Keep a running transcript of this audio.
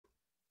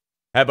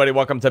Hey, everybody,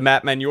 welcome to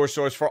Matt Men, your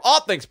source for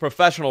all things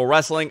professional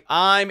wrestling.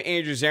 I'm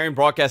Andrew Zarian,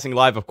 broadcasting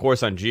live, of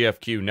course, on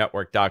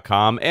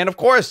GFQnetwork.com and, of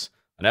course,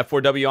 on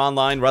F4W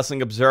Online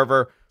Wrestling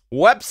Observer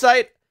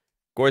website.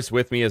 Of course,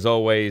 with me, as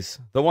always,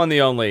 the one,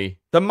 the only,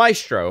 the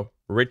maestro,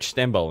 Rich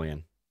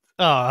Stambolian.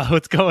 Oh,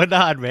 what's going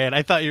on, man?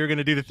 I thought you were going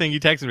to do the thing you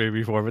texted me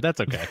before, but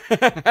that's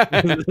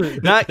okay.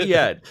 Not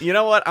yet. You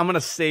know what? I'm going to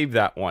save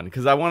that one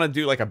because I want to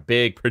do like a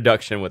big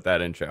production with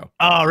that intro.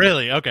 Oh,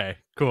 really? Okay,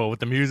 cool.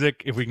 With the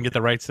music, if we can get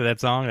the rights to that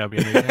song, that'd be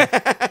amazing.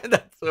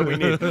 That's what we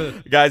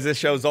need. Guys, this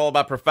show is all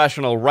about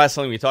professional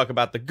wrestling. We talk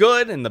about the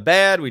good and the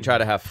bad. We try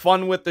to have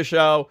fun with the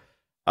show.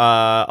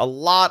 A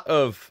lot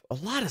of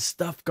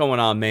stuff going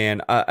on,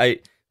 man.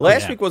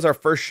 Last week was our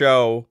first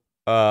show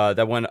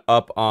that went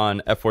up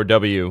on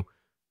F4W.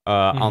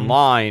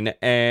 Online,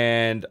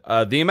 and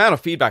the amount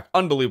of feedback,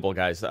 unbelievable,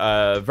 guys.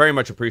 Very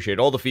much appreciate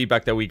all the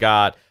feedback that we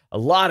got. A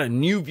lot of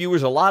new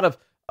viewers, a lot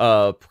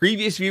of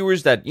previous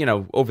viewers that, you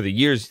know, over the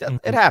years,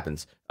 it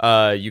happens.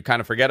 You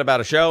kind of forget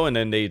about a show, and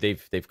then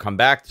they've come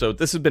back. So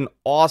this has been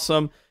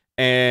awesome,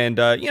 and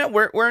you know,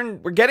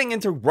 we're getting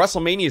into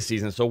WrestleMania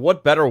season. So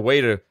what better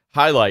way to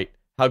highlight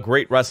how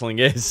great wrestling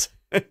is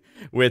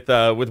with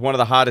one of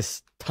the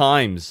hottest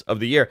times of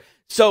the year.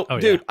 So,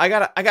 dude, I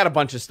got a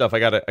bunch of stuff. I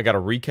got to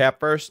recap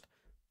first.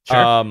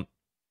 Sure.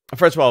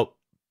 First of all,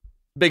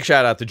 big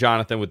shout out to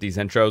Jonathan with these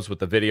intros, with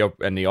the video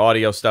and the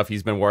audio stuff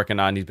he's been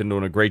working on. He's been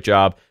doing a great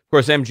job. Of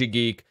course, MG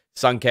Geek,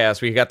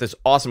 Suncast. We got this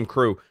awesome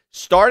crew.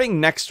 Starting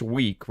next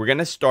week, we're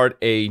gonna start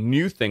a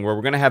new thing where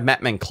we're gonna have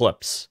Matt Men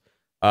clips.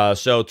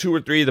 So 2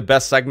 or 3 of the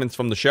best segments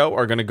from the show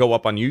are gonna go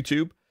up on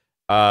YouTube.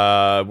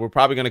 We're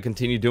probably gonna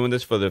continue doing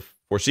this for the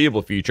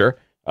foreseeable future.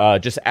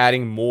 Just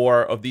adding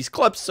more of these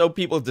clips so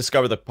people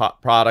discover the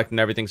product and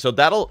everything. So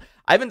I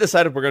haven't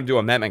decided if we're going to do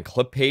a Matt Men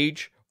clip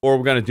page or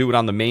we're going to do it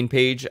on the main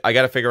page. I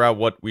got to figure out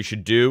what we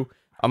should do.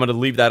 I'm going to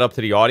leave that up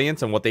to the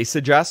audience and what they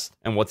suggest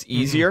and what's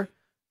easier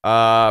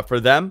for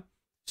them.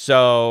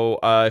 So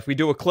if we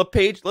do a clip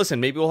page, listen,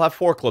 maybe we'll have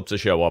 4 clips to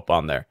show up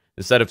on there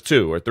instead of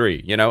 2 or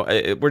 3. You know,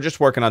 we're just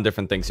working on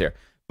different things here.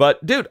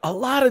 But, dude, a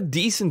lot of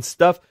decent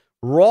stuff.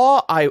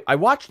 Raw, I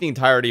watched the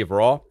entirety of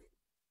Raw.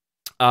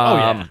 Oh,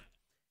 yeah.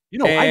 You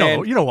know, I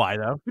know. You know why,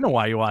 though. You know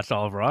why you watched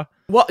all of Raw.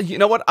 Well, you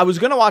know what? I was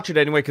going to watch it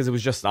anyway because it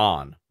was just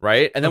on,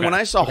 right? And then when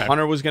I saw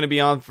Hunter was going to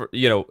be on, for,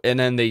 you know, and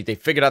then they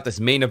figured out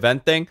this main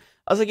event thing,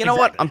 I was like, you know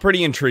what? I'm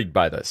pretty intrigued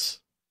by this.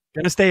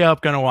 Gonna stay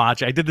up, gonna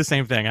watch. I did the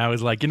same thing. I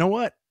was like, you know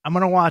what? I'm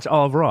gonna watch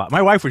all of Raw.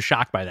 My wife was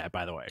shocked by that,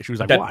 by the way. She was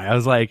like, why? I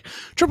was like,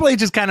 Triple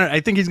H is kind of, I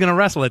think he's going to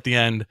wrestle at the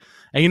end.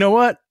 And you know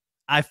what?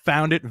 I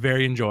found it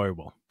very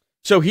enjoyable.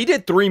 So he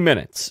did 3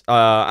 minutes.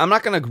 I'm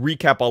not going to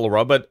recap all of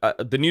Raw, but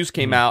the news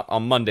came out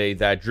on Monday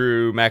that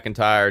Drew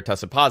McIntyre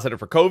tested positive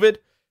for COVID.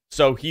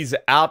 So he's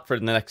out for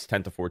the next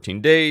 10 to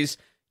 14 days.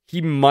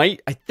 I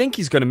think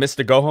he's going to miss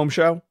the go-home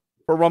show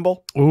for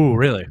Rumble. Ooh,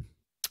 really?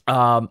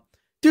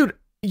 Dude,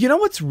 you know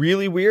what's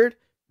really weird?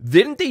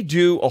 Didn't they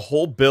do a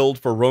whole build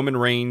for Roman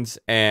Reigns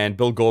and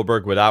Bill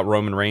Goldberg without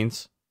Roman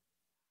Reigns?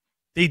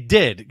 They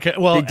did.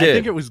 Well, I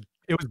think it was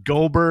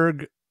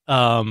Goldberg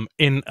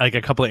in like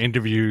a couple of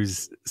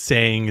interviews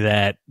saying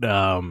that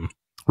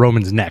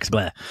Roman's next,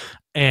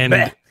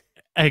 and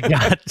I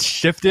got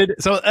shifted.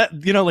 So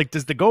you know, like,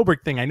 does the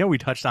Goldberg thing? I know we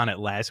touched on it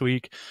last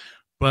week,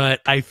 but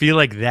I feel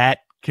like that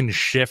can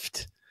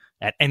shift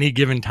at any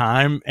given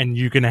time, and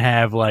you can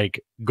have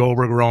like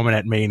Goldberg Roman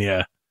at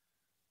Mania.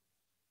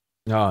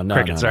 No,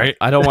 Crickets, right?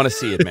 I don't want to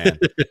see it, man.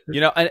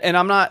 You know, and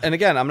I'm not. And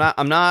again,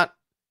 I'm not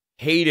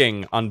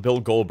hating on Bill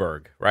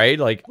Goldberg, right?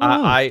 Like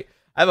I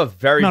have a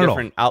very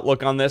different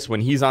outlook on this.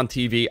 When he's on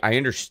TV, I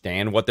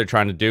understand what they're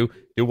trying to do.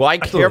 Do I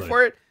care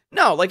for it?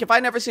 No. Like, if I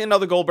never see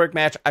another Goldberg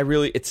match,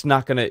 it's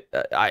not going to,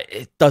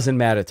 it doesn't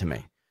matter to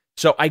me.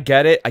 So I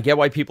get it. I get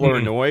why people are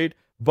annoyed.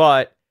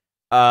 But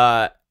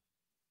now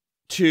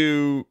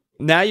you're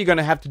going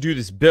to have to do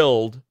this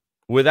build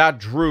without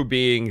Drew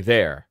being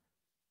there.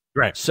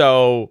 Right.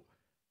 So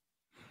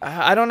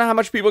I don't know how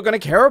much people are going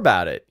to care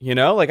about it. You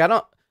know, like, I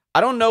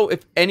don't know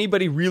if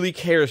anybody really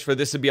cares for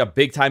this to be a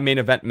big-time main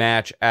event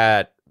match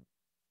at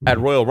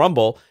Royal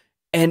Rumble,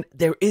 and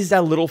there is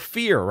that little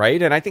fear,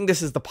 right? And I think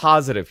this is the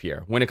positive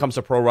here when it comes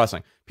to pro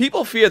wrestling.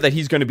 People fear that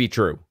he's going to be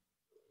Drew.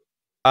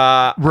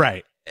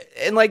 Right.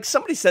 And, like,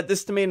 somebody said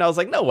this to me, and I was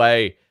like, no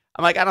way.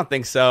 I'm like, I don't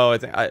think so.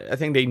 I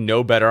think they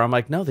know better. I'm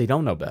like, no, they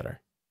don't know better.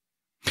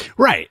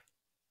 Right.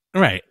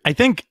 Right. I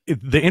think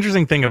the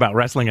interesting thing about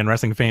wrestling and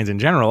wrestling fans in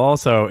general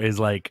also is,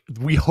 like,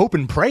 we hope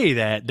and pray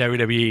that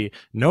WWE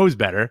knows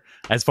better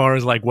as far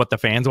as like what the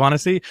fans want to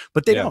see,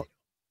 but they don't.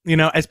 You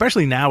know,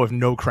 especially now with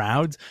no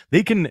crowds,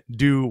 they can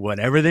do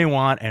whatever they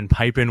want and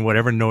pipe in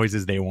whatever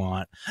noises they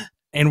want,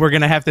 and we're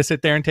gonna have to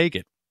sit there and take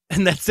it,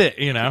 and that's it.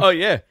 You know? Oh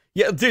yeah,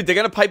 dude. They're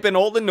gonna pipe in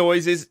all the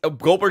noises.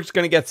 Goldberg's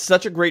gonna get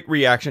such a great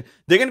reaction.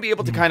 They're gonna be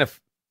able to kind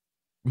of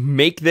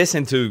make this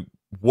into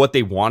what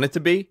they want it to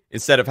be,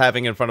 instead of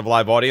having it in front of a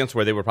live audience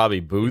where they would probably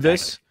boo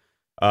this,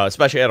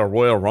 especially at a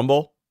Royal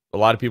Rumble. A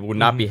lot of people would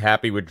not be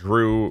happy with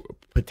Drew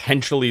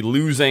potentially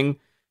losing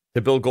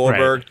to Bill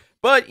Goldberg. Right.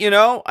 But, you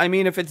know, I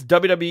mean, if it's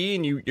WWE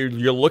and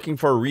you're looking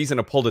for a reason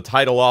to pull the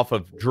title off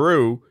of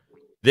Drew,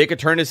 they could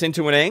turn this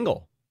into an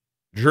angle.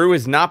 Drew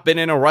has not been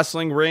in a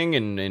wrestling ring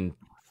in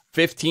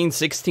 15,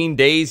 16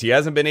 days. He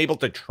hasn't been able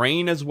to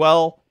train as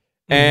well.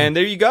 And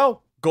there you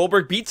go.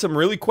 Goldberg beats him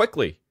really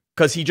quickly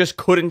because he just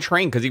couldn't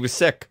train because he was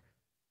sick.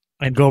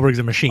 And Goldberg's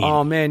a machine.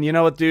 Oh, man. You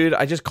know what, dude?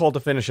 I just called the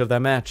finish of that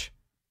match.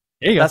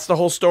 There you go. That's the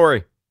whole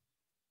story.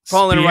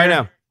 Calling it right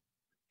now.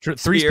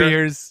 Three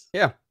spears.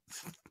 Yeah.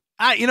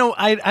 I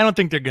don't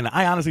think they're gonna.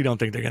 I honestly don't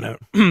think they're gonna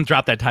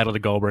drop that title to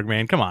Goldberg,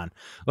 man. Come on,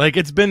 like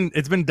it's been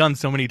done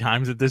so many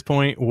times at this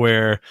point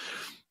where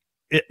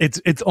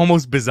it's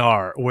almost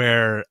bizarre.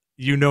 Where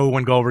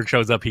when Goldberg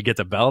shows up, he gets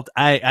a belt.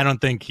 I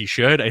don't think he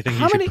should. I think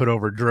he should put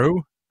over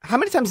Drew. How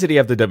many times did he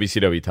have the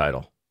WCW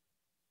title?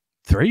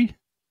 3?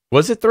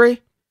 Was it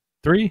 3?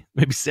 3,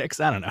 maybe 6.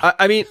 I don't know.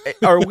 I mean,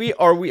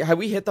 have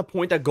we hit the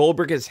point that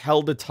Goldberg has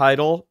held the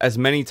title as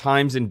many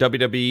times in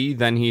WWE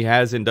than he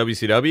has in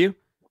WCW?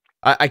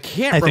 I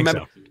can't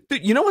remember. Think so.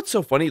 Dude, you know what's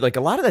so funny? Like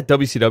a lot of that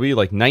WCW,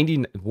 like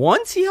 90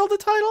 once he held the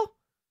title.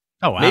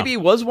 Oh wow. Maybe he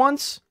was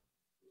once.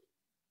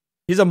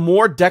 He's a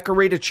more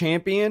decorated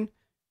champion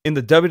in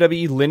the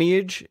WWE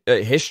lineage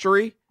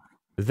history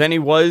than he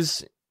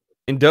was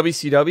in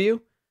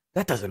WCW.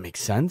 That doesn't make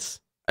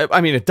sense.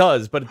 I mean, it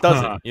does, but it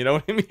doesn't. You know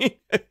what I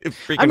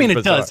mean?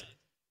 It does.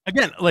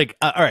 Again, like,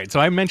 all right, so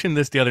I mentioned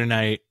this the other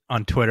night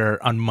on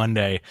Twitter on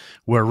Monday,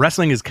 where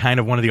wrestling is kind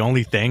of one of the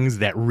only things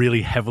that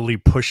really heavily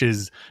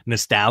pushes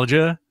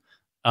nostalgia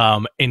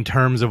in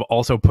terms of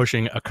also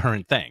pushing a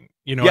current thing.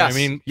 You know what I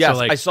mean? Yes, so,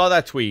 like, I saw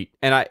that tweet,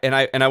 and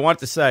I wanted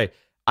to say,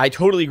 I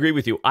totally agree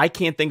with you. I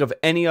can't think of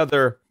any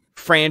other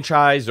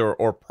franchise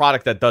or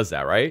product that does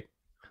that, right?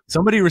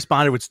 Somebody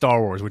responded with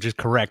Star Wars, which is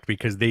correct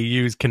because they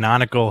use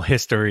canonical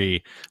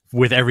history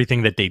with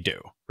everything that they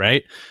do,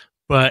 right?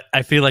 But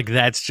I feel like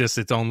that's just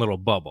its own little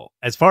bubble.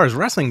 As far as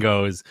wrestling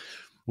goes,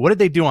 what did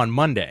they do on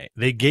Monday?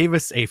 They gave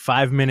us a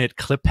 5-minute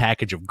clip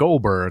package of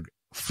Goldberg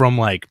from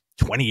like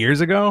 20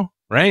 years ago,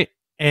 right?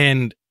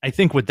 And I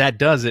think what that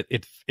does,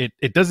 it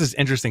does this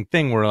interesting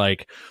thing where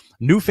like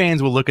new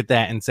fans will look at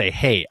that and say,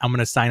 hey, I'm going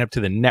to sign up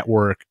to the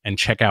network and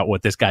check out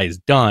what this guy has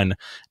done.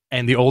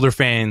 And the older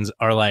fans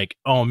are like,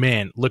 oh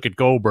man, look at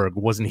Goldberg.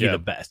 Wasn't he the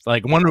best?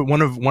 Like one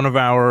of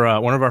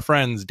our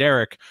friends,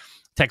 Derek,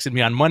 texted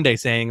me on Monday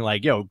saying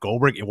like, yo,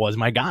 Goldberg, it was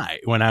my guy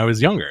when I was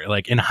younger.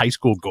 Like in high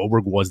school,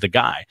 Goldberg was the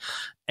guy.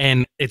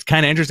 And it's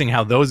kind of interesting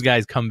how those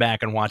guys come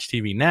back and watch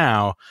TV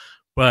now,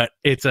 but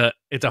it's a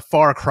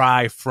far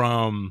cry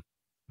from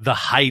the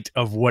height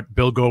of what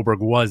Bill Goldberg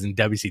was in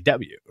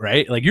WCW,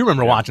 right? Like you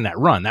remember watching that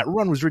run. That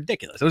run was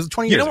ridiculous. It was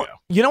 20 years ago.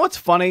 You know what's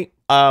funny?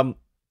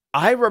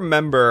 I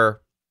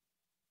remember,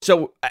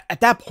 so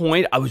at that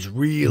point, I was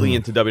really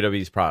into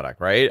WWE's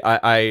product, right?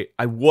 I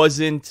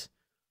wasn't,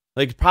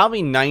 like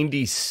probably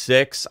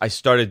 96, I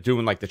started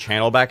doing like the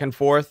channel back and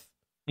forth.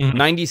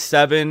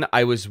 97,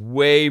 I was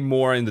way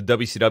more in the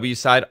WCW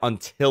side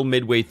until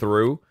midway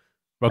through.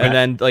 Okay. And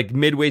then like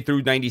midway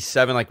through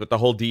 97, like with the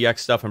whole DX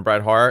stuff and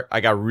Bret Hart,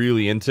 I got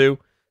really into.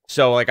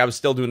 So like I was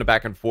still doing it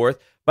back and forth.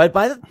 But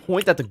by the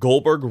point that the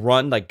Goldberg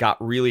run like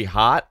got really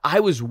hot, I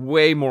was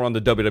way more on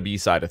the WWE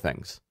side of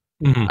things.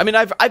 I mean,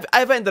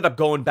 I've ended up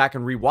going back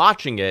and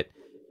rewatching it,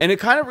 and it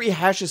kind of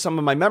rehashes some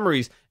of my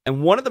memories.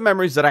 And one of the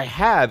memories that I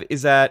have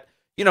is that,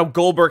 you know,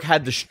 Goldberg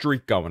had the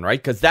streak going, right?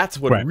 Because that's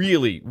what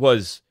really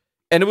was,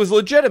 and it was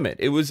legitimate.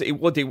 They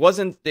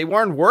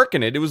weren't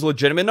working it. It was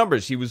legitimate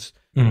numbers. He was,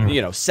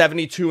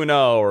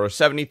 72-0 or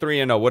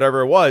 73-0,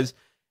 whatever it was.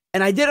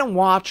 And I didn't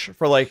watch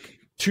for like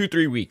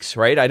 2-3 weeks,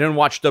 right? I didn't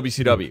watch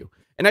WCW,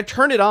 and I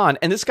turned it on,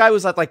 and this guy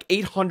was at like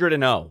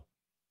 800-0.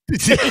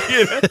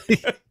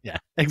 Yeah,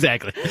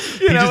 exactly.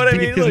 You know what I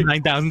mean? Like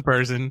 9,000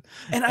 person.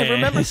 And I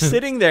remember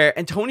sitting there,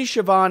 and Tony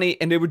Schiavone,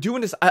 and they were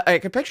doing this. I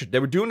can picture it. They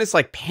were doing this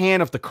like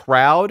pan of the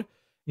crowd,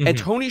 and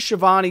Tony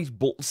Schiavone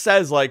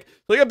says like,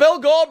 look at Bill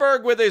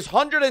Goldberg with his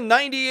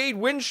 198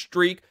 win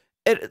streak,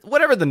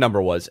 whatever the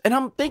number was. And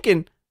I'm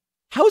thinking,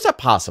 how is that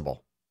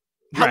possible?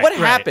 What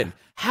happened?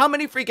 How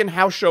many freaking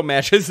house show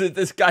matches did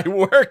this guy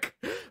work?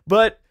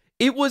 But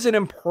it was an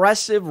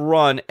impressive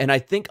run, and I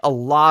think a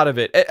lot of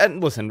it,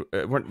 and listen,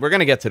 we're going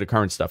to get to the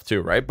current stuff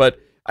too, right? But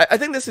I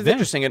think this is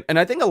interesting, and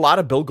I think a lot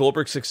of Bill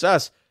Goldberg's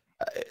success,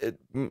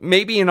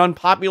 maybe an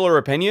unpopular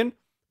opinion,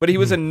 but he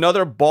was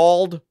another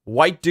bald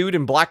white dude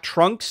in black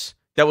trunks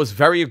that was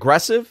very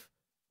aggressive,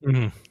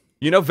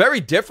 very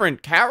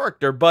different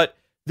character, but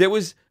there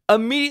was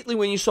immediately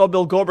when you saw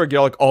Bill Goldberg,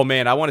 you're like, oh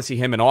man, I want to see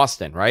him in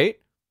Austin, right?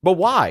 But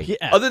why?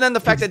 Yeah. Other than the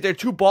fact that they're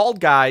two bald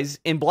guys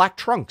in black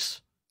trunks.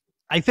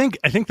 I think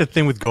the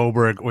thing with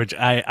Goldberg, which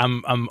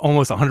I'm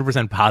almost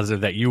 100%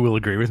 positive that you will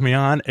agree with me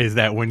on, is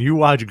that when you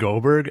watch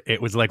Goldberg,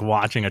 it was like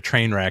watching a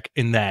train wreck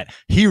in that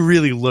he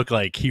really looked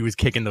like he was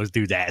kicking those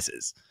dudes'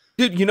 asses.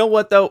 Dude, you know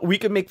what, though? We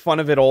can make fun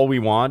of it all we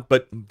want,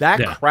 but that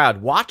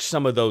crowd, watch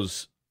some of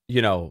those,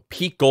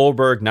 Pete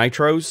Goldberg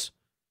Nitros.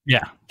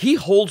 Yeah. He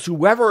holds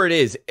whoever it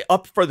is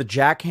up for the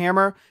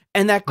jackhammer,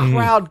 and that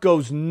crowd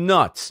goes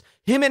nuts.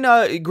 Him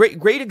and,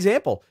 great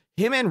example,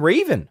 him and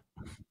Raven.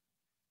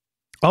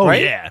 Oh,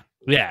 right? Yeah.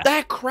 Yeah.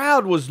 That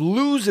crowd was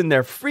losing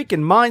their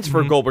freaking minds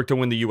for Goldberg to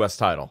win the U.S.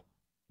 title.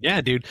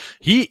 Yeah, dude.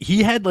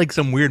 He had like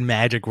some weird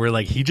magic where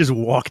like he just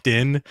walked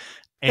in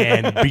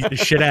and beat the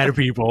shit out of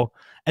people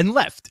and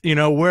left,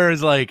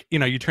 whereas like,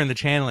 you turn the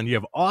channel and you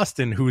have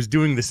Austin who's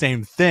doing the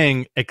same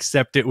thing,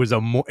 except it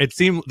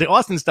seemed the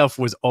Austin stuff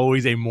was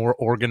always a more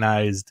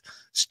organized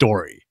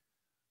story,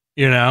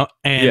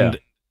 and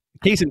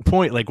case in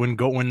point, like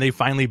when they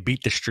finally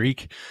beat the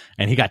streak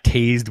and he got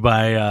tased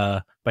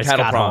by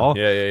Scott Hall.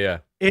 Yeah.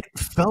 It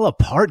fell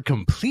apart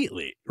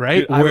completely,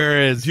 right? Dude,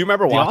 whereas do you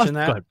remember watching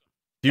that?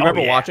 Do you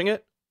remember watching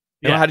it?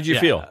 How did you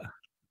feel?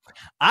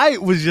 I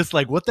was just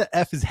like, what the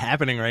F is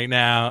happening right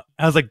now?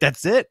 I was like,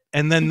 that's it.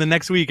 And then the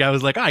next week I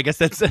was like, I guess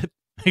that's it.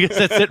 I guess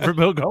that's it for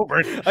Bill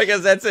Goldberg. I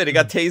guess that's it. He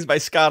got tased by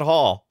Scott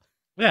Hall.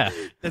 Yeah,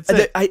 that's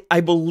it.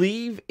 I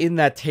believe in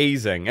that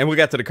tasing, and we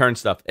got to the current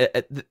stuff.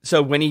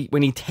 So when he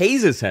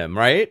tases him,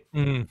 right?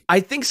 I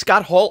think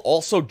Scott Hall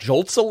also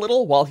jolts a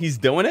little while he's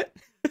doing it.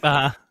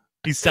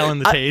 He's selling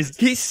the tase.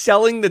 He's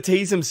selling the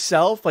tase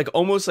himself, like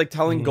almost like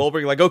telling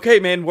Goldberg, like, okay,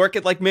 man, work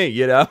it like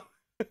me,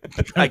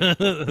 like,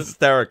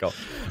 hysterical.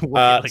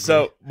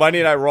 So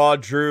Monday Night Raw,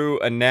 Drew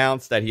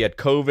announced that he had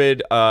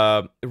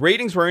COVID.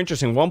 Ratings were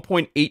interesting.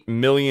 1.8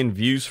 million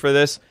views for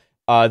this.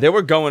 They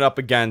were going up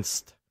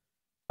against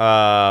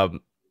I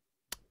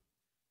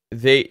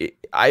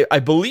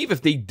believe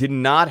if they did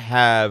not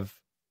have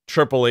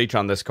Triple H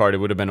on this card, it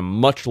would have been a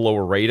much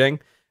lower rating.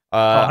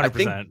 I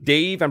think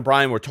Dave and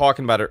Brian were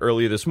talking about it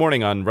earlier this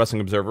morning on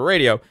Wrestling Observer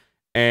Radio,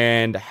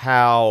 and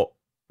how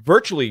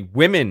virtually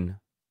women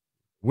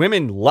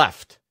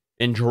left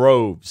in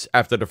droves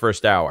after the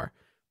first hour.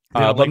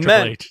 But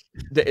men,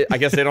 I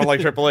guess they don't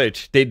like Triple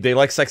H. They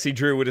like Sexy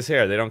Drew with his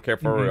hair. They don't care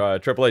for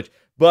Triple H.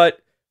 But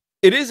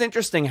it is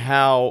interesting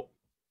how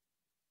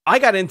I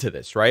got into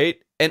this, right?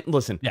 And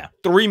listen,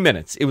 3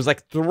 minutes. It was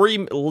like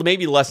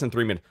maybe less than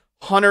 3 minutes.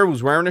 Hunter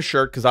was wearing a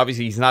shirt because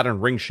obviously he's not in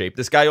ring shape.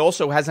 This guy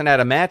also hasn't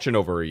had a match in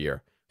over a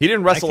year. He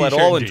didn't wrestle at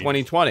all in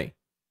 2020.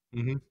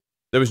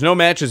 There was no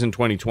matches in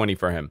 2020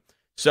 for him.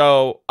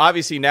 So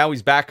obviously now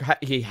he's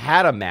back. He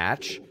had a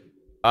match.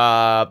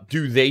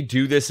 Do they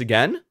do this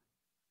again?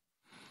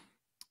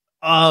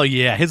 Oh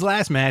yeah, his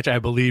last match I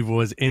believe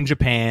was in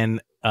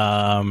Japan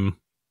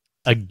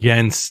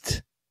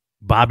against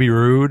Bobby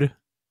Roode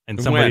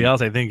and somebody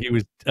else. I think it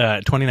was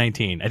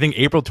 2019. I think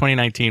April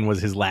 2019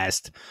 was his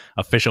last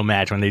official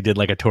match when they did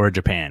like a tour of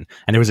Japan,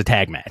 and it was a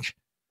tag match.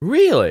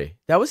 Really?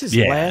 That was his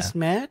last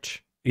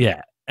match?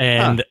 Yeah.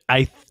 And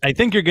I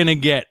think you're gonna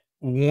get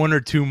one or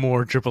two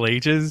more Triple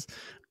H's.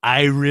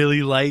 I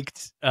really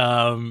liked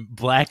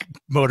black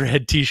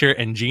Motorhead t-shirt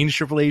and jeans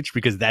Triple H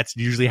because that's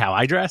usually how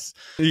I dress.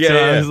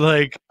 I was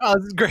like, oh,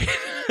 this is great.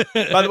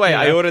 By the way,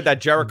 I ordered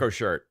that Jericho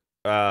shirt.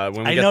 When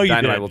we get to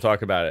Dynamite, we'll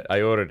talk about it.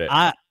 I ordered it.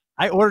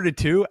 I ordered it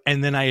too,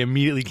 and then I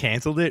immediately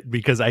canceled it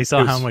because I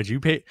saw how much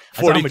you paid.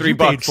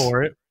 $43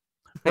 for it.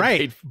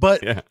 Right.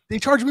 But they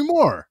charged me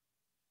more.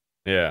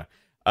 Yeah.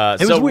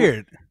 It was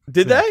weird.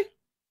 Did they?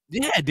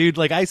 Yeah, dude.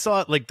 Like I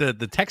saw like the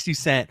text you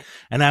sent,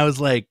 and I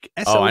was like,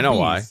 SOBs. "Oh, I know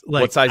why."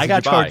 Like, what size did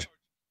you buy?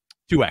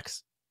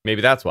 2X.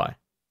 Maybe that's why.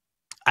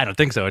 I don't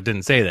think so. It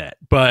didn't say that,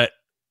 but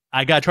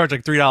I got charged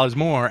like $3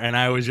 more, and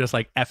I was just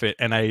like, "F it,"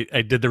 and I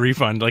did the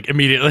refund like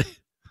immediately.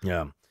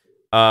 Yeah.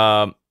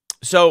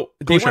 So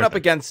they went up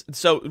against.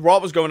 So Raw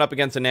was going up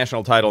against a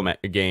national title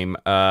game.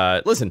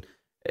 Listen,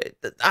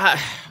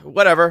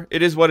 whatever.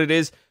 It is what it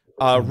is.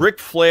 Ric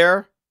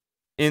Flair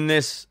in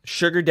this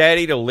sugar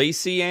daddy to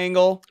Lacey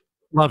angle.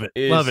 Love it.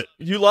 Love it.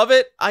 You love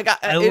it?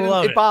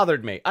 It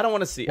bothered me. I don't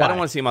want to see. Why? I don't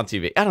want to see him on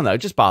TV. I don't know. It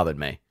just bothered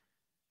me.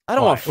 I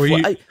don't want.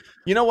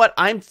 You know what?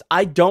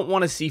 I don't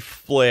want to see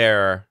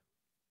Flair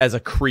as a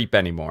creep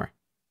anymore.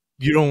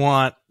 You don't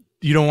want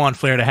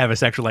Flair to have a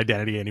sexual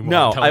identity anymore.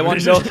 No, I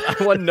want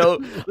no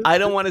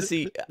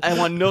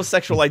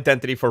sexual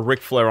identity for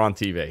Ric Flair on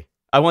TV.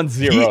 I want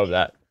zero of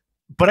that.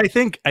 But I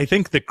think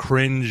the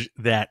cringe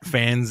that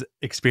fans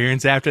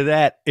experience after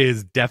that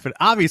is definitely,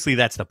 obviously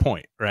that's the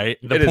point, right?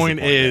 The point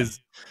is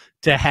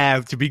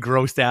to be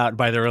grossed out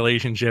by the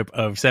relationship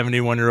of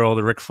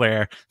 71-year-old Ric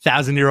Flair,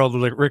 1,000-year-old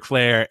Ric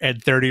Flair,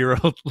 and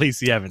 30-year-old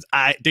Lacey Evans.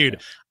 I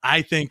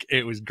think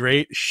it was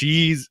great.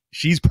 She's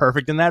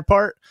perfect in that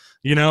part.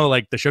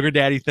 Like the sugar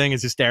daddy thing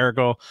is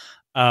hysterical.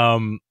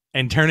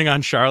 And turning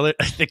on Charlotte,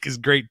 I think is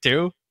great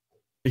too.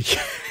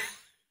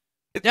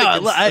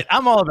 Yeah,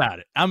 I'm all about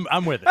it.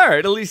 I'm with it. All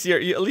right, at least you're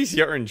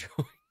enjoying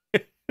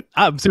it.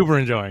 I'm super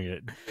enjoying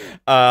it.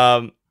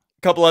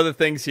 Couple other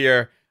things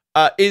here.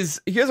 Here's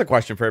a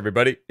question for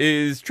everybody: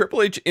 is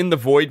Triple H in the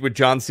void with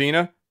John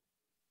Cena?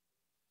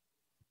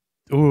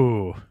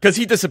 Ooh, because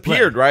he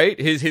disappeared, right?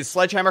 His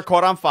sledgehammer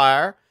caught on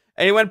fire,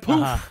 and he went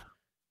poof.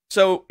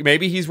 So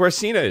maybe he's where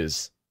Cena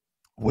is.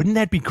 Wouldn't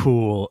that be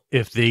cool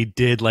if they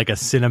did like a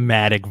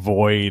cinematic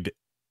void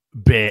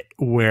bit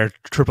where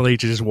Triple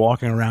H is just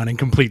walking around in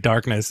complete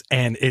darkness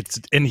and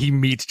he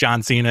meets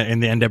John Cena in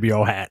the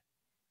NWO hat?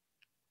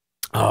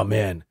 Oh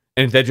man.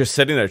 And they're just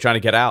sitting there trying to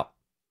get out.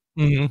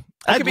 That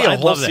could be a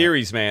whole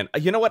series, man.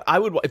 You know what? I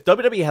would, if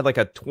WWE had like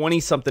a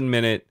 20-something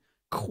minute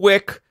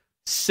quick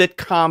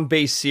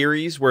sitcom-based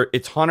series where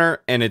it's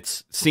Hunter and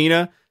it's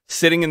Cena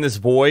sitting in this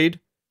void,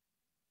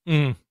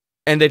 and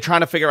they're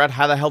trying to figure out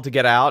how the hell to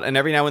get out. And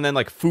every now and then,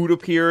 like, food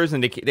appears,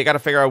 and they got to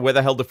figure out where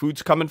the hell the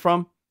food's coming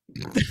from.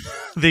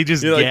 They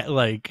just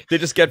they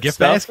just get gift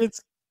stuff.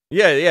 baskets.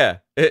 Yeah.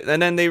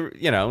 And then they,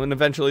 and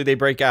eventually they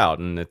break out,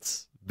 and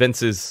it's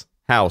Vince's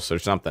house or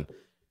something.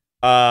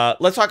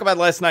 Let's talk about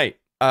last night.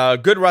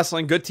 Good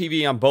wrestling, good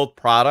TV on both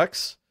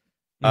products.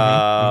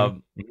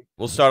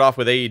 We'll start off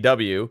with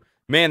AEW.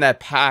 Man, that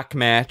Pac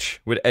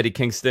match with Eddie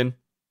Kingston.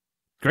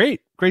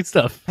 Great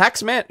stuff.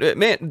 Pac's man,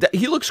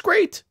 he looks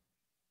great.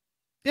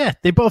 Yeah,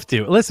 they both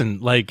do. Listen,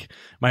 like,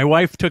 my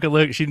wife took a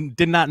look. She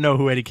did not know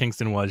who Eddie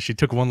Kingston was. She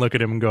took one look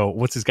at him and go,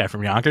 "What's this guy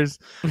from Yonkers?"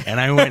 And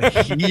I went,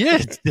 "He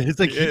is." It's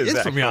like, he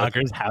is from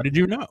Yonkers. How did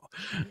you know?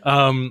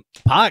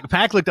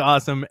 Pac looked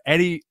awesome.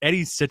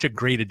 Eddie's such a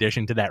great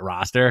addition to that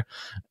roster.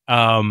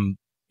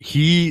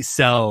 He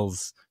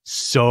sells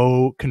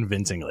so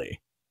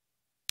convincingly.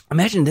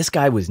 Imagine this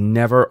guy was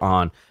never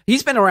on.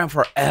 He's been around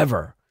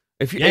forever.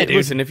 If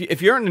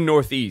you're in the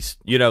Northeast,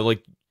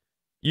 like,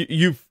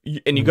 you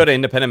go to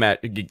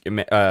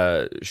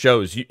independent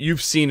shows,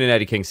 you've seen an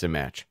Eddie Kingston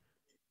match.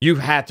 You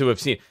had to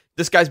have seen.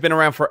 This guy's been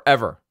around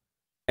forever,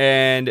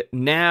 and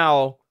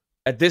now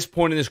at this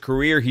point in his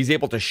career, he's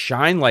able to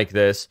shine like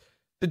this.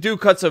 The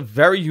dude cuts a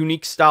very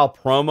unique style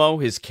promo.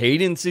 His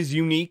cadence is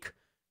unique.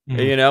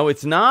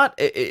 It's not.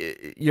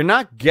 You're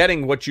not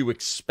getting what you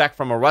expect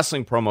from a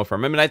wrestling promo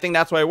from him, and I think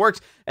that's why it works.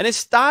 And his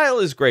style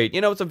is great.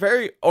 It's a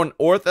very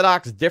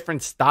unorthodox,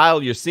 different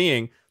style you're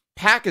seeing.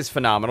 Pac is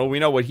phenomenal. We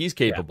know what he's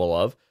capable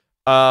of.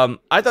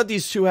 I thought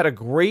these two had a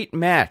great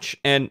match,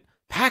 and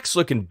Pac's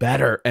looking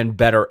better and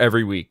better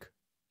every week.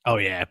 Oh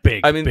yeah,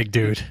 big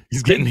dude.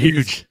 He's getting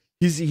huge.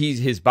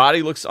 His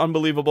body looks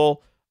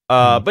unbelievable.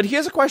 But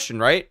here's a question,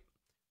 right?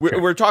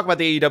 We're talking about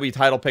the AEW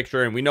title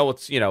picture, and we know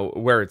it's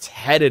where it's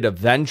headed.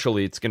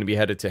 Eventually, it's going to be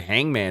headed to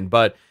Hangman.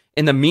 But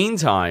in the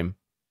meantime,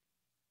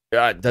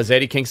 does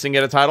Eddie Kingston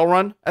get a title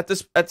run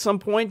at some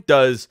point?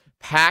 Does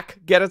Pac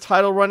get a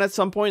title run at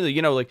some point?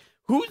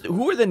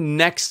 Who are the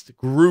next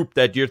group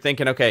that you're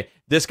thinking, okay,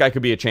 this guy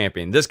could be a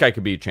champion, this guy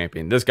could be a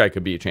champion, this guy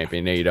could be a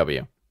champion in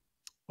AEW?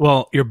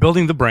 Well, you're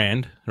building the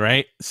brand,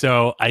 right?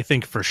 So I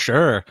think for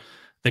sure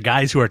the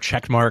guys who are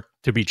checkmarked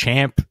to be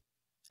champ,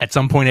 at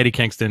some point Eddie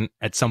Kingston,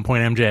 at some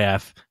point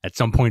MJF, at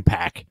some point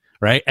Pac,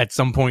 right? At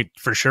some point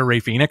for sure Ray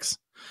Phoenix.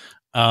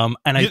 And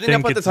I think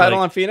they'll put the title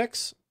on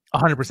Phoenix?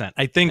 100%.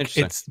 I think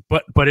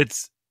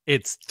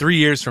it's 3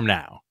 years from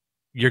now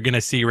you're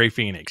gonna see Ray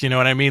Phoenix. You know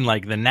what I mean?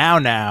 Like the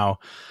now.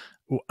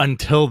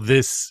 Until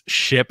this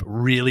ship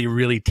really,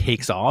 really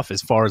takes off as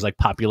far as like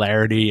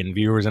popularity and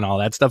viewers and all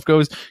that stuff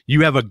goes,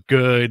 you have a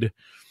good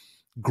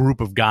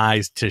group of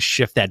guys to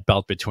shift that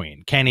belt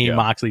between. Kenny,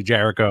 Moxley,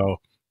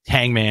 Jericho,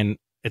 Hangman,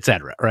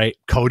 etc. Right?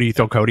 Cody,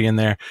 throw Cody in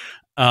there.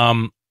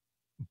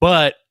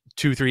 But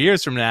 2-3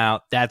 years from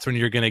now, that's when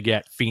you're going to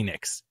get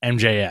Phoenix,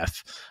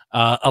 MJF,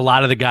 a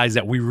lot of the guys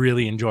that we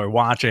really enjoy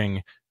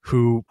watching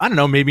who, I don't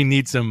know, maybe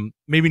need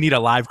a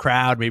live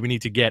crowd, maybe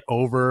need to get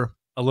over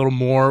a little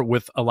more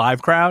with a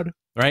live crowd,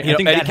 right? I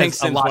think Eddie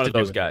Kingston is one of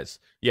those guys.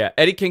 Yeah,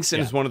 Eddie Kingston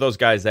is one of those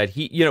guys that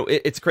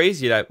it's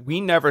crazy that we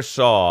never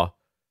saw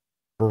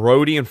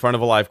Brody in front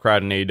of a live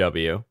crowd in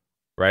AEW,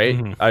 right?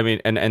 Mm-hmm. I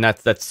mean, and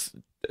that's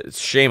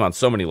shame on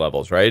so many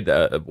levels, right?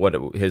 What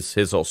his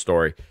whole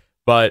story,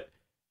 but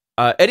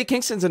Eddie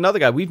Kingston's another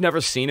guy. We've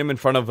never seen him in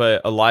front of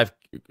a live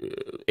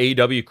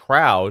AEW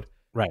crowd,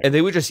 right? And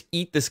they would just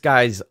eat this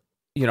guy's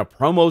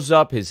promos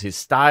up, his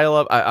style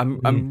up.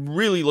 I'm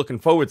really looking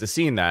forward to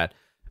seeing that.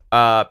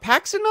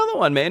 Pac's another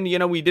one, man.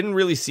 We didn't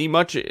really see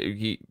much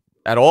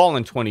at all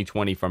in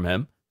 2020 from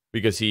him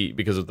because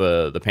of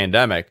the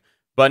pandemic.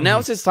 But now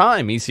it's his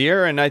time. He's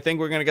here, and I think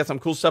we're gonna get some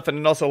cool stuff. And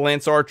then also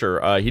Lance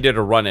Archer. He did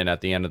a run-in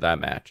at the end of that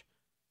match.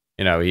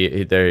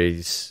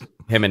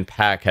 Him and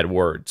Pac had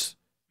words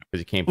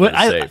because he came for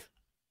the save.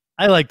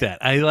 I like that.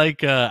 I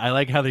like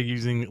how they're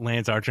using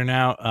Lance Archer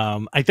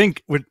now. I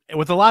think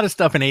with a lot of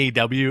stuff in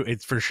AEW,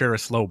 it's for sure a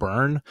slow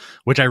burn,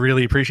 which I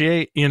really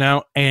appreciate,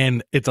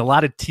 and it's a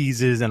lot of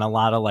teases and a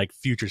lot of like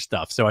future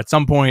stuff. So at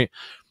some point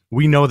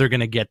we know they're going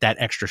to get that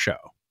extra show,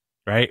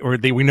 right? Or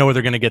we know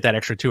they're going to get that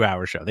extra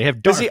 2-hour show. They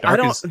have Dark. I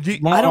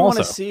don't want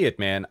to see it,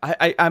 man.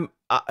 I'm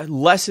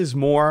less is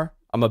more.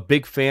 I'm a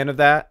big fan of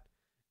that.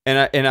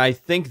 And I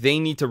think they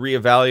need to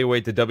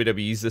reevaluate the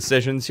WWE's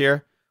decisions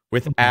here,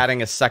 with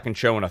adding a second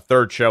show and a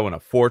third show and a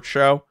fourth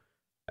show,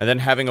 and then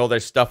having all their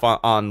stuff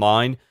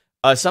online.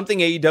 Something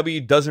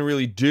AEW doesn't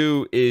really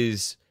do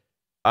is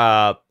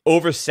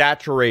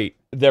oversaturate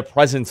their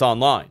presence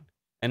online.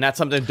 And that's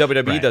something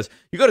WWE does.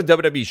 You go to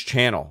WWE's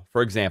channel,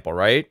 for example,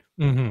 right?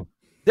 Mm-hmm.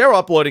 They're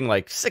uploading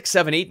like 6,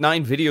 7, 8,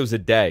 9 videos a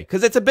day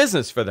because it's a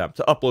business for them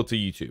to upload to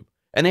YouTube.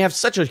 And they have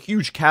such a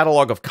huge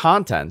catalog of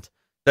content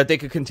that they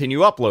could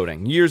continue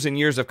uploading. Years and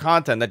years of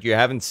content that you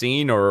haven't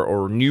seen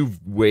or new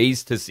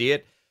ways to see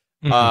it.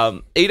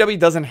 AEW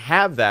doesn't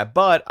have that,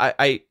 but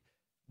I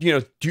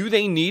do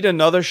they need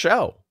another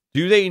show?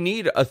 Do they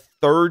need a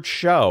third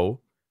show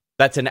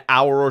that's an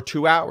hour or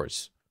 2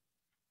 hours?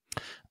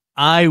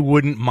 I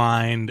wouldn't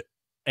mind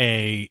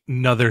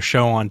another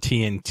show on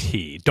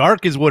TNT.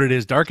 Dark is what it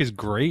is. Dark is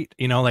great.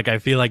 You know, like I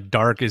feel like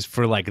Dark is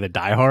for like the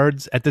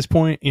diehards at this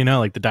point, you know,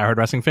 like the diehard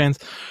wrestling fans.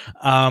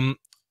 I'm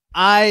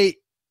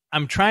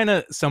trying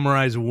to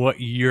summarize what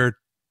you're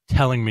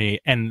telling me,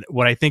 and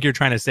what I think you're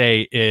trying to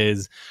say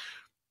is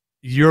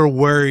you're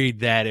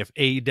worried that if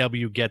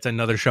AEW gets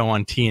another show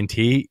on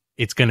TNT,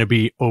 it's going to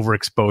be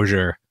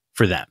overexposure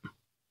for them.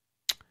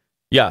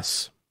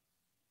 Yes.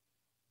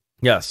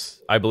 Yes,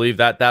 I believe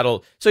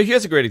that'll. So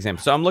here's a great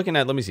example. So I'm looking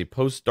at, let me see,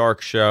 post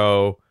Dark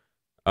show.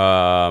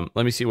 Let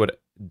me see what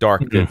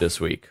Dark did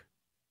this week.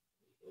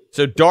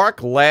 So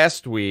Dark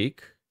last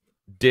week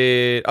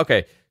did,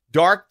 okay,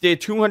 Dark did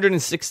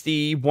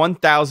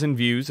 261,000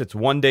 views. It's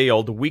 1 day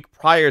old. The week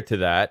prior to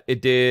that,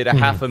 it did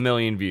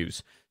 500,000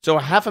 views. So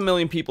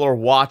 500,000 people are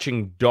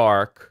watching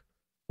Dark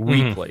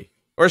weekly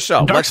or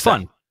so. Dark's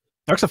fun.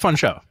 Dark's a fun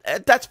show.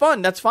 That's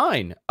fun. That's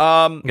fine.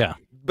 Yeah.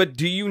 But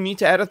do you need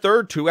to add a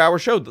third 2-hour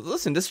show?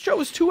 Listen, this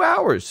show is 2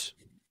 hours.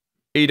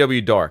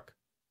 AEW Dark.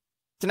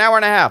 It's an hour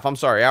and a half. I'm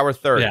sorry, hour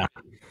 30.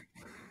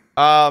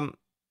 Yeah.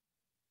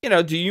 You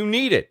know, do you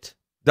need it?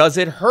 Does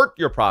it hurt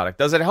your product?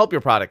 Does it help your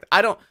product?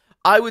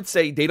 I would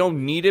say they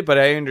don't need it, but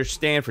I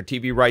understand for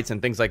TV rights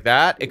and things like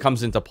that, it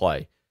comes into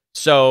play.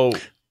 So,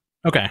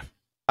 okay.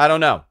 I don't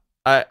know.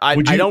 I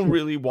don't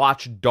really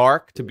watch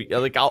Dark to be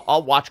like,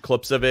 I'll watch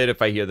clips of it if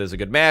I hear there's a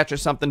good match or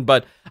something,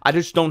 but I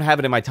just don't have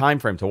it in my time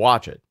frame to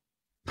watch it.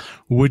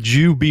 Would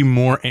you be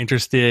more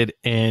interested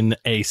in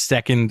a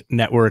second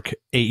network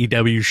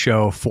AEW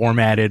show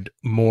formatted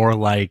more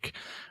like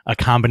a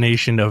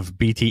combination of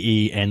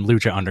BTE and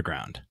Lucha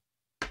Underground?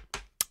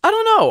 I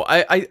don't know.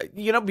 I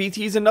you know,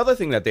 BT is another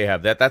thing that they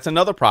have. That's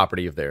another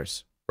property of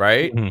theirs,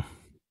 right?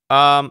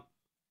 Mm-hmm.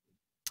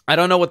 I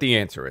don't know what the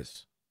answer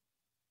is.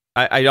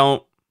 I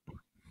don't.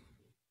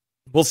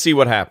 We'll see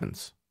what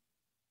happens.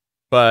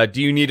 But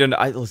do you need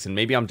listen,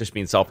 maybe I'm just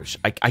being selfish.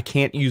 I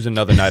can't use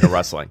another night of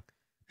wrestling.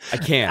 I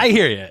can't. I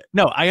hear you.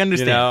 No, I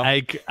understand.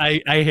 You know?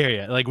 I hear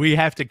you. Like, we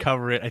have to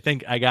cover it. I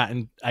think I got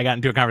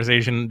into a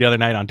conversation the other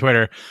night on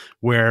Twitter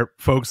where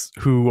folks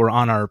who were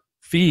on our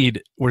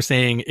feed were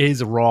saying,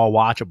 is Raw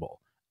watchable?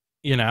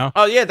 You know?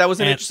 Oh yeah, that was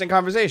an interesting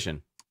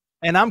conversation.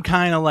 And I'm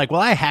kind of like,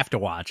 well, I have to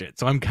watch it,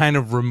 so I'm kind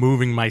of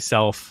removing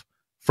myself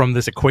from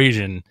this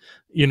equation,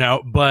 you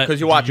know. But because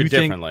you watch it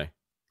differently.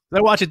 I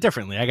watch it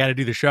differently. I got to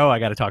do the show. I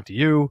got to talk to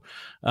you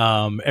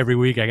every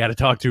week. I got to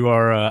talk to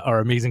our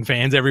amazing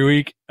fans every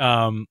week.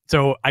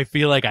 So I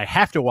feel like I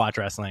have to watch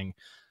wrestling.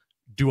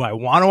 Do I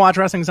want to watch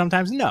wrestling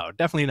sometimes? No,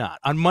 definitely not.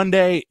 On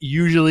Monday,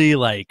 usually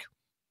like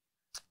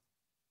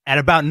at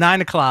about 9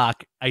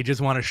 o'clock, I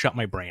just want to shut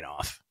my brain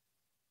off.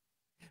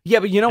 Yeah,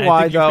 but you know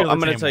why, though? I'm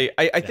going to tell you.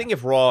 I think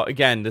if Raw,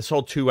 again, this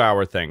whole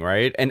 2-hour thing,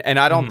 right? And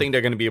I don't think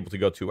they're going to be able to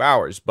go 2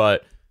 hours,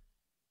 but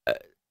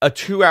a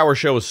 2-hour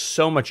show is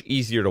so much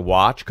easier to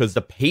watch because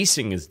the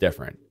pacing is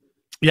different.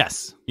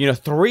 Yes. You know,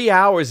 3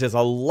 hours is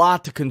a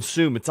lot to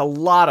consume. It's a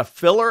lot of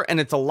filler, and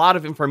it's a lot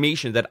of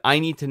information that I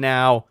need to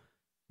now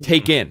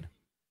take in.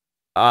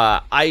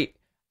 I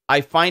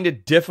find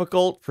it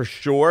difficult for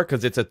sure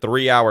because it's a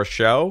 3-hour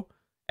show,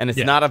 and it's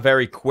not a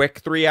very quick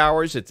 3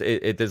 hours.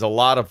 There's a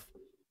lot of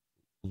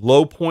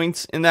low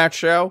points in that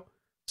show.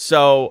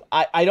 So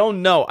I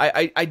don't know.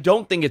 I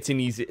don't think it's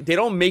an easy. They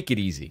don't make it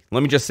easy.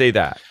 Let me just say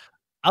that.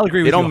 I'll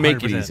agree with you. They don't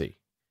make it easy.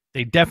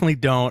 They definitely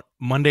don't.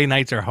 Monday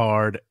nights are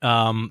hard.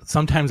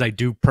 Sometimes I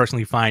do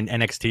personally find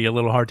NXT a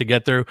little hard to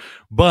get through,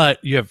 but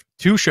you have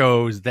two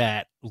shows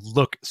that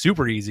look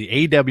super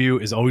easy.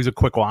 AEW is always a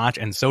quick watch,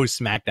 and so is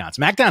SmackDown.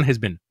 SmackDown has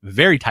been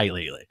very tight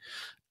lately.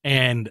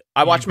 And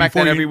I watch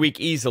SmackDown every week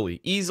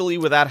easily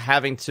without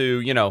having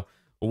to, you know,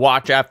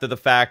 watch after the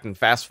fact and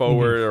fast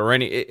forward or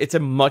any. It's a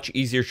much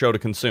easier show to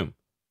consume.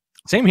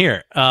 Same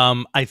here.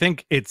 I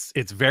think it's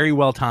very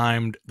well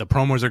timed. The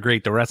promos are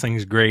great. The wrestling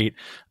is great.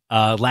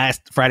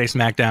 Last Friday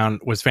SmackDown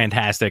was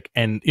fantastic,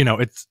 and you know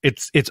it's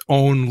its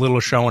own little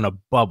show in a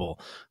bubble.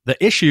 The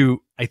issue,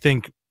 I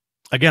think,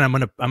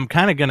 again, I'm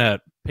kind of gonna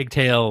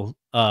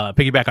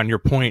piggyback on your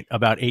point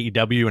about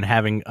AEW and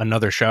having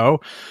another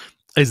show.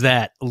 Is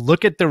that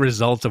look at the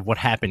results of what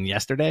happened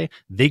yesterday?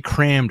 They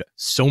crammed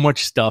so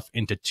much stuff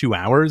into 2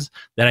 hours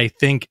that I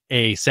think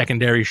a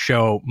secondary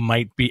show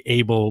might be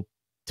able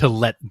to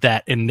let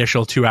that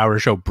initial 2 hour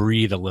show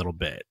breathe a little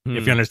bit.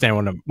 If you understand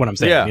what I'm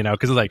saying, you know,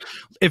 because like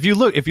if you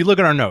look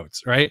at our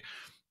notes, right,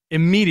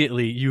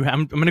 immediately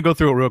I'm going to go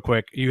through it real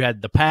quick. You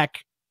had the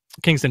Pac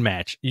Kingston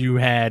match. You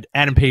had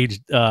Adam Page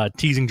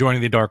teasing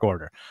joining the Dark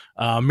Order.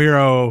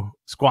 Miro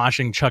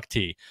squashing Chuck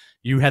T.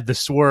 You had the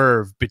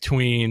swerve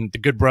between the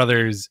Good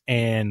Brothers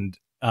and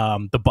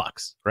the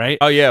Bucks, right?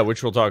 Oh yeah,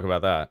 which we'll talk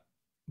about that.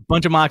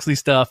 Bunch of Moxley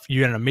stuff.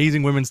 You had an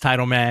amazing women's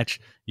title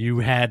match. You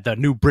had the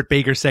new Britt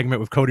Baker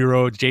segment with Cody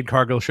Rhodes. Jade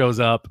Cargill shows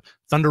up.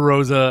 Thunder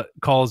Rosa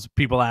calls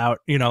people out,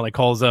 you know, like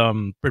calls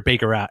Britt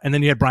Baker out. And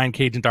then you had Brian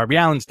Cage and Darby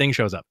Allin. Sting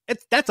shows up.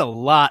 That's a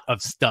lot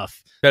of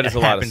stuff. That is a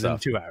lot of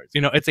stuff in 2 hours. You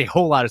know, it's a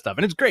whole lot of stuff,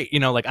 and it's great. You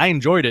know, like I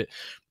enjoyed it,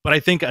 but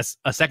I think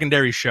a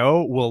secondary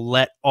show will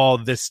let all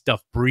this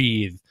stuff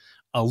breathe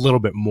a little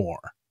bit more.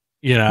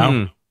 You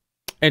know.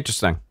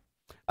 Interesting.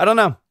 I don't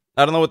know.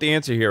 I don't know what the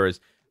answer here is.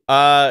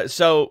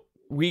 So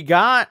we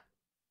got,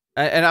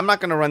 and I'm not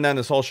going to run down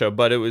this whole show,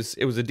 but it was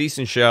a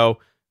decent show.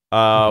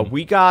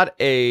 We got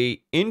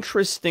a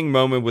interesting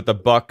moment with the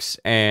Bucks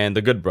and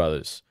the Good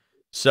Brothers.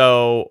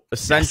 So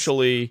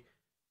essentially,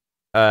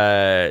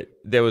 there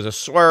was a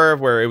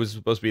swerve where it was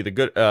supposed to be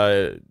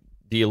the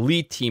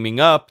Elite teaming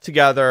up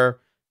together,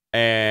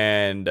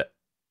 and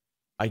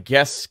I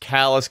guess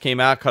Callis came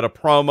out, cut a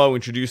promo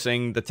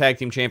introducing the tag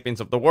team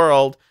champions of the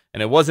world,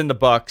 and it wasn't the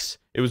Bucks,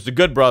 it was the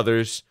Good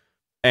Brothers,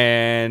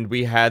 and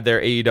we had their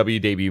AEW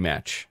debut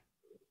match.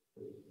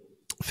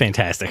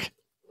 Fantastic.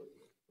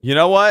 You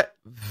know what?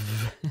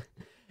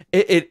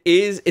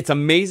 It's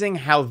amazing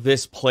how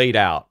this played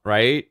out,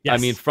 right? Yes,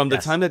 I mean, from the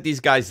time that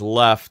these guys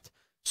left,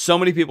 so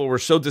many people were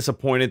so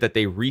disappointed that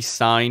they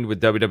re-signed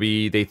with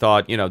WWE. They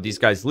thought, these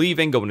guys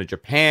leaving, going to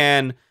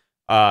Japan,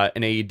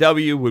 and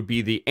AEW would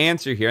be the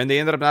answer here. And they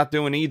ended up not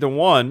doing either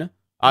one.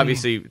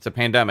 Obviously, it's a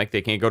pandemic.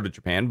 They can't go to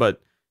Japan,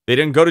 but they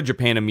didn't go to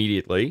Japan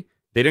immediately.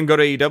 They didn't go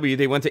to AEW.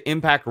 They went to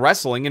Impact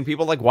Wrestling, and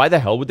people are like, why the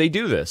hell would they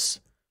do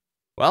this?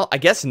 Well, I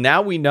guess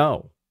now we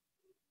know.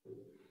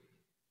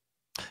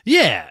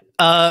 Yeah,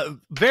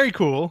 very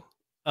cool.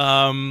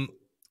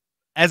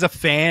 As a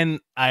fan,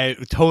 I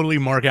totally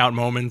mark out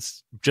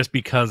moments just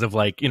because of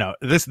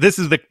this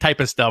is the type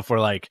of stuff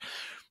where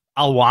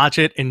I'll watch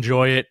it,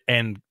 enjoy it,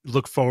 and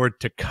look forward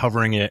to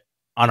covering it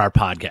on our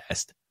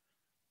podcast.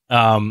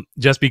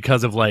 Just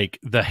because of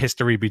the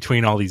history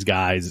between all these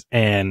guys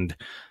and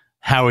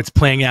how it's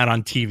playing out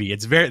on TV.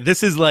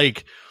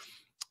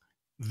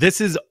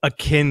 This is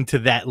akin to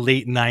that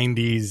late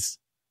 90s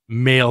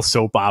male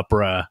soap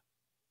opera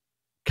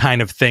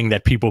kind of thing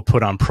that people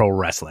put on pro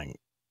wrestling.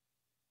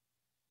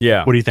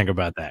 Yeah. What do you think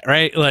about that?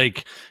 Right?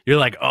 You're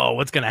like, oh,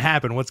 what's going to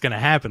happen? What's going to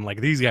happen?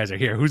 These guys are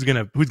here. Who's going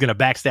to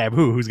backstab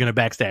who? Who's going to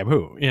backstab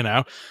who?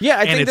 Yeah,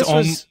 I think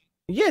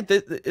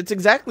it's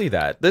exactly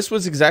that. This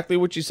was exactly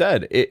what you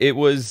said. It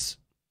was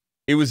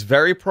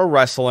very pro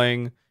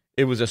wrestling.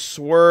 It was a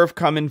swerve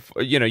coming,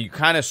 you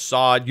kind of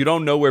saw it. You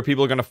don't know where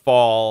people are going to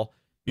fall.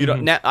 You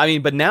don't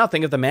but now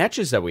think of the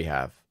matches that we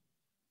have.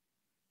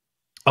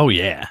 Oh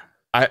yeah.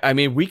 I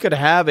mean, we could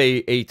have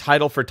a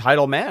title for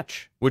title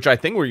match, which I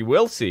think we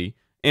will see.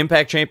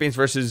 Impact champions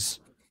versus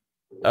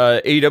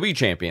AEW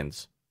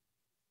champions.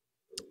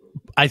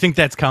 I think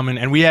that's coming,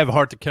 and we have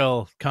Hard to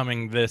Kill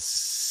coming this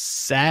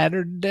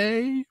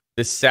Saturday.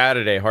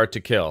 Hard to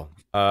Kill.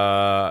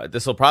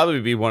 This will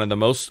probably be one of the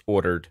most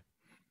ordered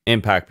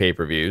Impact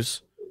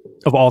pay-per-views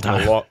of all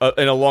time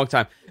in a long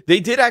time. They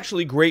did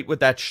actually great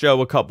with that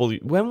show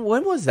when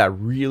was that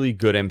really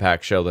good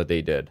Impact show that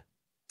they did?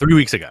 3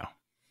 weeks ago.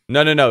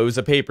 No, it was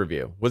a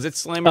pay-per-view. Was it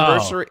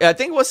Slammiversary? I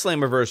think it was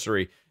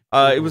Slammiversary.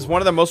 It was one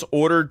of the most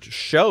ordered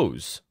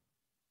shows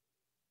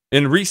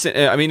in recent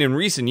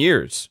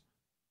years.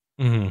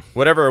 Mm-hmm.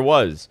 Whatever it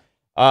was.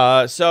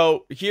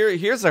 So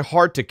here's a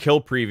Hard to Kill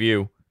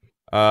preview,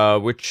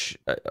 which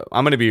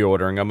I'm going to be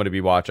ordering. I'm going to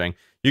be watching.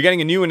 You're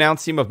getting a new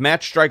announced team of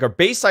Matt Striker,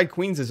 Bayside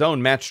Queens'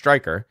 own Matt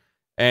Striker,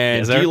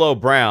 and D'Lo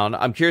Brown.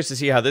 I'm curious to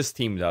see how this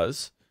team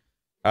does.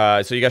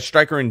 So you got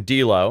Striker and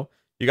D'Lo.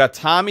 You got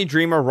Tommy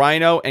Dreamer,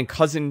 Rhino, and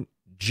cousin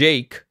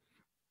Jake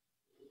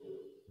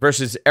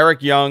versus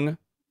Eric Young,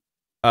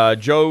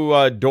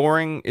 Joe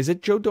Doring. Is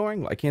it Joe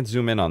Doring? I can't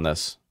zoom in on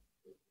this.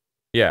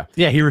 Yeah.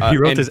 Yeah, he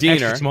wrote this Diener.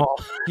 extra small.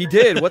 He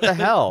did. What the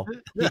hell?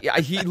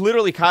 He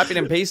literally copied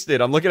and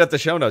pasted. I'm looking at the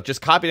show notes.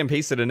 Just copied and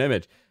pasted an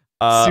image.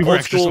 Super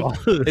old school.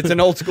 small. It's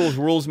an old school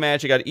rules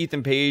match. You got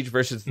Ethan Page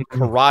versus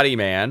Karate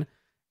Man.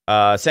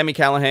 Sami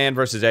Callihan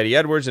versus Eddie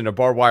Edwards in a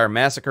barbed wire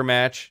massacre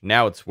match.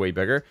 Now it's way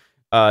bigger.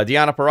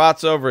 Deonna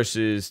Purrazzo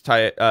versus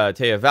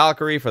Taya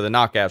Valkyrie for the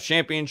Knockouts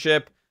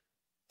Championship.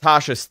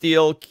 Tasha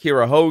Steele,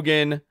 Kira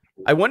Hogan.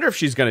 I wonder if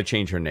she's going to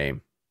change her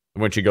name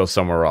when she goes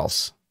somewhere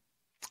else.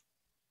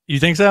 You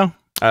think so?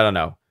 I don't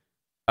know.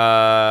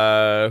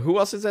 Who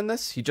else is in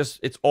this?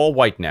 It's all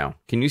white now.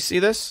 Can you see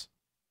this?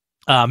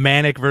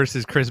 Manic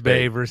versus Chris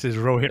Bay versus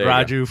Rohit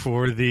Raju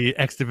for the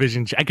X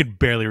Division. I could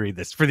barely read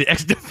this for the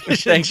X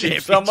Division. Thank you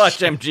so much,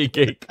 MG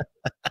Geek.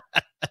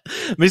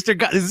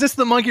 Is this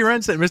the monkey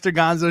wrench that Mr.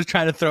 Gonzo is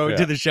trying to throw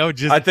into the show?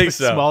 Just I think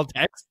so.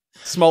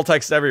 Small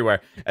text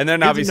everywhere, and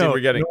then obviously we're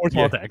getting no more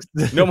small text.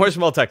 No more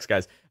small text,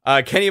 guys.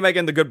 Kenny Omega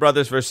and the Good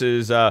Brothers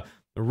versus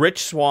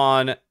Rich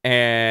Swann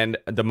and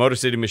the Motor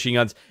City Machine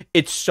Guns.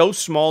 It's so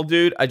small,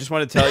 dude. I just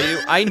want to tell you.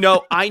 I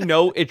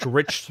know it's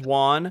Rich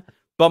Swann,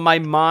 but my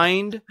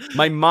mind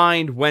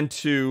went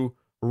to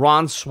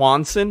Ron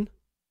Swanson.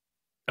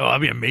 Oh,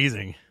 that'd be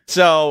amazing.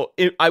 So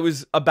I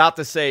was about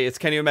to say it's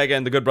Kenny Omega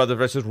and the Good Brothers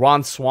versus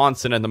Ron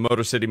Swanson and the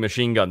Motor City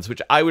Machine Guns,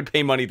 which I would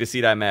pay money to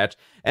see that match.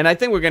 And I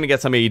think we're going to get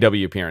some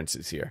AEW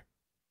appearances here.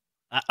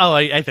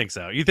 I think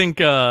so. You think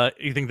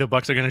the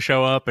Bucks are going to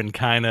show up and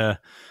kind of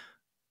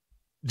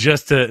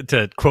just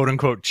to quote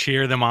unquote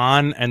cheer them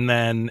on and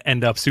then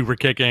end up super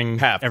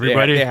kicking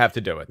everybody? They have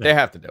to do it. Yeah. They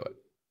have to do it.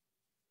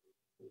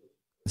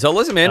 So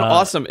listen, man,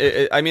 awesome.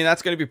 I mean,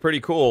 that's going to be pretty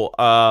cool.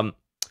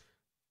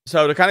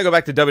 So to kind of go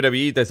back to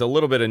WWE, there's a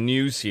little bit of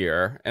news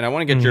here, and I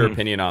want to get your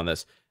opinion on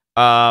this.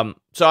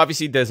 So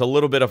obviously there's a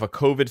little bit of a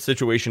COVID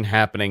situation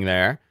happening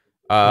there.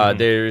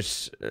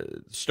 There's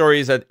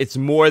stories that it's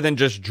more than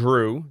just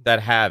Drew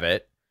that have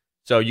it.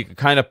 So you can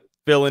kind of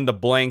fill in the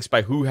blanks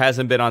by who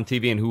hasn't been on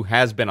TV and who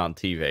has been on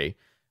TV.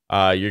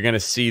 You're going to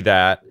see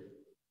that.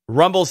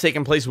 Rumble's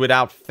taking place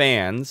without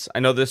fans. I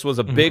know this was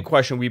a big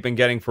question we've been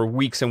getting for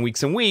weeks and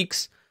weeks and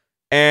weeks.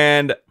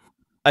 And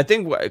I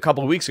think a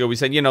couple of weeks ago we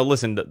said,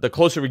 listen, the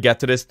closer we get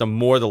to this, the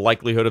more the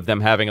likelihood of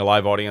them having a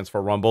live audience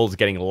for Rumble is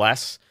getting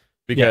less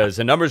because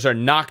the numbers are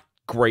not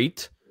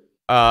great.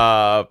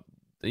 All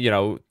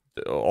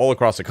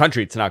across the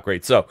country, it's not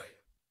great. So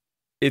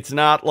it's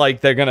not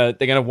like they're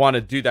gonna want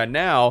to do that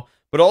now.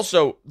 But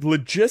also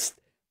logistically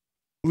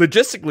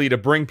to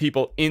bring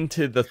people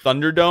into the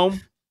Thunderdome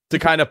to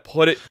kind of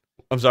put it.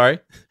 I'm sorry.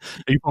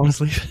 Are you falling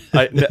asleep?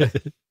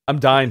 I'm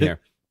dying here.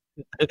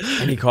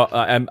 And he called.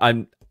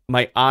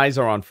 My eyes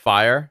are on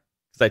fire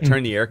because I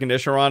turned the air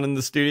conditioner on in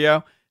the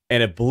studio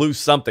and it blew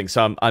something.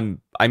 So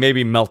I may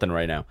be melting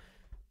right now.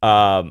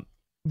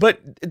 But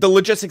the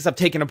logistics of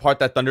taking apart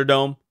that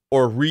Thunderdome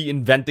or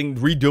redoing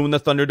the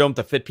Thunderdome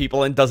to fit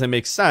people in doesn't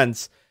make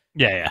sense.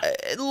 Yeah.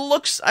 It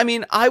looks. I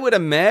mean, I would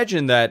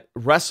imagine that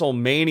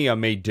WrestleMania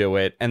may do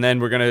it, and then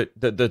we're gonna.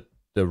 The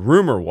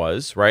rumor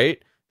was right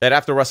that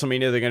after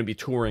WrestleMania they're gonna be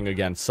touring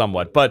again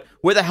somewhat. But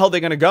where the hell are they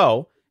gonna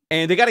go?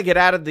 And they got to get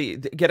out of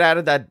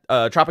that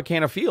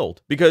Tropicana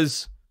field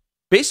because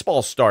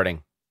baseball's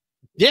starting.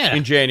 Yeah,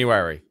 in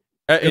January,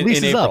 in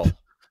April,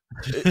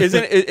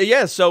 isn't it?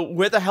 Yeah. So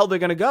where the hell they're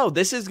going to go?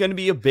 This is going to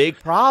be a big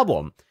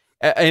problem,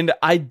 and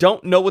I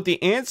don't know what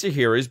the answer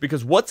here is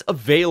because what's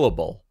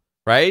available,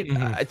 right?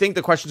 I think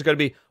the question is going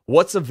to be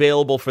what's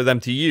available for them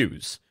to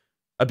use.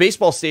 A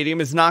baseball stadium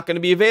is not going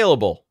to be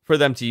available for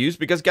them to use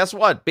because guess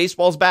what?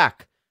 Baseball's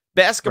back.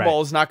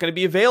 Basketball is not going to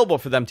be available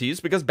for them to use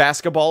because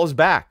basketball is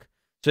back.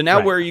 So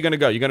now where are you going to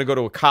go? You're going to go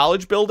to a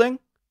college building,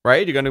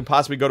 right? You're going to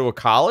possibly go to a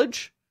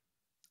college?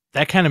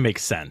 That kind of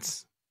makes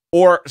sense.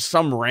 Or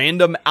some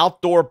random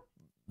outdoor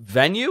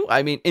venue?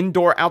 I mean,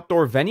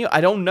 indoor-outdoor venue? I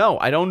don't know.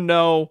 I don't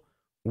know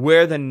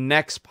where the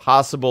next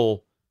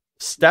possible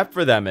step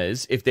for them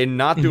is if they're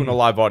not doing a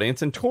live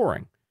audience and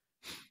touring.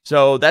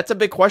 So that's a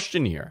big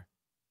question here.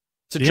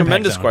 It's a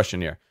tremendous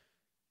question here.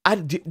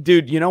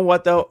 Dude, you know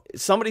what, though?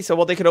 Somebody said,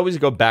 well, they could always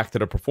go back to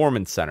the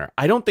Performance Center.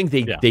 I don't think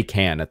they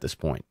can at this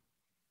point.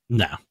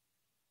 No.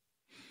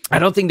 I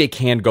don't think they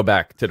can go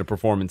back to the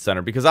Performance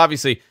Center because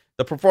obviously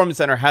the Performance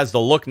Center has the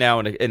look now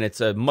and it's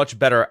a much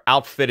better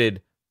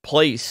outfitted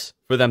place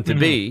for them to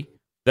be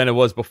than it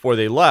was before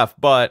they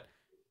left. But,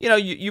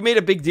 you made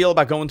a big deal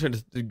about going into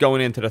the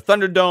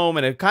Thunderdome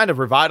and it kind of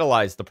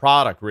revitalized the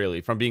product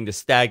really from being the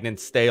stagnant,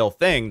 stale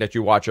thing that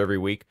you watch every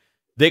week.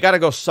 They got to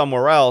go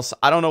somewhere else.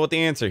 I don't know what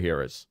the answer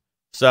here is.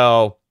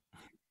 So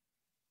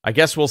I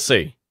guess we'll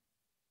see.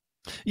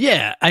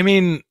 Yeah. I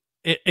mean,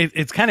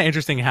 it's kind of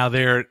interesting how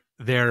they're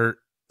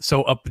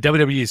so up.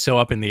 WWE is so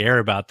up in the air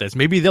about this.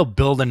 Maybe they'll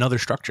build another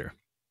structure.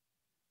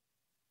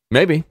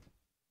 Maybe,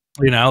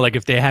 like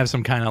if they have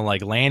some kind of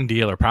like land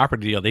deal or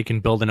property deal, they can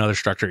build another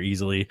structure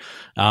easily.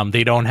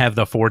 They don't have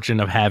the fortune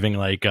of having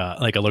like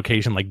a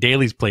location like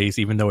Daly's Place,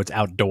 even though it's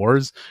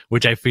outdoors.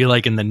 Which I feel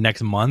like in the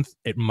next month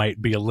it might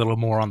be a little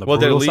more on the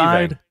brutal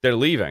side. They're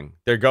leaving.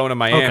 They're going to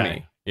Miami.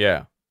 Okay.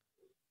 Yeah.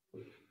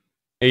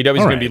 AEW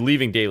is going to be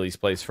leaving Daly's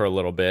Place for a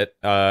little bit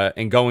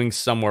and going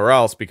somewhere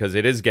else because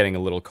it is getting a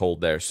little cold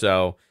there.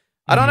 So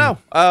I don't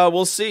know.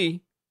 We'll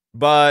see.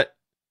 But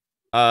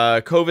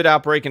COVID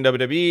outbreak in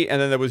WWE, and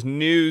then there was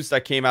news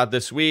that came out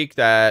this week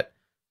that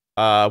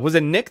was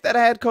it Nick that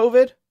had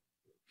COVID?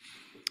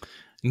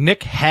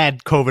 Nick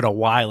had COVID a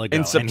while ago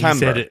in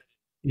September.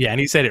 And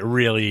he said it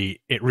really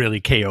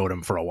KO'd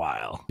him for a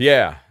while.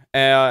 Yeah.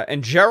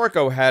 And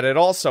Jericho had it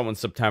also in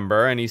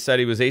September, and he said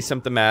he was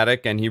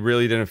asymptomatic and he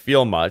really didn't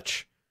feel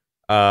much.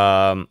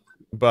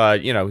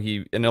 But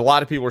he and a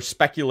lot of people were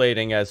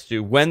speculating as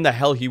to when the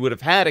hell he would have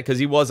had it because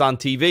he was on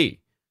TV.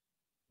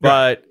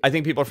 But I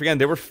think people are forgetting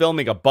they were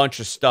filming a bunch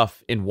of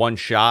stuff in one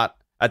shot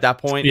at that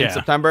point in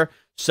September.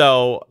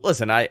 So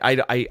listen, I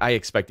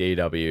expect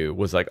AEW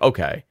was like,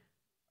 okay,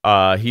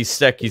 he's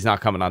sick, he's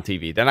not coming on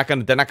TV. They're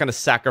not gonna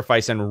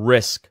sacrifice and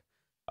risk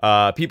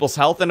people's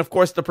health and of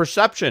course the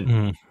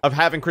perception of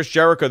having Chris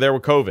Jericho there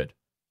with COVID.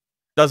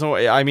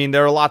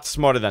 They're a lot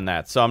smarter than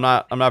that. So I'm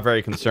not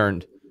very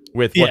concerned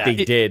with what they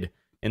did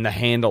in the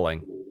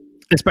handling.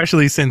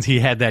 Especially since he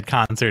had that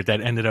concert that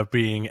ended up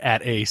being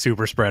at a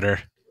super spreader.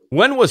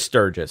 When was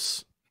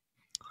Sturgis?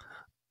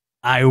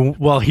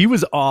 He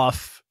was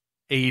off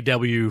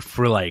AEW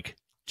for like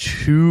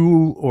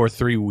 2 or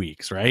 3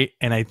 weeks, right?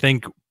 And I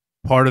think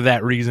part of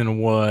that reason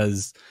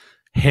was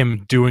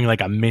him doing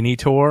like a mini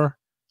tour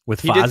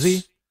with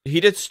Fozzy. He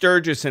did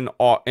Sturgis in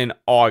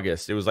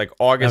August. It was like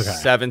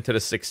August 7th to the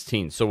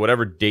 16th. So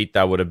whatever date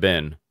that would have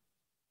been.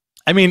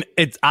 I mean,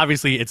 it's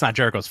not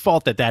Jericho's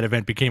fault that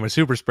event became a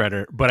super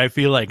spreader, but I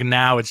feel like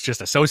now it's just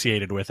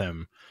associated with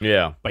him.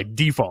 Yeah, by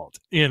default,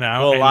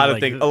 Well, a lot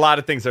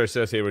of things are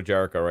associated with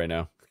Jericho right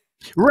now.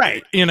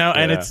 Right,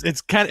 and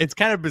it's kind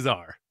of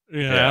bizarre.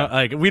 You know,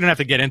 like we don't have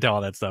to get into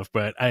all that stuff,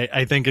 but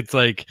I think it's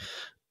like,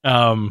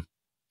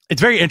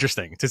 it's very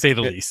interesting to say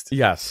the least.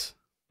 Yes.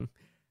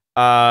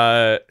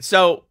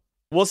 So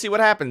we'll see what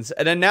happens.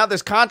 And then now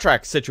there's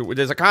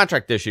there's a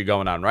contract issue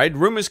going on, right?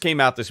 Rumors came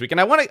out this week, and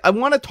I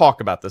want to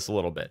talk about this a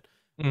little bit.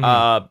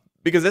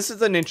 Because this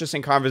is an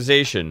interesting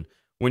conversation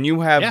when you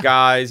have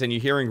guys and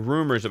you're hearing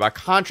rumors about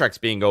contracts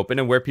being open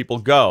and where people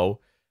go.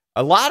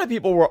 A lot of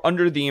people were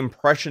under the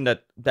impression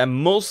that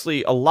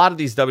mostly a lot of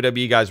these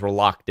WWE guys were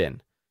locked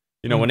in.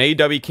 You know, when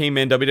AEW came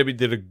in, WWE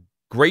did a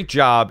great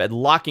job at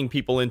locking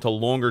people into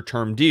longer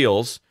term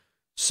deals,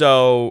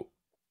 so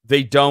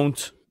they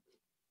don't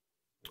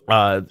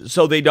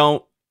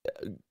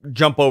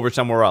jump over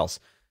somewhere else.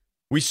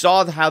 We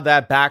saw how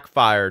that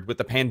backfired with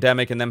the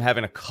pandemic and them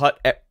having to cut,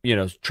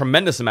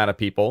 tremendous amount of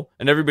people,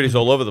 and everybody's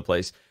all over the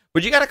place.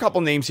 But you got a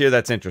couple names here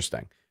that's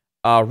interesting.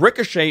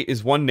 Ricochet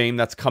is one name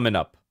that's coming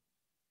up.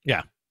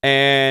 Yeah.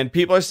 And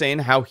people are saying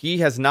how he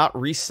has not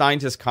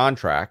re-signed his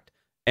contract,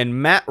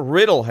 and Matt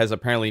Riddle has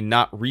apparently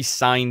not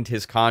re-signed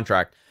his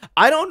contract.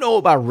 I don't know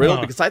about Riddle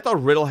because I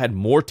thought Riddle had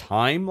more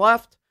time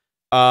left.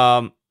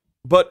 But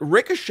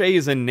Ricochet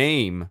is a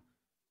name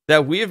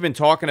that we have been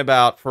talking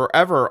about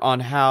forever on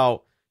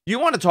how you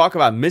want to talk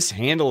about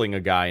mishandling a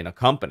guy in a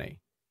company,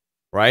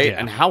 right? Yeah.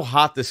 And how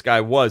hot this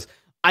guy was.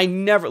 I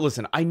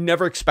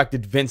never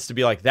expected Vince to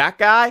be like, that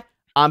guy,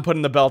 I'm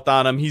putting the belt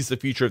on him. He's the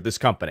future of this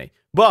company.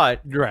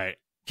 But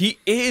he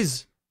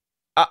is.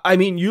 I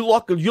mean, you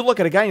look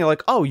at a guy and you're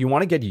like, oh, you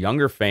want to get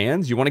younger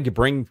fans? You want to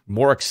bring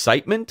more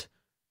excitement?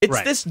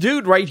 It's this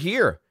dude right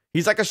here.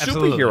 He's like a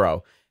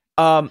superhero.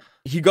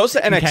 He goes to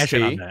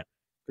NXT.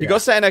 He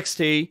goes to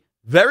NXT.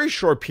 Very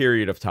short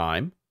period of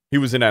time. He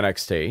was in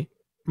NXT.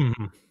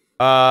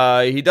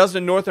 He does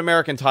the North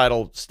American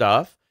title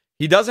stuff.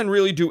 He doesn't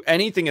really do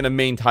anything in the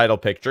main title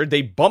picture.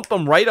 They bump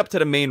him right up to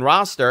the main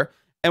roster.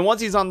 And once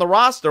he's on the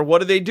roster, what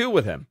do they do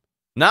with him?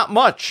 Not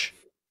much.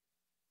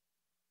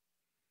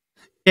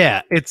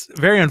 Yeah, it's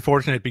very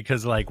unfortunate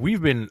because, like,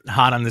 we've been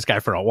hot on this guy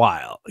for a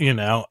while,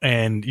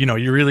 and,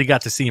 you really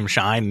got to see him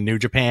shine in New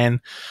Japan.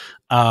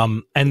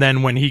 And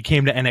then when he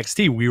came to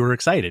NXT, we were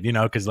excited,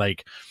 because,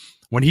 like,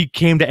 when he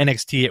came to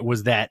NXT, it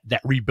was that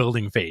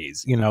rebuilding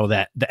phase,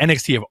 that the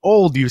NXT of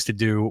old used to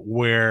do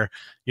where,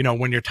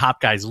 when your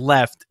top guys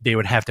left, they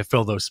would have to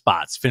fill those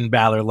spots. Finn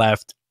Balor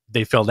left.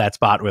 They filled that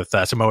spot with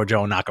Samoa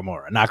Joe and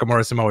Nakamura.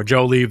 Nakamura, Samoa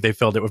Joe leave. They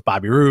filled it with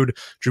Bobby Roode,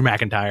 Drew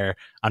McIntyre,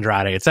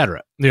 Andrade,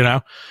 etc.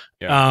 Yeah.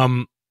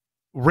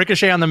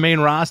 Ricochet on the main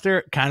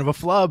roster, kind of a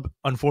flub,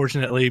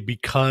 unfortunately,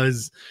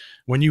 because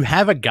when you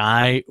have a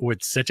guy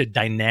with such a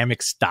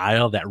dynamic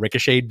style that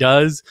Ricochet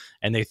does,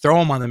 and they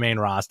throw him on the main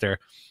roster,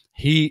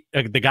 the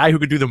guy who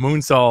could do the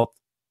moonsault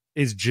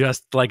is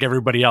just like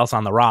everybody else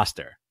on the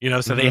roster.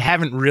 So they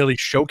haven't really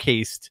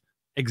showcased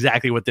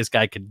exactly what this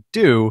guy could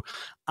do.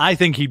 I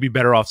think he'd be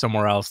better off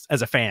somewhere else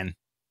as a fan.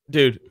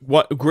 Dude,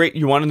 what great.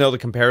 You want to know the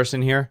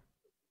comparison here?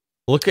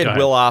 Look at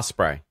Will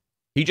Ospreay.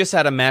 He just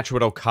had a match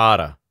with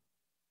Okada.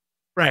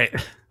 Right.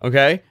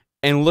 Okay?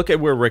 And look at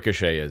where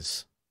Ricochet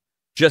is.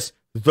 Just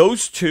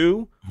those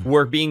two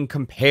were being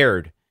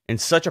compared in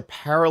such a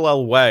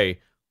parallel way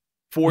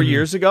 4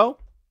 years ago,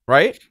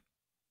 right?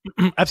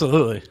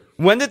 Absolutely.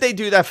 When did they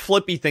do that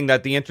flippy thing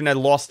that the internet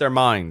lost their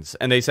minds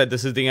and they said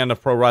this is the end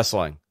of pro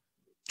wrestling?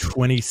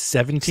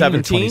 2017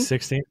 or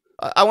 2016?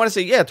 I want to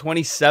say,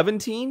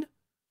 2017.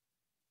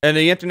 And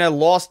the internet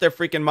lost their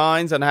freaking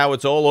minds on how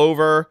it's all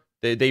over.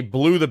 They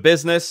blew the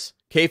business.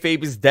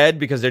 Kayfabe is dead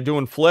because they're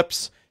doing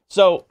flips.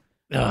 So,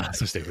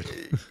 so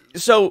stupid.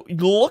 So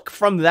look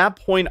from that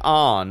point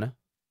on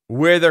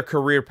where their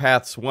career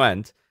paths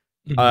went.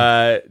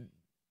 Will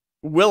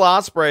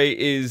Ospreay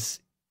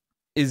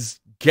is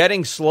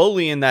getting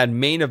slowly in that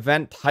main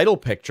event title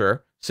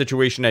picture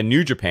situation at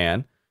New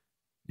Japan.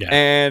 Yeah.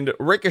 And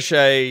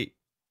Ricochet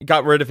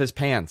got rid of his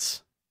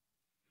pants.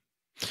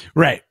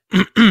 Right.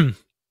 I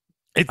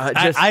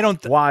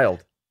don't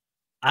wild.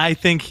 I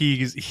think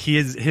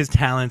his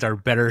talents are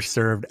better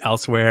served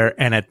elsewhere,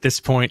 and at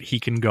this point, he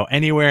can go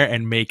anywhere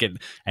and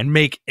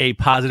make a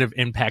positive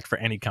impact for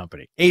any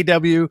company.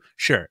 AEW,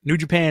 sure. New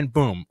Japan,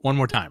 boom, one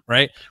more time,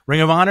 right?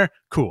 Ring of Honor,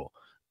 cool.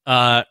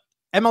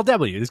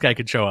 MLW, this guy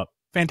could show up,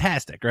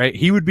 fantastic, right?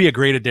 He would be a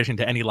great addition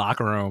to any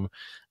locker room.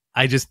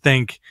 I just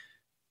think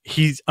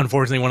he's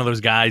unfortunately one of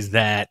those guys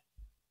that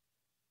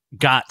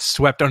got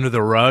swept under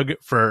the rug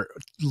for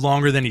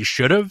longer than he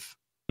should have.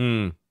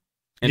 And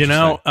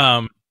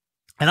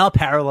I'll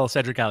parallel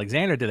Cedric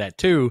Alexander to that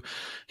too.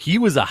 He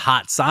was a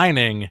hot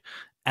signing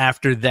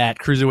after that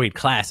Cruiserweight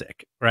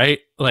Classic, right?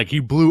 Like he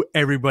blew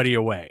everybody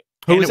away.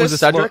 Who was this,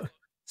 Cedric?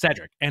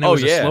 Cedric. And it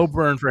was a slow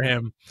burn for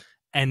him.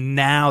 And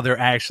now they're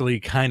actually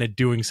kind of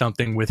doing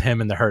something with him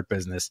in the Hurt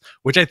Business,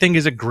 which I think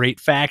is a great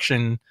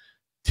faction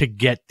to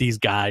get these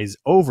guys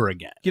over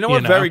again. You know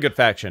what? Very good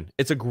faction.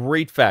 It's a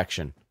great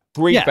faction.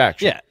 Great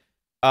faction. Yeah.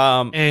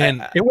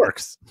 And it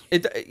works.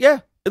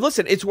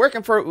 Listen, it's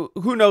working for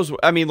who knows.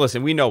 I mean,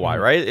 listen, we know why,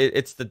 right?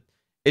 It's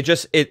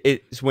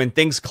when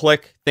things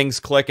click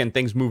and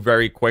things move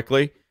very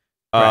quickly.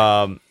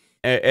 Right.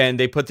 and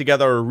they put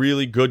together a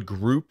really good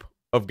group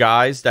of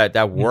guys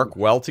that work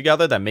well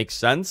together, that makes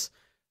sense.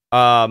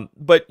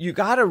 But you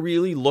got to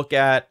really look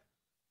at,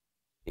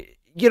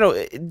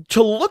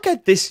 to look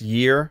at this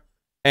year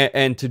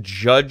and to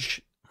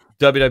judge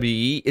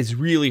WWE is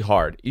really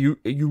hard. You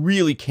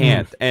really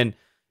can't. And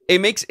it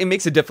makes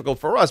it difficult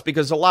for us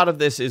because a lot of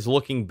this is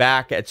looking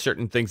back at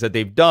certain things that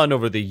they've done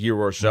over the year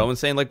or so and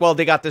saying like, well,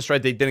 they got this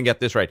right, they didn't get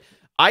this right.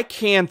 I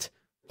can't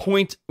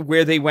point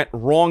where they went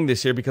wrong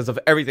this year because of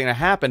everything that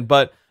happened,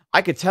 but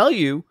I could tell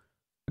you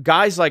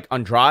guys like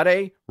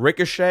Andrade,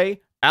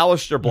 Ricochet,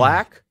 Aleister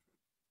Black,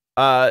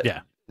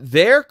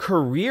 their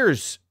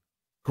careers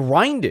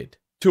grinded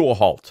to a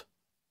halt.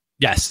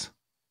 Yes.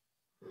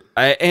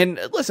 And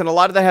listen, a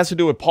lot of that has to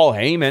do with Paul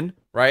Heyman,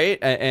 right?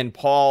 And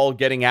Paul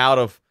getting out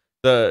of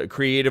the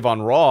creative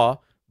on Raw,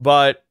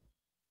 but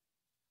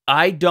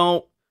I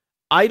don't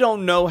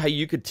know how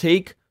you could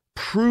take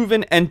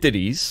proven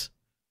entities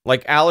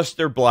like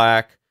Aleister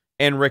Black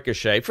and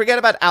Ricochet. Forget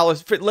about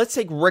let's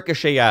take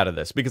Ricochet out of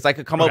this because I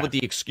could come up with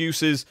the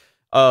excuses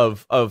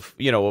of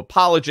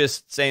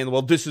apologists saying,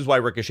 well, this is why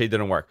Ricochet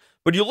didn't work.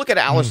 But you look at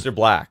Aleister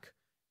Black,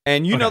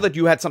 and you know that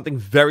you had something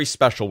very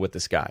special with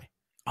this guy.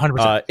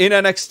 100%. In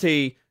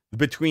NXT,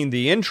 between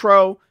the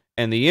intro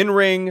and the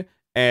in-ring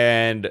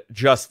and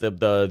just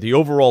the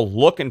overall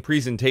look and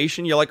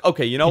presentation, you're like,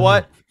 okay, you know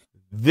what?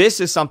 This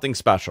is something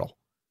special.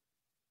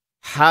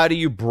 How do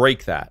you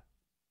break that?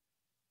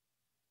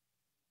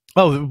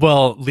 Oh,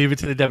 well, leave it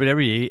to the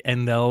WWE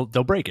and they'll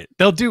break it.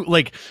 They'll do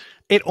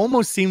it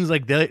almost seems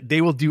like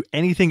they will do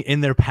anything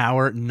in their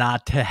power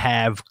not to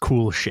have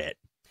cool shit.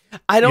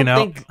 I don't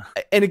think,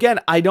 and again,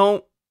 I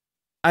don't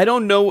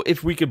know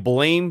if we could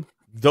blame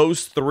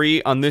those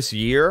three on this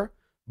year,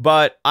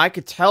 but I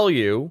could tell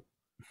you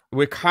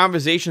with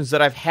conversations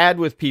that I've had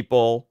with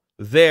people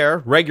there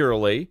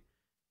regularly,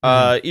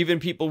 even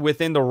people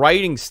within the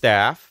writing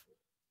staff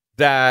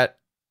that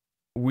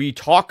we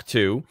talk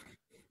to,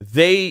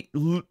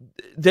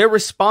 their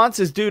response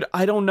is, dude,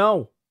 I don't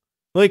know.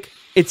 Like,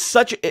 it's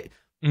such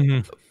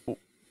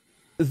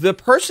the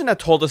person that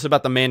told us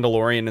about the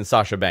Mandalorian and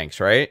Sasha Banks,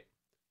 right?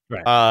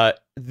 Right.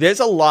 There's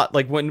a lot,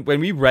 like when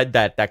we read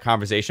that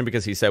conversation,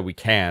 because he said we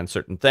can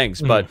certain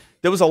things, but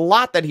there was a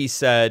lot that he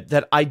said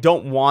that I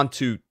don't want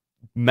to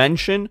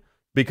mention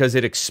because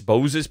it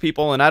exposes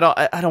people, and I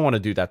don't want to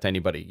do that to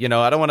anybody.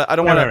 I don't want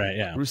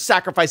to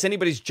sacrifice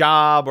anybody's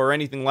job or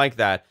anything like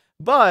that.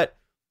 But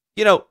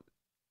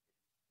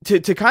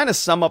to kind of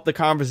sum up the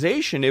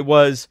conversation, it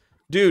was,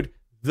 dude,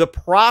 the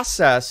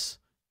process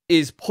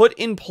is put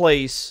in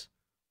place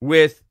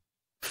with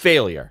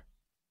failure.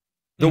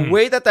 The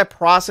way that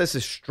process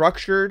is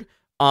structured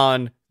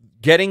on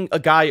getting a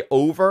guy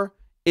over,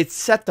 it's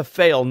set to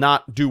fail,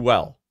 not do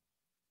well.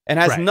 It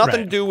has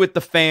nothing to do with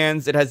the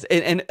fans. It has,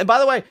 and by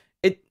the way,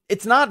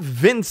 it's not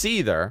Vince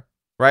either,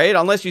 right?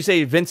 Unless you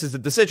say Vince is the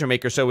decision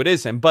maker, so it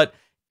is him. But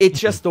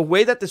it's just the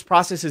way that this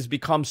process has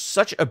become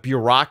such a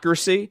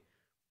bureaucracy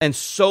and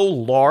so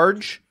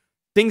large,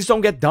 things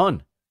don't get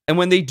done. And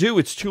when they do,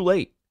 it's too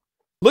late.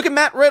 Look at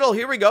Matt Riddle.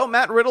 Here we go.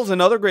 Matt Riddle's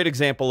another great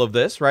example of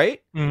this,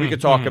 right? We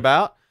could talk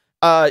about.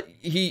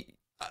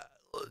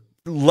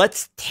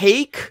 Let's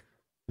take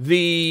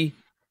the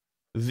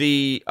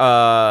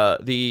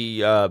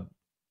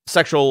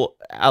sexual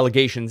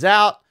allegations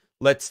out.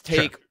 Let's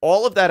take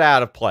all of that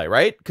out of play,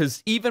 right?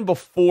 Because even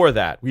before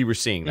that, we were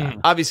seeing that.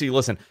 Obviously,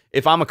 listen,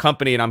 if I'm a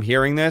company and I'm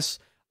hearing this,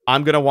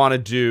 I'm going to want to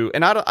do,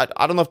 and I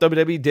don't know if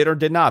WWE did or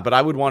did not, but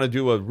I would want to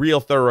do a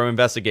real thorough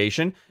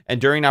investigation. And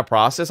during that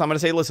process, I'm going to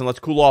say, listen, let's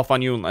cool off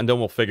on you and then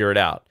we'll figure it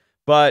out.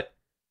 But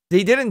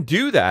they didn't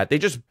do that. They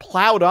just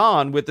plowed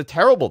on with the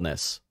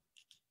terribleness.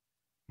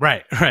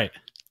 Right.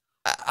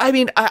 I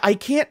mean, I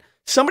can't,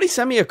 somebody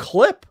send me a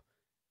clip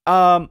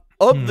of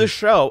the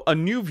show, a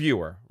new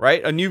viewer,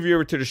 right? A new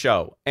viewer to the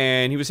show.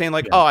 And he was saying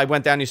like, oh, I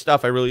went down your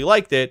stuff. I really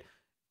liked it.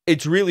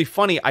 It's really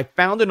funny. I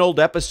found an old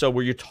episode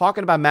where you're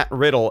talking about Matt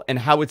Riddle and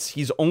how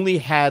he's only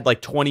had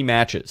like 20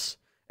 matches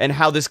and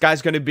how this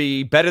guy's going to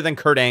be better than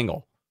Kurt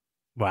Angle.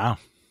 Wow.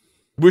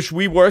 Which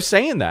we were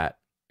saying that.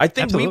 I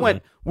think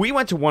Absolutely. we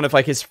went to one of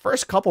like his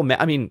first couple,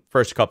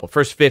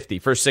 first 50,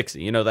 first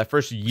 60, that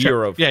first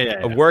year of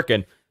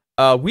working.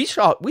 We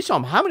saw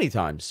him how many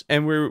times,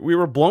 and we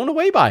were blown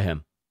away by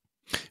him.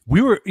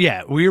 We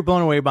were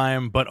blown away by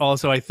him, but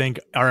also I think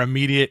our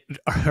immediate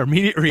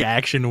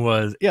reaction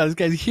was, this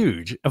guy's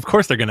huge. Of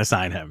course they're going to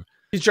sign him.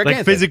 He's gigantic.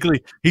 Like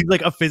physically, he's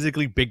like a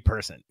physically big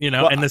person,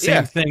 Well, and the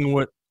same thing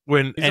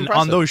when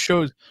on those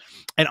shows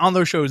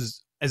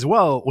as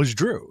well was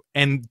Drew,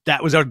 and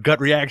that was our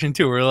gut reaction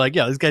too. We're like,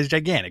 this guy's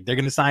gigantic. They're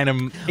going to sign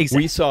him ASAP.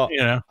 We saw.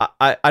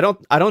 I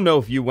don't know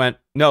if you went.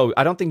 No,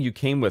 I don't think you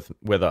came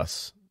with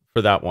us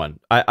for that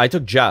one. I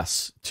took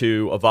Jess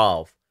to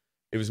Evolve.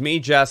 It was me,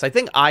 Jess. I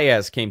think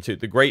Ayaz came too.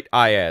 The great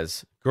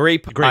Ayaz.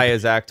 Great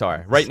Ayaz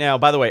Akhtar. Right now,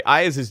 by the way,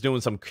 Ayaz is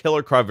doing some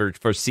killer coverage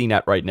for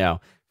CNET right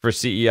now for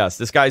CES.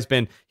 This guy's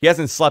he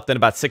hasn't slept in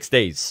about 6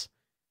 days.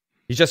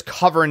 He's just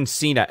covering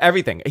CNET,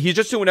 everything. He's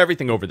just doing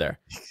everything over there.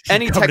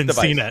 Any tech device.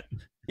 CNET.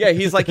 Yeah,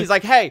 he's like,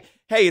 hey,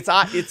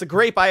 it's a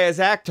great Ayaz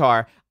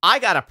Akhtar. I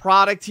got a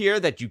product here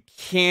that you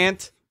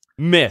can't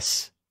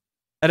miss.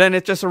 And then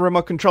it's just a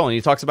remote control, and he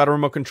talks about a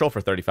remote control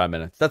for 35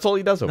 minutes. That's all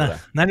he does over there.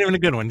 Not even a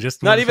good one.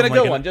 Just not even a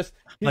good one. Just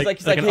he's like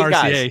hey RCA.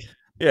 Guys.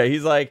 Yeah,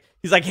 he's like,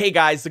 hey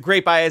guys, the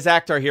great bias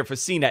actor here for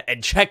CNET,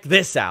 and check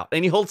this out.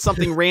 And he holds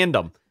something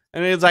random,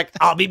 and he's like,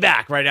 I'll be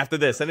back right after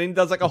this, and then he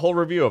does like a whole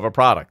review of a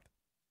product.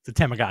 It's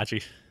a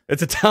Tamagotchi.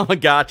 It's a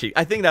Tamagotchi.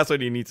 I think that's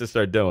what he needs to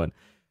start doing.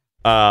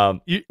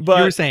 You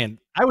were saying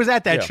I was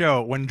at that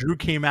show when Drew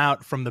came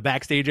out from the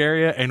backstage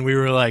area, and we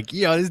were like,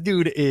 "Yo, this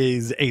dude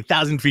is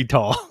 1,000 feet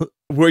tall."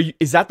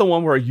 Is that the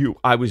one where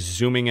I was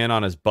zooming in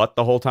on his butt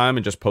the whole time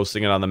and just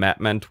posting it on the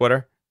Matt Men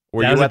Twitter?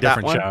 Were you at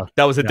that one? Show.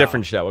 That was a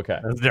different show. Okay,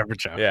 that was a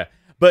different show. Yeah,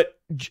 but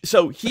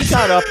so he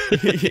got up.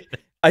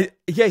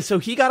 So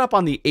he got up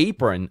on the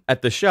apron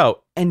at the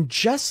show and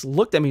just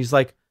looked at me. He's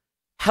like,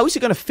 "How is he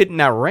going to fit in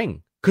that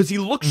ring? Because he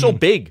looks so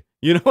big."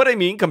 You know what I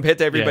mean? Compared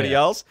to everybody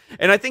else.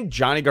 And I think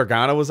Johnny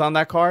Gargano was on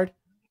that card.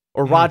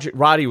 Or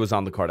Roddy was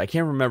on the card. I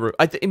can't remember.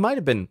 It might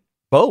have been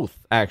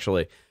both,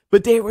 actually.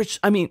 But they were,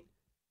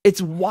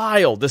 it's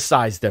wild, the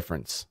size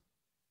difference.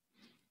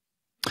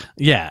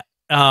 Yeah.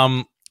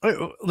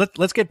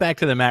 Let's get back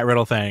to the Matt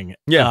Riddle thing.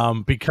 Yeah.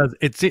 Because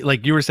it's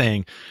like you were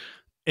saying,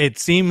 it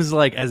seems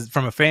like, as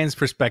from a fan's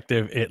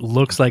perspective, it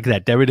looks like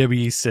that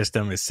WWE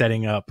system is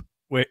setting up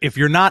where if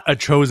you're not a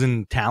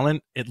chosen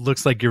talent, it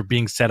looks like you're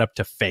being set up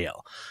to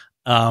fail.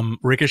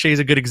 Ricochet is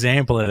a good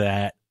example of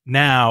that.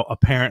 Now,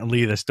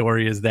 apparently, the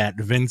story is that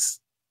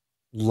Vince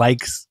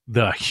likes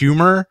the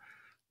humor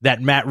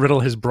that Matt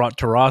Riddle has brought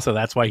to Raw, so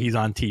that's why he's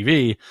on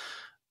TV,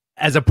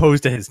 as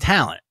opposed to his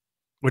talent,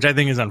 which I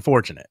think is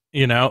unfortunate.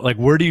 You know, like,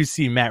 where do you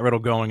see Matt Riddle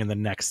going in the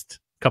next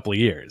couple of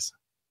years?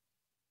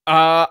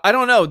 I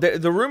don't know.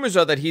 The rumors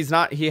are that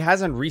he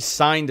hasn't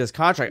re-signed his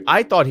contract.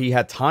 I thought he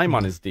had time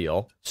on his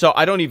deal, so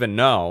I don't even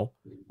know.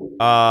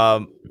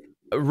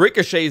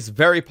 Ricochet is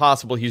very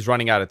possible he's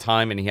running out of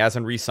time and he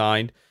hasn't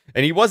re-signed,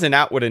 and he wasn't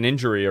out with an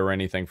injury or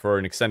anything for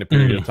an extended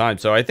period of time.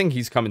 So I think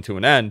he's coming to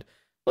an end.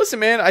 Listen,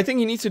 man, I think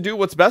he needs to do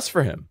what's best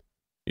for him.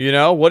 You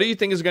know, what do you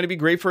think is going to be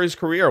great for his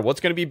career? What's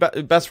going to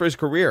be best for his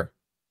career?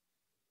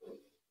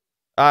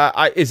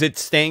 Is it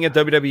staying at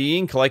WWE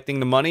and collecting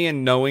the money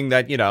and knowing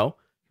that, you know,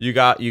 you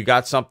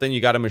got something, you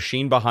got a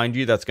machine behind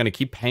you that's going to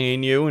keep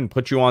paying you and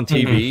put you on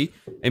TV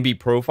and be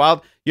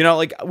profiled? You know,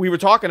 like we were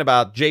talking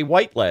about Jay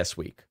White last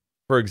week,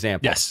 for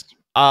example. Yes.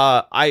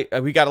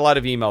 We got a lot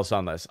of emails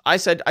on this. I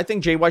said, I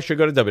think Jay White should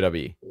go to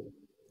WWE.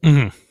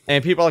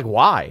 And people are like,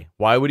 why?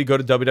 Why would he go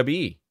to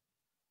WWE?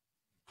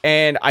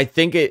 And I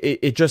think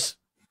it just,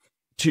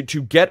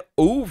 to get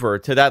over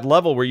to that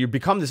level where you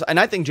become this, and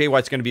I think Jay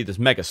White's going to be this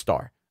mega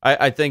star.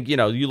 I think, you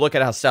know, you look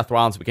at how Seth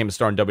Rollins became a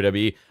star in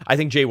WWE. I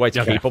think Jay White's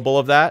capable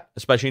of that,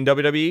 especially in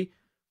WWE.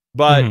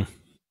 But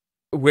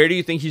where do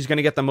you think he's going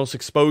to get the most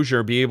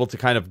exposure, be able to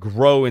kind of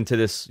grow into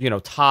this, you know,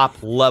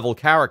 top level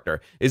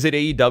character? Is it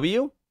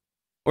AEW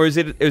or is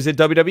it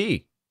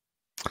WWE?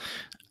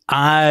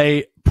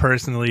 I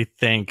personally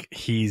think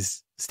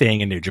he's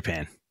staying in New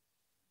Japan.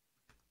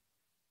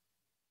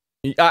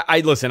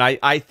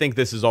 I think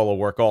this is all a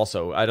work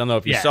also. I don't know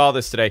if you saw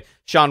this today.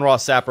 Sean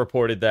Ross Sapp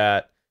reported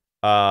that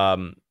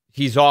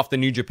he's off the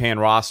New Japan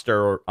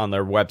roster on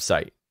their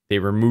website. They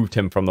removed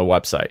him from the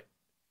website.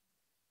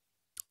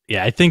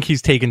 Yeah, I think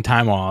he's taken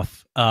time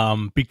off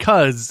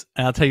because,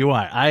 and I'll tell you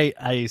why.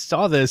 I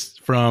saw this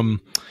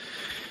from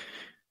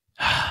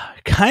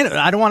kind of,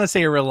 I don't want to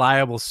say a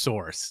reliable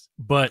source,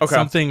 but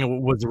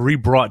something was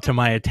re-brought to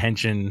my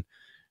attention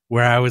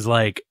where I was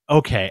like,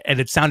 okay, and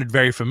it sounded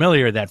very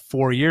familiar that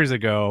 4 years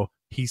ago,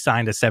 he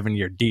signed a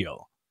 7-year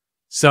deal.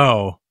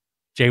 So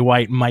Jay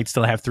White might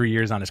still have 3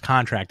 years on his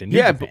contract in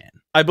New Japan.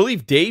 I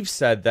believe Dave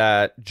said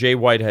that Jay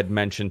White had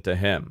mentioned to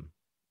him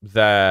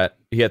that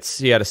he had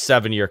a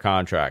 7-year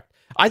contract.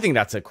 I think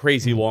that's a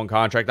crazy long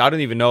contract. I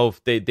don't even know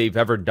if they've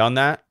ever done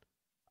that.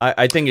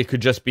 I think it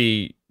could just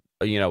be,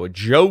 you know, a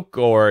joke,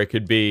 or it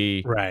could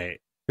be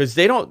because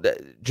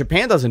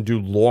Japan doesn't do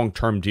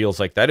long-term deals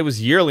like that. It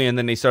was yearly, and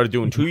then they started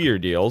doing 2-year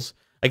deals.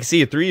 I can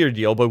see a 3-year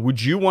deal, but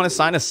would you want to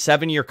sign a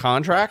 7-year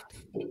contract?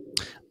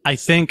 I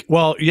think,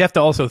 well, you have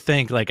to also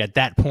think, like, at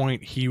that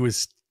point,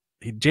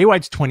 Jay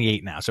White's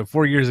 28 now. So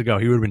 4 years ago,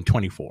 he would have been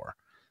 24,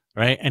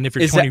 right? And if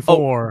you're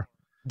 24...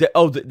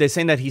 they're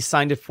saying that he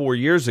signed it 4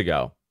 years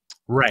ago.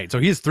 Right. So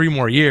he has 3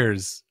 more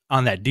years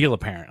on that deal,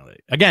 apparently.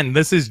 Again,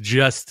 this is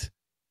just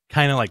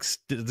kind of like,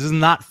 this is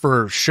not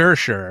for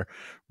sure,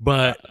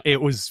 but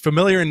it was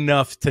familiar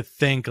enough to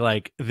think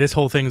like this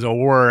whole thing's a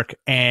work,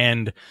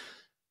 and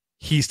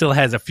he still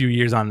has a few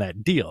years on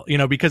that deal, you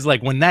know, because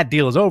like when that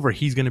deal is over,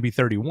 he's going to be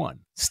 31.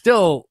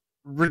 Still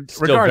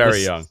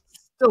very young.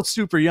 Still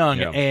super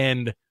young,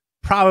 and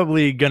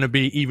probably going to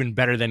be even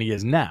better than he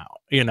is now.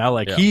 You know,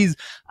 like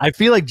I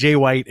feel like Jay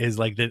White is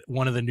like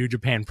one of the New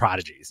Japan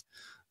prodigies,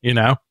 you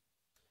know?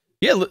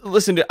 Yeah,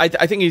 listen, I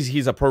think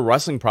he's a pro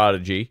wrestling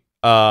prodigy.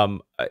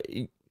 I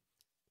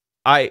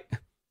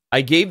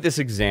gave this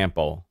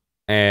example,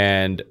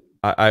 and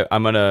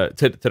I'm gonna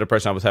to the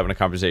person I was having a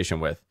conversation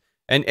with,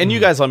 and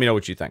you guys let me know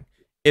what you think.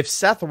 If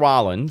Seth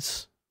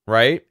Rollins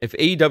right? If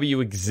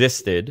AEW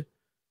existed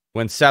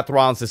when Seth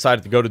Rollins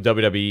decided to go to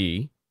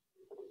WWE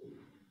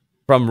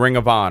from Ring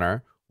of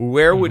Honor,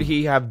 where would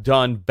he have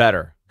done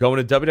better?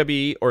 Going to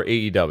WWE or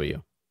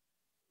AEW?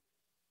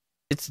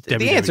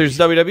 The answer is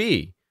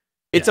WWE.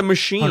 It's a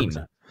machine.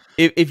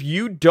 If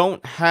you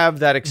don't have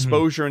that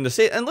exposure in the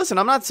state, and listen,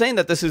 I'm not saying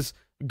that this is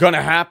going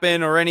to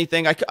happen or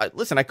anything. I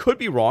could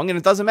be wrong, and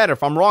it doesn't matter.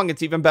 If I'm wrong,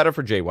 it's even better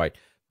for Jay White.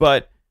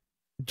 But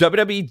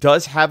WWE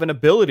does have an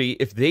ability.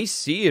 If they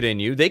see it in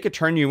you, they could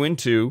turn you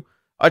into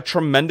a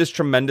tremendous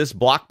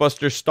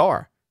blockbuster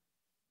star.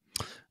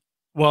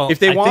 Well, if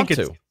they want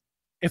to.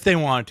 If they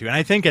want to. And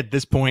I think at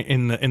this point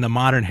in the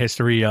modern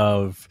history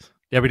of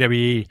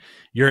WWE,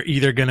 you're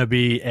either going to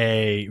be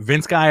a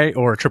Vince guy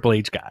or a Triple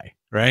H guy,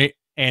 right?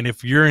 And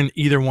if you're in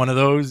either one of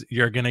those,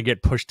 you're going to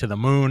get pushed to the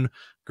moon.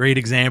 Great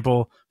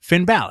example,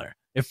 Finn Balor.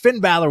 If Finn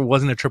Balor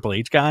wasn't a Triple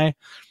H guy,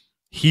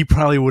 he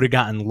probably would have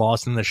gotten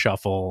lost in the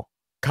shuffle.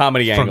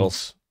 Comedy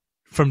angles.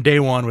 From day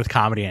one with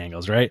comedy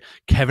angles, right?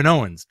 Kevin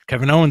Owens,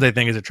 I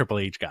think, is a Triple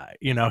H guy.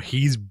 You know,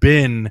 he's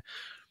been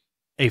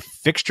a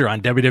fixture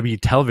on WWE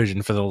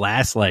television for the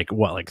last,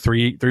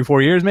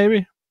 3-4 years,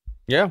 maybe?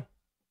 Yeah.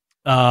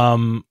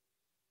 And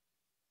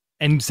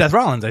Seth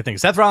Rollins, I think.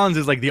 Seth Rollins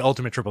is like the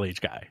ultimate Triple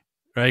H guy,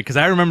 right? Because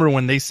I remember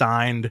when they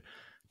signed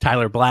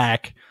Tyler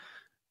Black,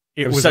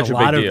 it was such a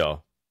big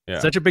deal. Yeah.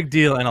 Such a big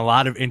deal, and a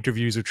lot of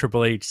interviews with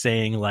Triple H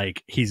saying,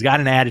 like, he's got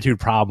an attitude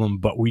problem,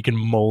 but we can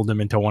mold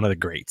him into one of the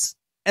greats.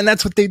 And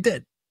that's what they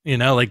did. You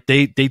know, like,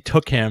 they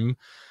took him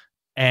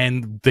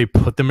and they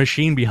put the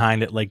machine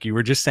behind it, like you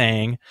were just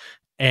saying,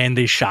 and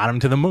they shot him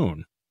to the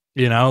moon.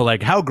 You know,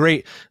 like, how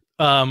great.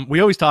 We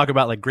always talk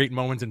about, like, great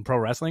moments in pro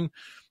wrestling.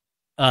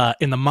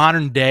 In the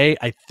modern day,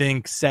 I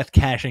think Seth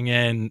cashing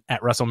in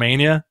at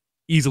WrestleMania,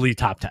 easily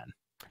top 10.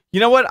 You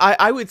know what?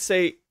 I would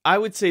say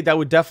that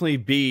would definitely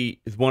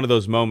be one of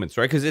those moments,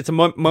 right? Because it's a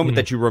moment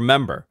that you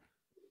remember.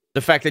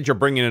 The fact that you're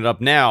bringing it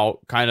up now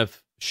kind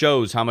of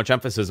shows how much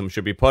emphasis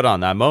should be put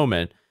on that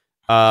moment.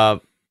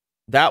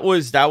 That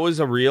was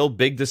a real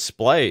big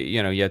display.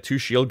 You know, you had two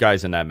Shield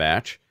guys in that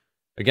match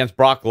against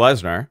Brock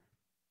Lesnar.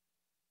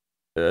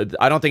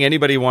 I don't think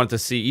anybody wanted to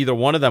see either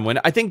one of them win.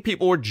 I think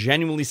people were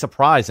genuinely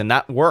surprised, and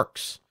that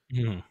works.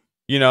 Mm-hmm.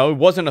 You know, it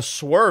wasn't a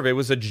swerve. It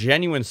was a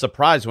genuine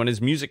surprise when his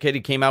music kid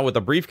came out with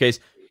a briefcase.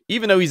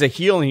 Even though he's a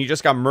heel and he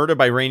just got murdered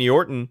by Randy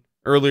Orton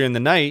earlier in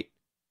the night,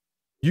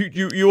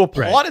 you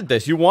applauded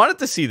this. You wanted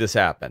to see this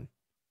happen.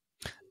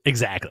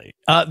 Exactly.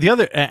 The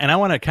other, and I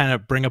want to kind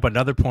of bring up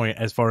another point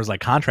as far as like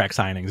contract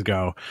signings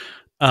go.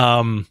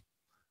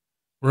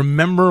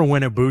 Remember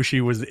when Ibushi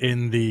was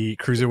in the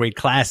Cruiserweight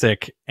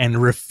Classic and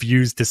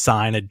refused to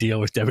sign a deal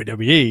with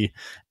WWE,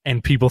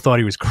 and people thought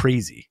he was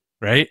crazy,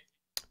 right?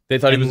 They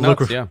thought he was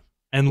nuts, yeah.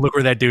 And look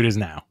where that dude is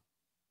now.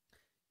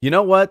 You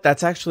know what?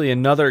 That's actually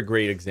another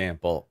great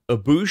example.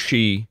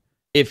 Ibushi,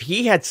 if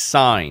he had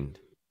signed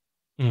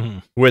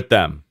with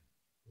them,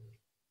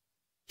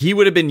 he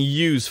would have been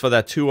used for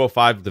that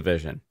 205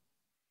 division.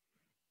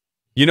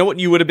 You know what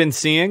you would have been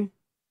seeing?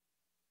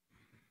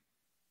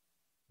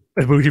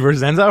 Ibushi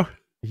versus Enzo?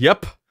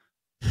 Yep.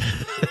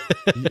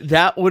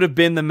 That would have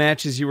been the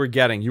matches you were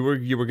getting. You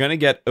were going to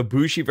get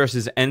Ibushi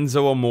versus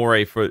Enzo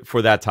Amore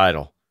for that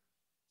title.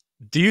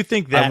 Do you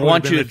think that I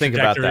want you to think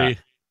about that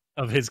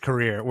of his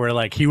career, where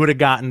like he would have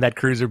gotten that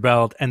cruiser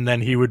belt and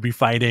then he would be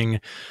fighting?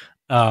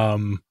 I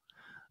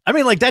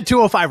mean, like that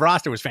 205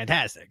 roster was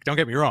fantastic. Don't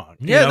get me wrong.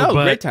 Yeah,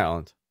 great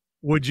talent.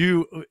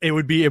 It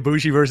would be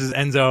Ibushi versus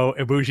Enzo,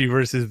 Ibushi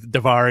versus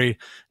Daivari,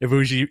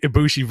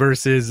 Ibushi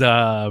versus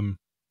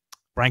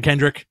Brian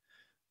Kendrick.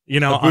 You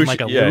know, Ibushi, on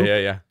like a loop.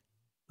 Yeah.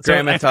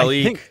 Grand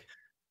Metalik.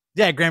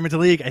 Grand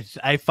Metalik.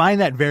 I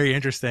find that very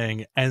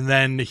interesting. And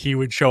then he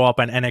would show up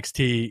on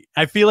NXT.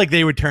 I feel like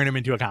they would turn him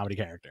into a comedy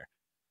character.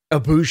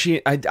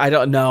 Ibushi, I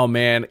don't know,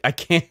 man. I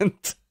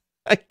can't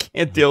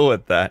deal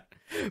with that.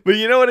 But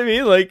you know what I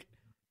mean? Like,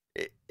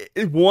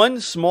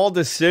 one small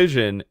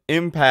decision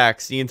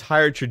impacts the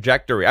entire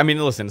trajectory. I mean,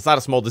 listen, it's not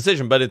a small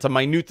decision, but it's a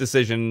minute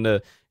decision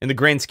in the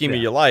grand scheme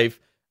of your life.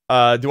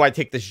 Do I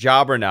take this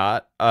job or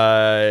not?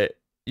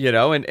 You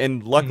know,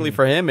 and luckily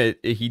for him,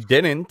 he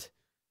didn't.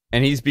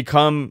 And he's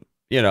become,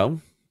 you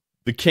know,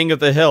 the king of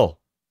the hill.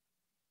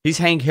 He's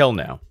Hank Hill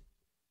now.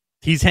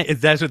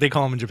 That's what they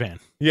call him in Japan.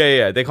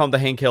 Yeah. They call him the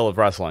Hank Hill of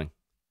wrestling.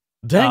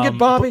 Dang it,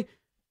 Bobby.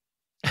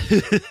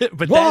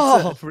 But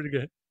that's pretty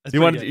good.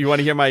 You want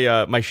to hear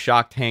my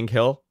shocked Hank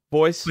Hill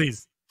voice?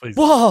 Please.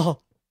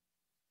 Whoa.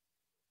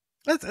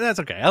 That's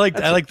okay. I like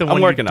the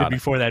one you did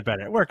before that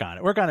better. Work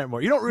on it more.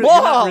 You're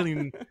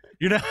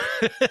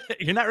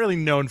not really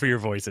known for your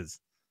voices.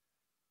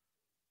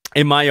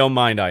 In my own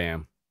mind, I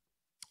am.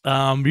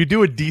 You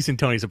do a decent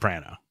Tony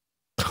Soprano.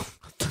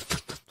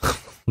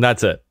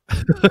 That's it.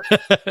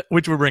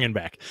 Which we're bringing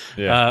back.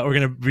 Yeah. We're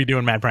going to be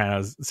doing Matt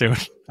Pranos soon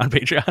on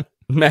Patreon.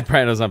 Matt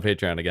Pranos on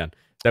Patreon again.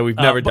 That we've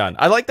never done.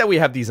 I like that we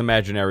have these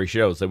imaginary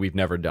shows that we've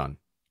never done.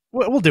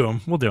 We'll do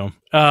them.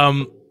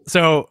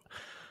 So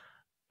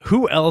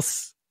who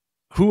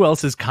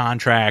else's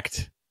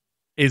contract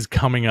is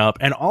coming up?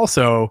 And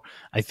also,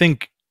 I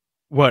think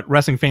what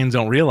wrestling fans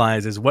don't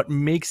realize is what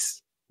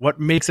makes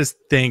us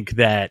think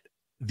that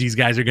these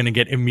guys are going to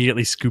get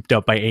immediately scooped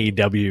up by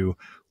AEW,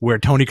 where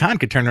Tony Khan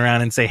could turn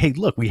around and say, "Hey,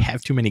 look, we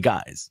have too many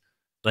guys.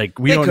 Like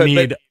we don't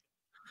need,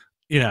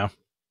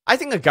 I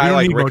think a guy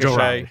like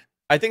Ricochet.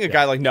 I think a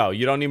guy like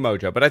you don't need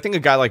Mojo, but I think a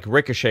guy like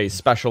Ricochet is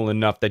special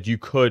enough that he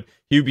would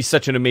be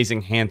such an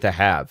amazing hand to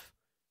have,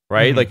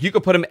 right? Mm-hmm. Like you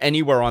could put him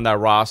anywhere on that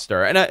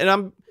roster, and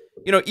I'm,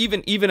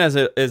 even as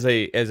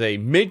a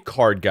mid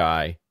card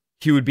guy,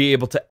 he would be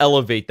able to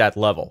elevate that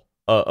level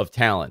of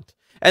talent.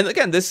 And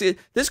again,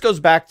 this goes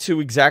back to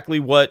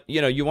exactly what,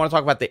 you want to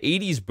talk about the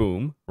 80s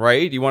boom,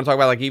 right? You want to talk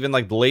about like even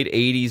like the late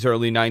 80s,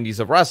 early 90s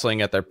of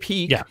wrestling at their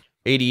peak,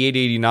 88,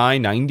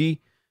 89,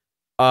 90.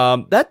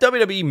 That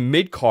WWE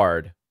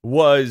mid-card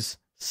was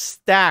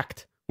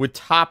stacked with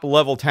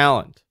top-level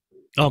talent.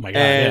 Oh, my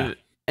God,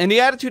 And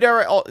the Attitude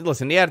Era,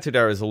 the Attitude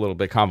Era is a little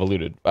bit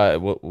convoluted.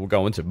 We'll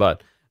go into,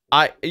 but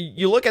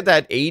you look at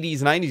that 80s,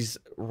 90s,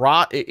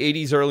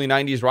 80s, early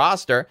 90s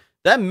roster,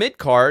 that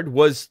mid-card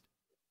was,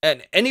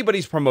 at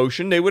anybody's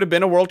promotion, they would have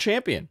been a world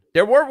champion.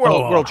 There were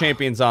world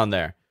champions on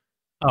there.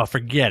 Oh,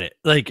 forget it.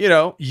 Like,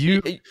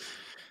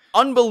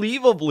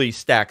 unbelievably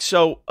stacked.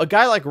 So a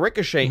guy like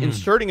Ricochet,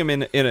 inserting him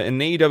in an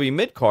AEW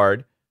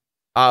mid-card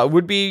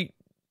would be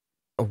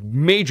a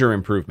major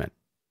improvement.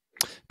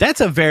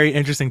 That's a very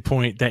interesting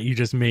point that you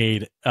just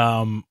made,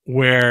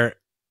 where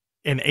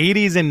in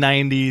 80s and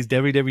 90s,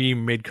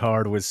 WWE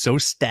mid-card was so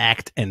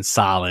stacked and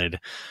solid.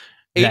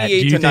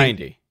 88 to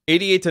 90.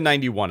 88 to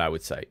 91, I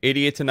would say.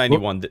 88 to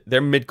 91,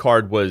 their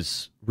mid-card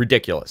was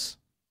ridiculous.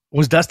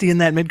 Was Dusty in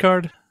that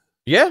mid-card?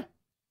 Yeah.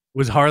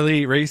 Was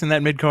Harley Race in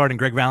that mid-card and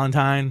Greg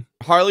Valentine?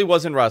 Harley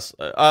wasn't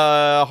wrestling.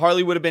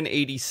 Harley would have been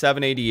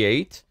 87,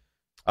 88.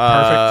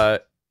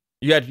 Perfect.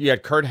 You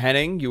had Kurt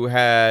Hennig, you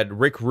had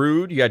Rick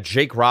Rude, you had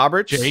Jake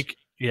Roberts.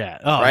 Yeah.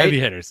 Oh, right? Heavy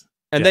hitters.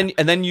 And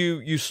then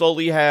you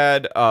slowly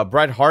had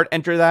Bret Hart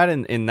enter that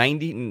in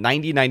 90,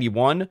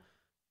 91.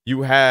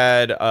 You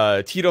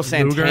had Tito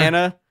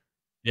Santana.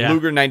 Yeah.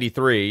 Luger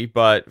 93,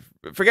 but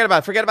forget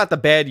about the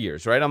bad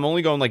years, right? I'm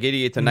only going like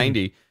 88 to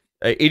 90,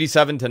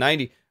 87 to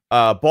 90.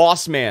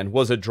 Boss Man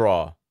was a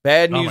draw.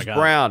 Bad News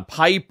Brown,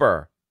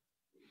 Piper.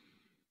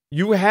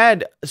 You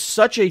had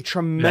such a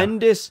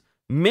tremendous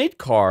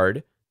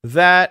mid-card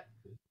that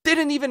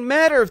didn't even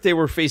matter if they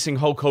were facing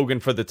Hulk Hogan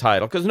for the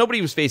title, because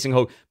nobody was facing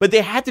Hogan, but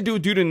they had to do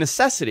it due to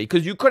necessity,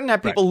 because you couldn't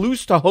have people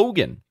lose to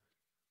Hogan.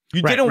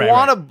 You didn't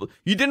want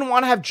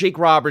to have Jake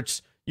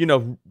Roberts,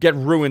 get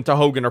ruined to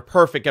Hogan, or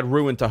Perfect get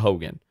ruined to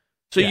Hogan.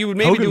 So you would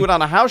maybe do it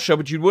on a house show,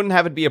 but you wouldn't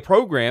have it be a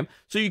program.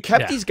 So you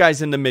kept these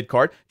guys in the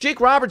mid-card. Jake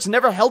Roberts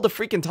never held a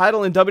freaking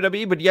title in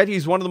WWE, but yet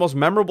he's one of the most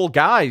memorable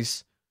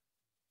guys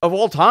of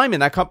all time in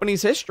that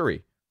company's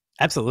history.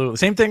 Absolutely.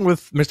 Same thing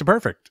with Mr.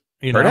 Perfect.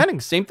 Kurt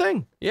Hennig, same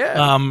thing.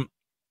 Yeah.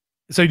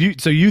 So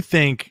you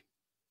think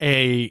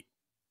AEW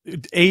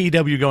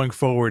going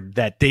forward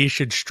that they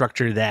should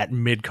structure that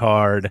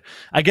mid-card?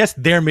 I guess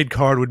their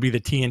mid-card would be the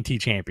TNT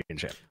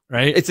Championship,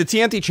 right? It's a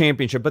TNT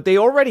Championship, but they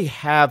already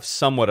have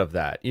somewhat of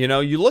that.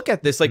 You look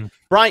at this, like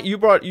Brian, you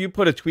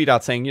put a tweet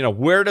out saying,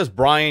 where does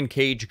Brian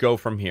Cage go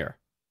from here?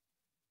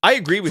 I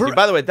agree with you.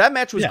 By the way, that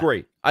match was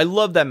great. I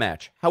love that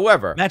match.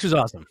 However, match was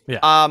awesome.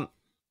 Yeah.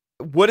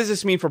 What does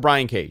this mean for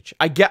Brian Cage?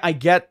 I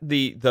get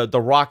the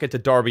rocket to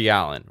Darby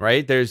Allin,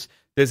 right? There's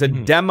a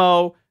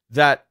demo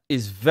that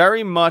is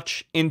very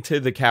much into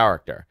the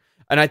character.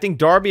 And I think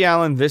Darby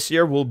Allin this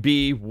year will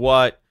be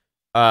what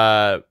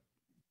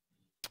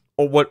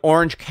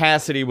Orange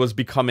Cassidy was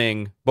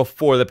becoming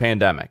before the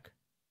pandemic.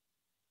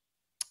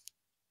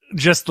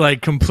 Just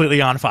like completely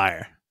on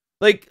fire.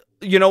 Like,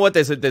 you know what?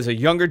 There's a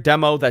younger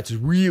demo that's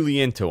really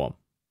into him.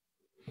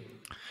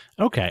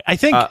 Okay. I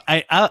think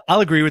I'll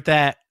agree with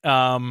that.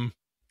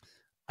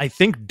 I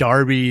think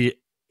Darby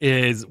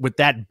is, with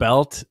that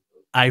belt,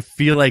 I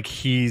feel like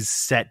he's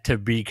set to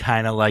be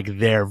kind of like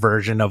their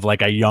version of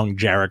like a young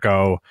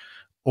Jericho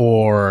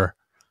or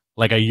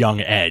like a young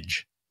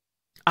Edge.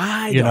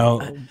 I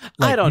don't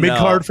know.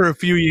 Mid-card for a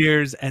few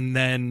years and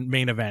then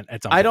main event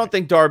at some point. I don't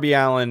think Darby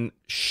Allin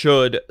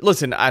should.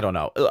 Listen, I don't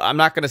know. I'm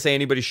not going to say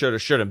anybody should or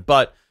shouldn't,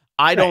 but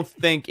I don't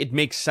think it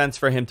makes sense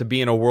for him to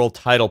be in a world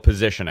title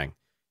positioning.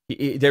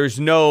 There's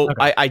no.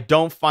 Okay. I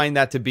don't find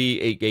that to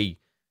be a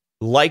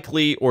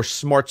likely or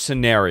smart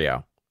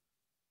scenario.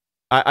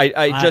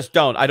 I just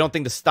don't. I don't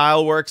think the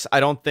style works.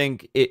 I don't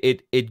think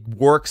it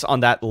works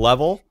on that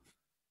level.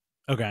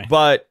 Okay.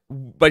 But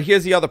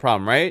here's the other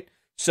problem, right?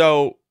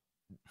 So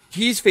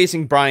he's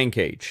facing Brian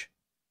Cage.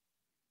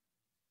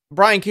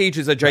 Brian Cage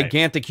is a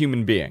gigantic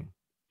human being.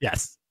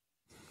 Yes.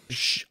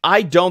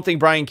 I don't think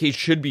Brian Cage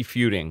should be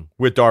feuding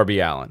with Darby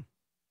Allin.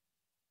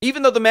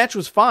 Even though the match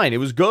was fine, it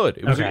was good.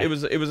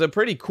 It was a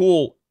pretty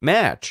cool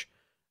match.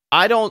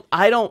 I don't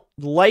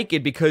like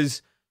it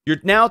because you're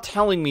now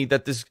telling me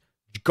that this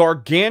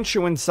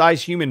gargantuan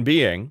sized human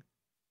being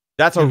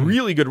that's a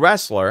really good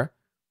wrestler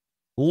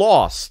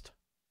lost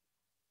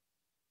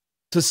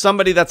to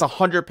somebody that's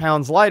 100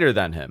 pounds lighter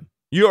than him.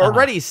 You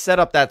already set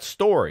up that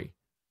story.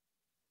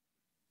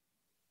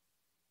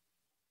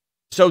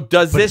 So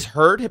does this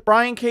hurt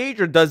Brian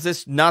Cage, or does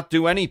this not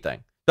do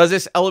anything? Does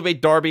this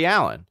elevate Darby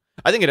Allin?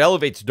 I think it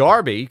elevates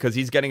Darby because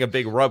he's getting a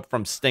big rub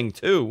from Sting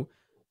too.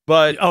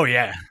 But oh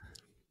yeah,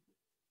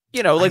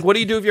 like what do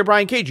you do if you're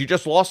Brian Cage? You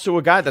just lost to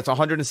a guy that's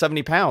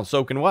 170 pounds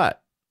soaking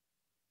wet.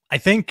 I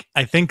think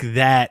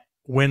that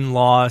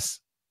win-loss,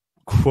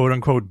 quote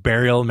unquote,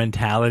 burial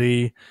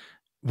mentality,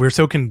 we're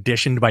so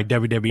conditioned by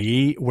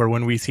WWE where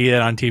when we see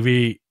it on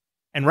TV,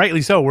 and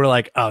rightly so, we're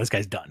like, oh, this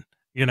guy's done.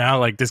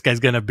 Like this guy's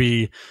gonna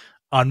be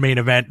on main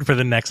event for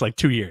the next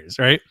 2 years,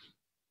 right?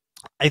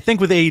 I think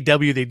with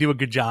AEW, they do a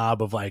good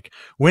job of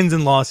wins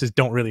and losses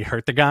don't really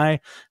hurt the guy.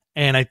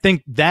 And I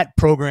think that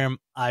program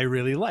I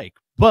really like.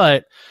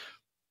 But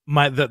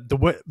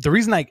the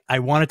reason I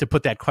wanted to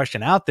put that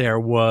question out there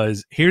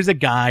was, here's a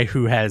guy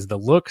who has the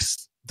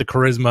looks, the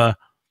charisma,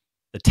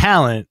 the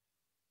talent.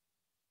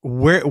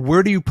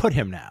 Where do you put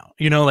him now?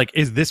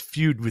 Is this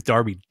feud with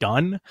Darby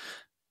done?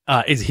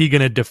 Is he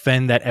going to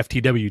defend that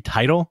FTW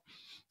title?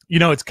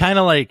 It's kind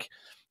of like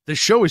the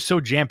show is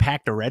so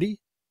jam-packed already.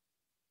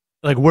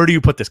 Where do you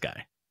put this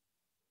guy?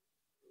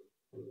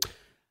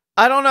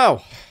 I don't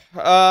know.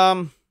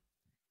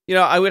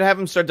 I would have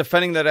him start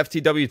defending that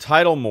FTW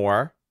title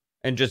more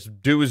and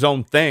just do his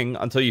own thing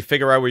until you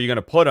figure out where you're going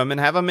to put him, and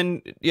have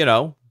him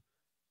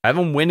have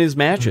him win his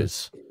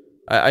matches.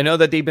 I know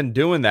that they've been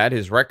doing that.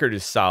 His record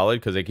is solid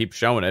because they keep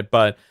showing it,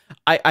 but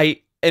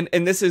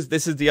and this is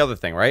the other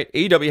thing, right?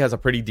 AEW has a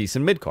pretty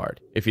decent mid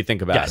card if you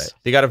think about it.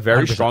 They got a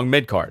very 100%. Strong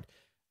mid card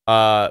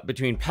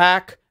between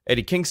Pac,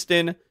 Eddie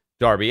Kingston,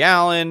 Darby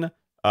Allin,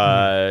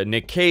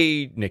 Brian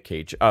Cage. Nick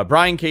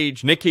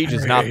Cage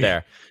is not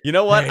there. You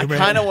know what? I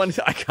kind of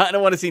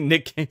want to see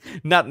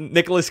not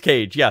Nicolas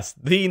Cage. Yes,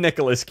 the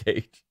Nicolas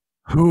Cage.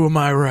 Who am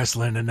I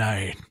wrestling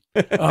tonight?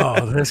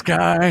 Oh, this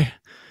guy.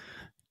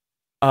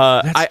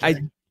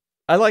 I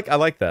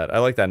like that. I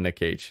like that Nick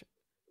Cage.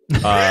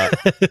 I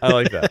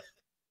like that.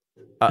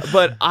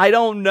 But I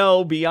don't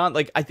know beyond.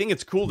 I think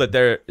it's cool that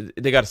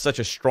they got such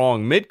a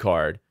strong mid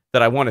card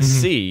that I want to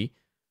see.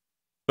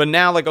 But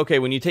now, okay,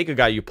 when you take a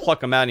guy, you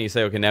pluck him out and you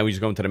say, okay, now he's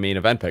going to the main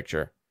event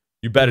picture.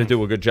 You better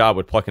do a good job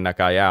with plucking that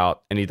guy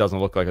out, and he doesn't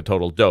look like a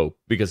total dope,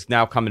 because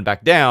now coming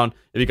back down,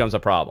 it becomes a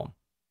problem.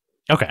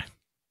 Okay,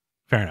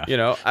 fair enough.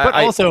 But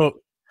also,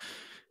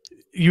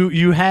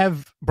 you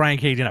have Brian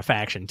Cage in a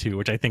faction too,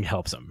 which I think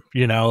helps him.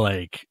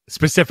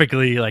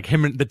 Specifically,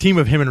 him, the team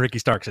of him and Ricky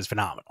Starks is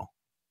phenomenal.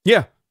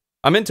 Yeah,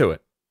 I'm into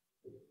it.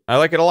 I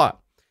like it a lot.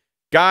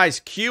 Guys,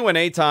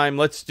 Q&A time.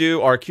 Let's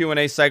do our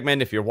Q&A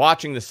segment. If you're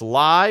watching this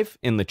live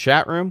in the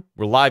chat room,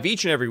 we're live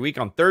each and every week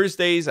on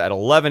Thursdays at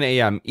 11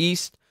 a.m.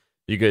 East.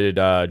 You could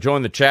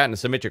join the chat and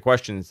submit your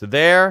questions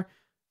there.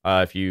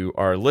 If you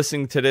are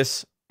listening to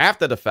this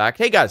after the fact,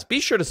 hey guys, be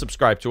sure to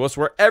subscribe to us.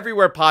 We're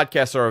everywhere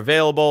podcasts are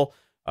available,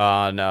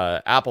 on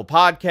Apple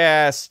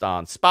Podcasts,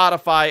 on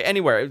Spotify,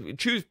 anywhere.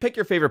 Pick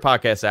your favorite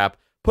podcast app,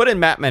 put in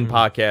Matt Men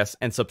Podcast,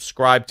 and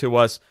subscribe to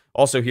us.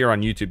 Also here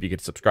on YouTube, you can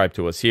subscribe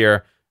to us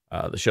here.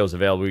 The show's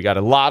available. We got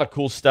a lot of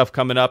cool stuff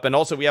coming up. And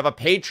also, we have a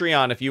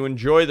Patreon. If you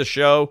enjoy the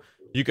show,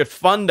 you could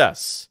fund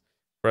us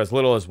for as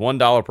little as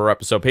 $1 per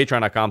episode.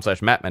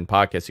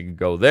 Patreon.com/MattMenPodcast. You can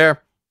go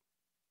there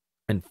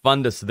and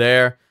fund us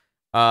there.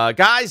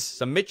 Guys,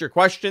 submit your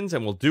questions,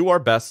 and we'll do our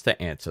best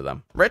to answer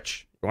them.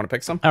 Rich, you want to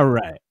pick some? All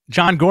right.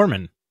 John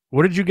Gorman,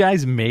 what did you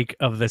guys make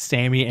of the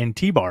Sammy and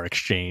T-Bar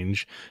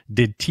exchange?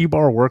 Did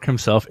T-Bar work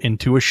himself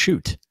into a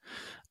shoot?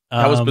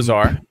 That was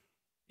bizarre.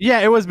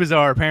 Yeah, it was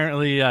bizarre.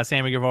 Apparently,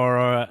 Sammy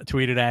Guevara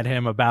tweeted at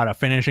him about a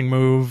finishing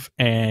move,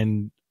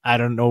 and I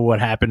don't know what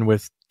happened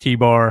with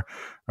T-Bar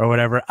or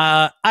whatever.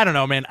 I don't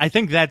know, man. I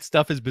think that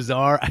stuff is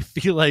bizarre. I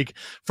feel like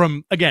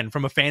from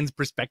a fan's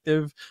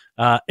perspective,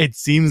 it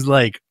seems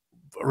like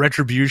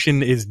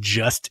Retribution is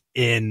just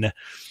in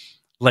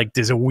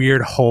there's a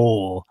weird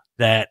hole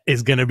that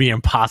is going to be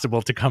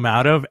impossible to come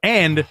out of.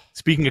 And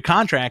speaking of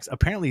contracts,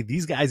 apparently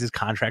these guys'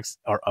 contracts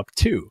are up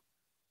too.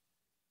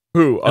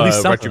 Who?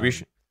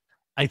 Retribution?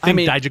 I think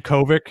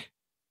Dijakovic.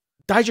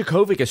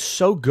 Dijakovic is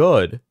so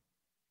good.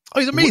 Oh,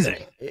 he's amazing.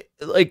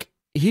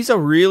 He's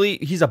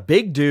a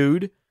big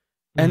dude,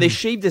 and they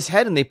shaved his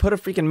head and they put a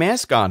freaking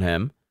mask on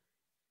him.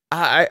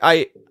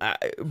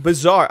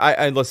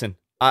 Bizarre. Listen.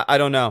 I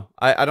don't know.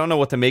 I don't know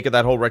what to make of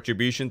that whole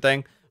Retribution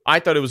thing. I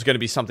thought it was going to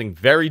be something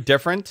very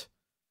different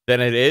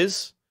than it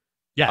is.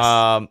 Yes.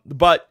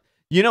 But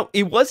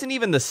it wasn't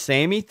even the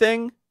Sammy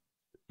thing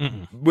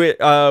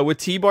with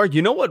T-Bar.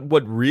 You know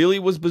what really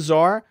was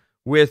bizarre?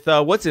 With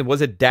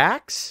was it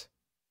Dax?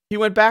 He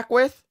went back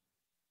with.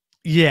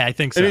 Yeah, I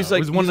think so. And he's like,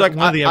 it was one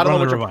of the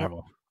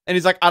revival. And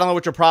he's like, I don't know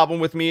what your problem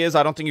with me is.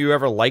 I don't think you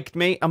ever liked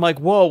me. I'm like,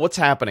 whoa, what's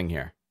happening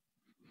here?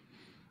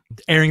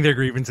 Airing their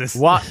grievances.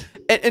 What?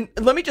 And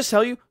let me just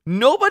tell you,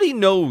 nobody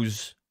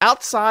knows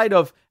outside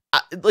of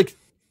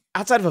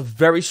a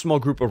very small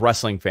group of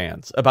wrestling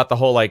fans about the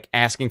whole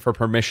asking for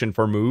permission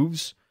for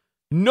moves.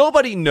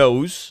 Nobody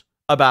knows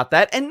about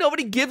that, and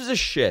nobody gives a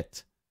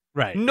shit.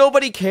 Right?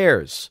 Nobody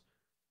cares.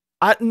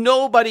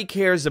 Nobody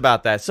cares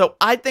about that. So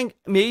I think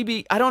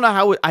maybe, I don't know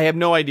how, I have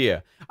no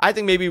idea. I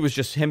think maybe it was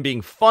just him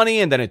being funny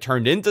and then it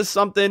turned into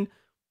something.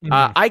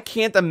 I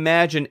can't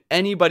imagine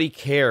anybody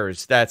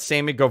cares that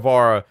Sammy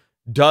Guevara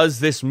does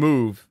this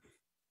move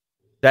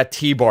that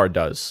T-Bar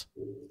does.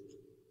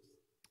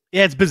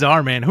 Yeah, it's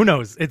bizarre, man. Who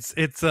knows?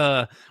 It's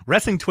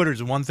wrestling Twitter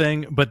is one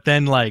thing, but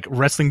then like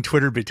wrestling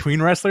Twitter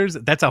between wrestlers,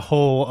 that's a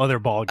whole other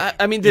ballgame.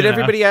 I mean, did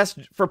everybody ask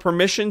for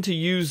permission to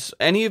use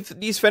any of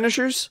these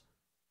finishers?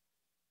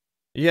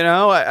 You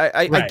know,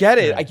 I get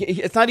it.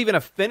 Yeah. It's not even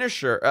a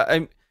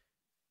finisher.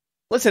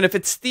 Listen, if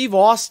it's Steve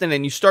Austin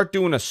and you start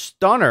doing a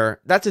stunner,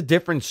 that's a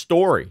different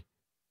story.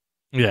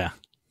 Yeah.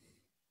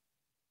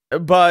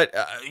 But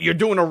you're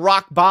doing a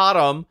rock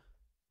bottom.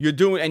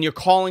 You're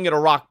calling it a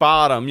rock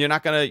bottom. You're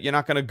not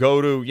gonna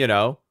go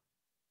to,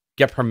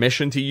 get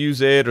permission to use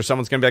it, or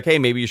someone's gonna be like, hey,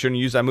 maybe you shouldn't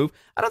use that move.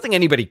 I don't think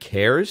anybody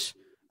cares.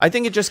 I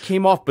think it just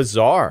came off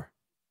bizarre.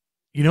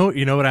 You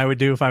know what I would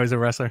do if I was a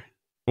wrestler?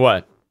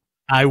 What?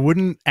 I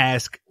wouldn't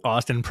ask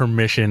Austin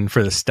permission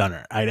for the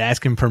stunner. I'd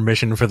ask him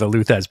permission for the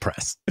Luthez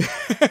press.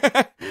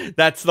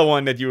 That's the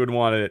one that you would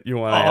want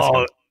to ask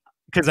him.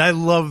 Because I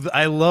love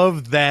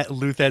that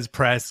Luthez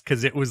press,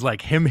 because it was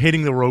like him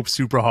hitting the rope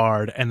super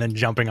hard and then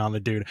jumping on the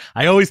dude.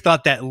 I always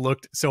thought that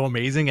looked so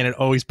amazing, and it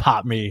always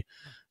popped me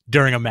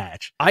during a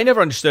match. I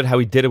never understood how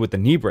he did it with the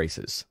knee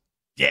braces.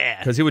 Yeah.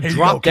 Because he would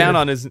drop down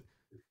on his...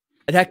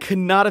 That could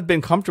not have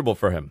been comfortable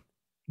for him.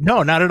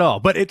 No, not at all.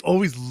 But it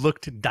always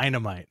looked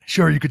dynamite.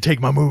 Sure, you could take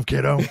my move,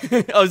 kiddo.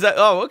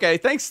 Okay.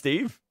 Thanks,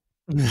 Steve.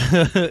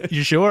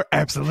 You sure?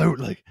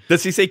 Absolutely.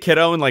 Does he say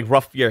kiddo and like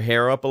rough your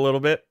hair up a little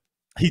bit?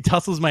 He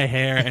tussles my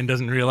hair and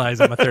doesn't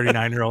realize I'm a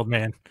 39-year-old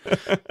man.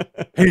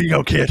 Here you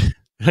go, kid.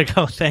 Like,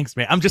 oh, thanks,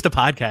 man. I'm just a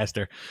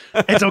podcaster.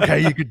 It's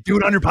okay. You could do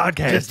it on your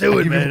podcast. Just do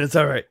it, man. It's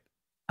all right.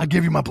 I'll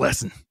give you my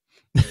blessing.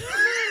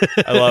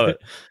 I love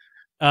it.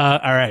 All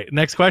right.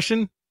 Next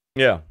question.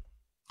 Yeah.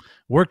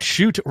 Worked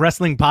Shoot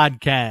Wrestling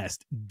Podcast.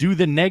 Do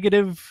the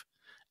negative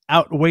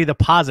outweigh the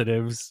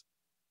positives?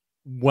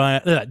 Do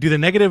the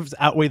negatives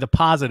outweigh the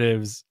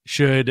positives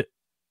should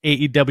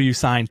AEW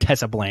sign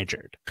Tessa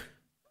Blanchard?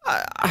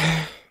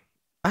 I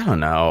don't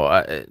know.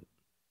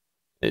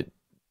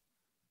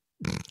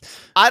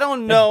 I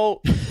don't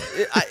know.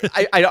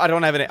 I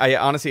don't have an.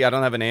 Honestly, I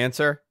don't have an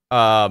answer.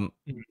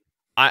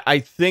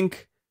 I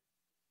think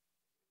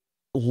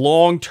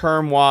long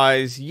term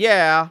wise,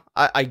 yeah.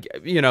 Are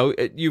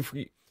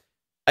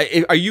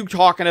you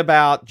talking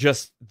about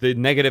just the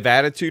negative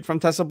attitude from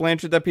Tessa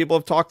Blanchard that people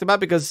have talked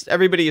about? Because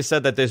everybody has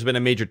said that there's been a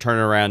major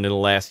turnaround in the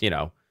last,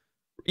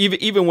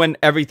 even when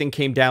everything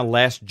came down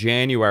last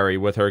January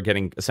with her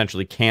getting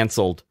essentially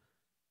canceled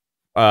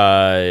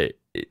for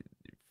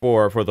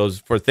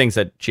things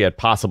that she had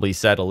possibly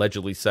said,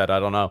 allegedly said,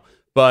 I don't know.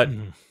 But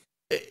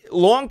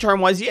long term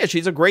wise, yeah,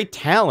 she's a great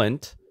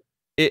talent,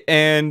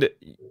 and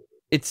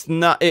it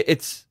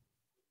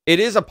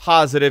is a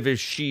positive if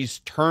she's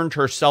turned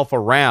herself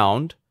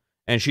around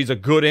and she's a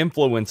good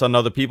influence on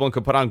other people and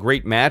could put on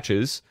great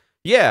matches.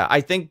 Yeah,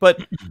 I think, but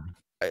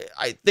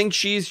I think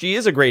she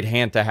is a great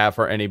hand to have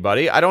for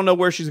anybody. I don't know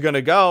where she's going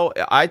to go.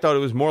 I thought it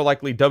was more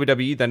likely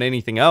WWE than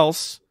anything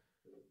else.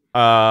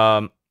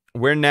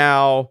 We're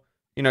now,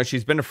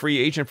 she's been a free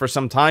agent for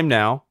some time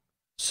now.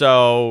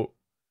 So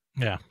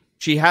yeah,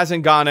 she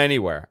hasn't gone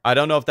anywhere. I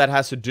don't know if that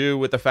has to do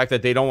with the fact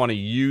that they don't want to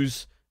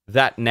use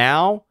that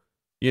now.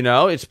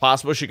 It's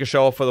possible she could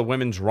show up for the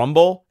Women's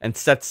Rumble and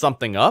set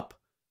something up.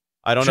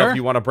 I don't know if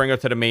you want to bring her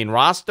to the main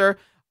roster.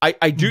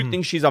 I do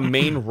think she's a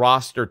main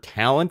roster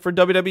talent for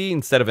WWE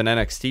instead of an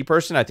NXT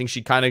person. I think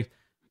she kind of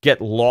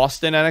get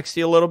lost in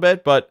NXT a little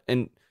bit, but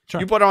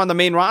you put her on the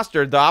main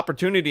roster, the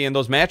opportunity in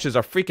those matches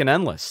are freaking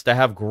endless to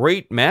have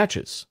great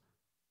matches.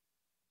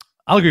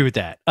 I'll agree with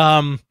that.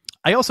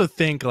 I also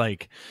think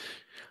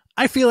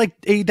I feel like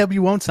AEW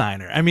won't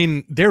sign her. I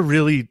mean, they're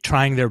really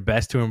trying their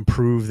best to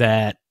improve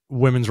that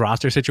women's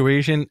roster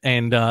situation,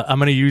 and I'm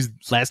going to use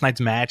last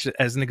night's match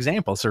as an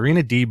example.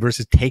 Serena Deeb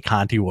versus Tay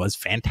Conti was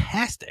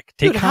fantastic.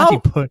 Tay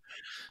Conti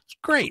it's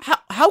great.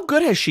 How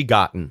good has she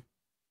gotten?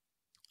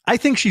 I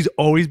think she's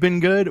always been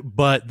good,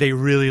 but they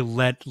really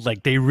let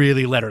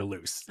her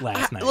loose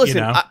last night.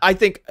 Listen, I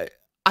think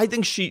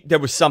there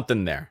was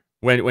something there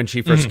when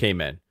she first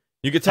came in.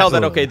 You could tell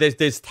that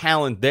there's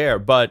talent there,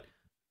 but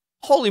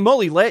holy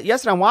moly!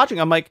 Yesterday I'm watching,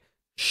 I'm like,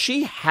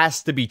 she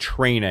has to be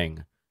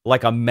training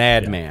like a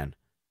madman.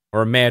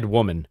 Or a mad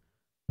woman,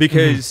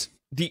 because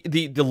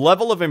the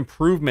level of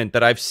improvement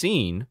that I've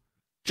seen,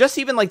 just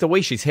even like the way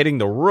she's hitting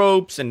the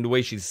ropes and the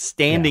way she's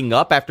standing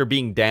up after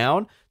being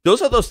down,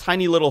 those are those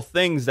tiny little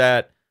things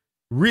that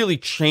really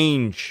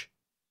change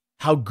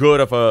how good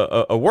of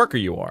a worker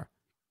you are.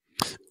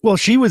 Well,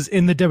 she was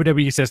in the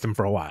WWE system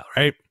for a while,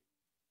 right?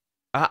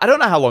 I don't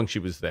know how long she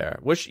was there.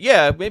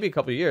 Maybe a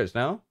couple of years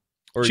now,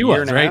 or she a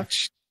year and a right?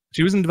 half.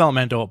 She was in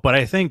developmental, but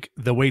I think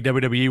the way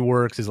WWE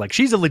works is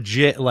she's a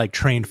legit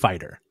trained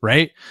fighter,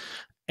 right?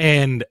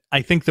 And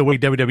I think the way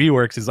WWE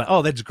works is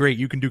oh, that's great,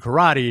 you can do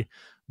karate,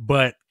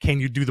 but can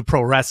you do the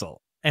pro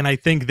wrestle? And I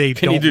think they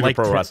don't like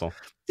the pro wrestle.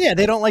 Yeah,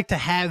 they don't like to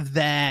have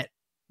that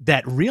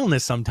that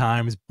realness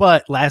sometimes,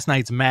 but last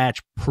night's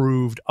match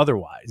proved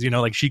otherwise. You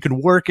know, like she could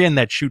work in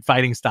that shoot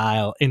fighting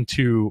style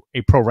into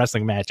a pro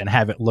wrestling match and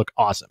have it look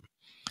awesome.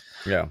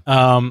 Yeah.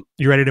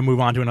 You ready to move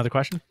on to another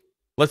question?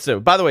 Let's do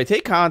it. By the way,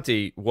 Tay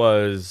Conti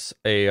was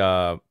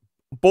a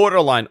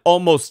borderline,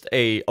 almost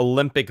a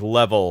Olympic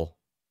level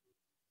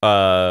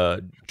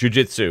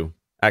jiu-jitsu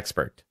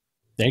expert.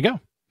 There you go.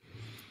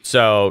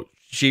 So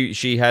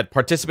she had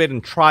participated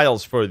in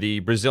trials for the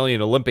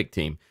Brazilian Olympic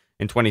team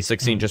in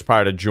 2016, just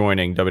prior to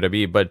joining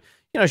WWE. But,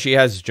 you know, she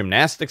has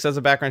gymnastics as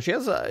a background. She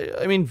has,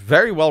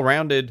 very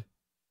well-rounded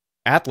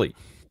athlete.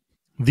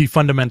 The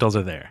fundamentals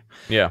are there.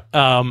 Yeah.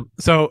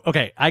 So,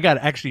 okay, I got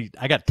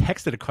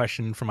texted a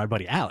question from my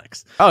buddy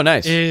Alex. Oh,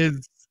 nice.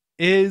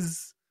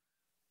 Is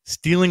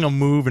stealing a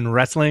move in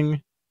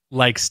wrestling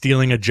like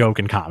stealing a joke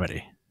in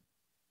comedy?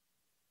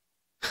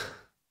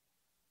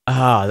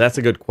 That's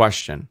a good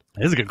question.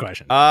 It is a good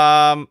question.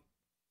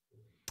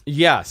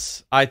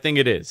 Yes, I think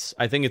it is.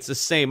 I think it's the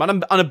same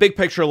on a big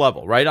picture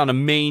level, right? On a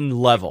main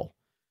level.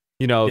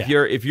 You know,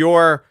 if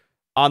you're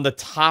on the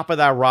top of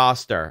that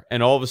roster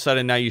and all of a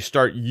sudden now you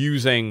start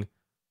using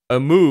a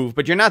move,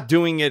 but you're not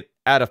doing it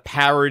out of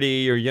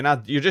parody, or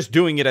you're just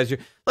doing it as you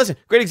listen.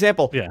 Great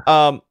example.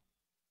 Yeah.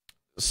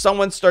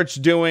 Someone starts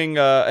doing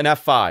an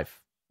F5,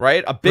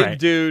 right? A big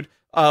dude.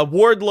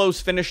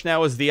 Wardlow's finish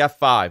now is the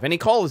F5, and he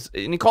calls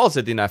it an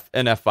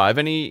F5,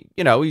 and he's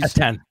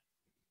F10.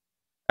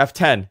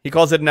 F10. He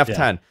calls it an F10.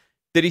 Yeah.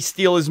 Did he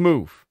steal his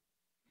move?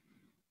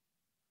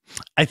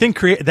 I think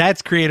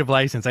that's creative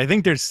license. I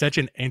think there's such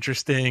an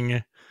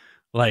interesting,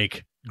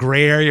 like,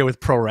 gray area with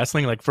pro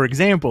wrestling. Like, for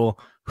example,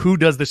 who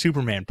does the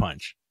Superman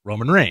punch?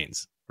 Roman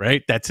Reigns,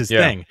 right? That's his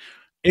thing.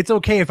 It's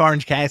okay if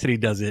Orange Cassidy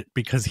does it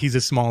because he's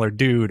a smaller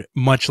dude,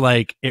 much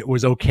like it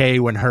was okay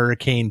when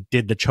Hurricane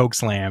did the choke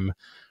slam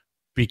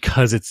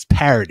because it's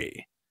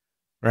parody,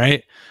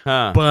 right?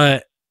 Huh.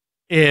 But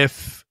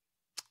if,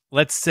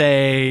 let's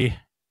say,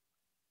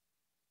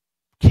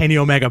 Kenny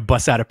Omega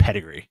busts out a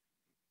pedigree.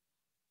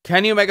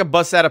 Kenny Omega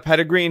busts out a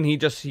pedigree and he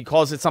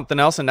calls it something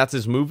else, and that's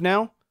his move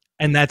now?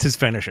 And that's his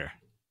finisher.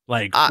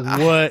 Like,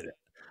 what?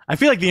 I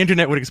feel like the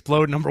internet would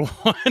explode, number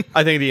one.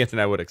 I think the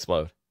internet would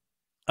explode.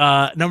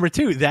 Number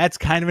two, that's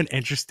kind of an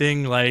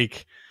interesting,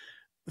 like,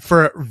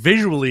 for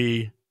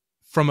visually,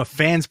 from a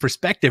fan's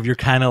perspective, you're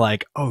kind of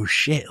like, oh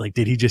shit, like,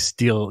 did he just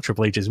steal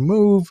Triple H's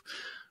move?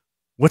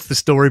 What's the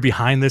story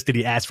behind this? Did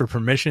he ask for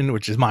permission?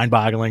 Which is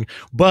mind-boggling.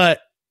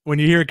 But when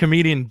you hear a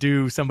comedian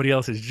do somebody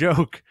else's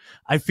joke,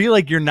 I feel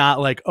like you're not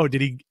like, oh,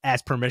 did he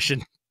ask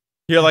permission?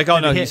 You're like, oh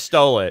no, he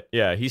stole it.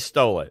 Yeah, he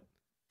stole it.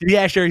 Did he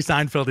ask Jerry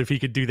Seinfeld if he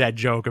could do that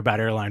joke about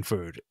airline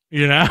food?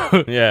 You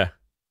know? Yeah.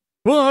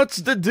 What's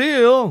the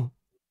deal?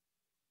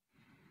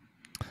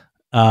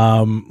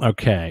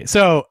 Okay.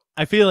 So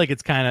I feel like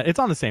it's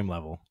on the same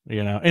level,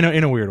 you know,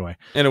 in a weird way.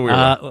 In a weird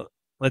way.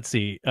 Let's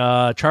see.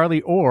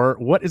 Charlie Orr,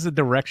 what is the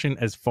direction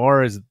as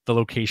far as the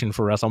location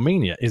for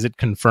WrestleMania? Is it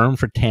confirmed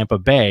for Tampa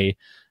Bay,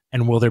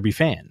 and will there be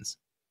fans?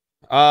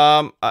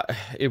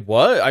 It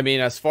was. I mean,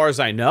 as far as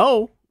I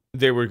know,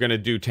 they were going to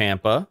do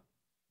Tampa.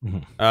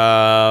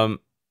 Mm-hmm.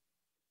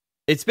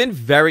 It's been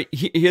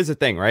here's the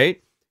thing,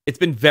 right? It's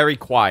been very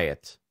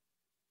quiet.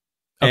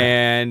 Okay.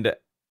 And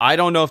I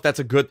don't know if that's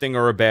a good thing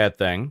or a bad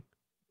thing.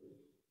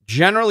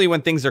 Generally,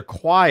 when things are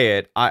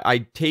quiet,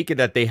 I take it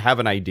that they have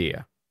an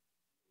idea.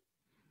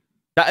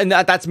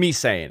 That's me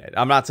saying it.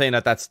 I'm not saying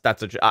that's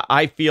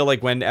I feel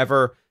like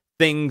whenever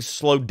things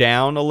slow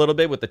down a little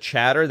bit with the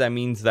chatter, that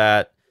means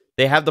that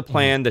they have the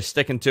plan, they're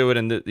sticking to it,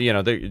 and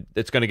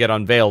it's going to get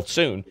unveiled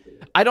soon.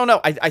 I don't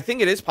know. I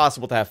think it is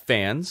possible to have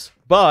fans,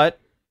 but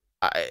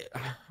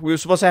we were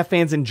supposed to have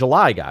fans in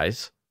July,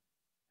 guys,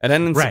 and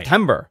then in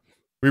September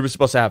we were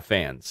supposed to have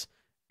fans,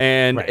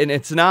 and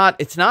it's not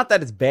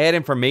that it's bad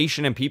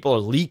information and people are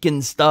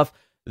leaking stuff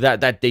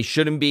that they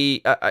shouldn't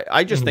be.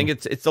 I just think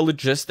it's the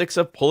logistics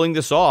of pulling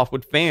this off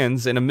with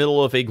fans in the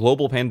middle of a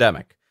global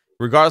pandemic.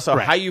 Regardless of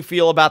how you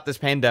feel about this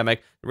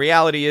pandemic, the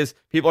reality is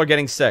people are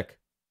getting sick.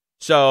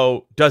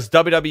 So does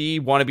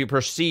WWE want to be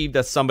perceived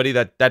as somebody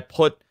that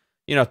put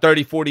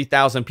 30,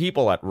 40,000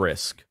 people at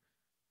risk?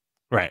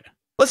 Right.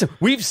 Listen,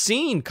 we've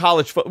seen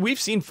we've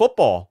seen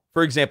football,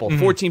 for example,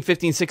 14,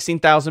 15,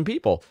 16,000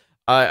 people.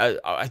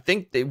 I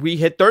think we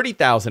hit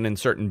 30,000 in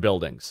certain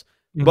buildings,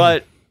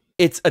 but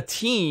it's a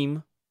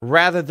team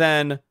rather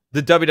than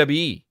the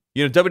WWE.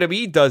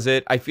 WWE does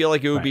it. I feel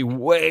like it would be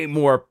way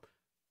more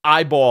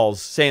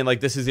eyeballs saying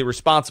like this is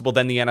irresponsible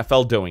than the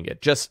NFL doing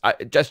it. Just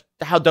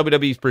how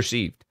WWE is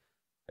perceived.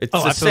 It's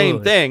the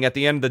same thing. At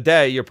the end of the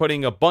day, you're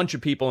putting a bunch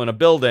of people in a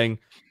building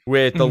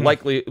with the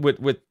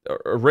with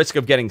a risk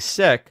of getting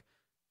sick.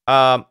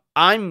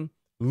 I'm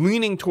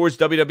leaning towards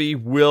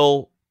WWE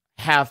will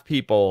have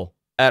people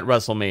at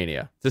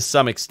WrestleMania to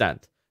some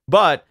extent.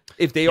 But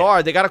if they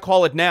are, they got to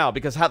call it now,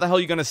 because how the hell are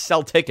you going to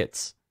sell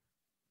tickets?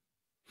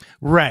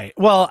 Right.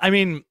 Well, I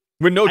mean,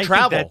 with no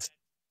travel.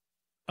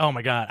 Oh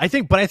my God. I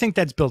think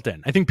that's built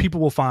in. I think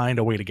people will find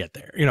a way to get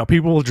there.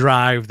 People will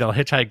drive, they'll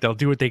hitchhike, they'll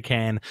do what they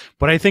can.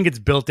 But I think it's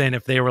built in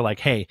if they were like,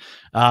 hey,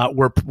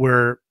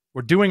 we're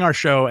we're doing our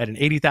show at an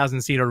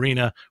 80,000 seat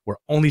arena. We're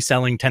only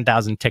selling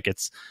 10,000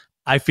 tickets.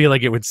 I feel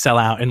like it would sell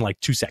out in like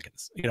 2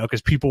 seconds,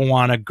 because people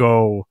want to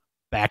go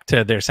back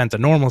to their sense of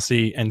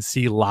normalcy and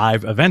see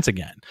live events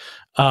again.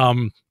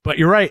 But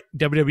you're right.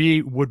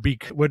 WWE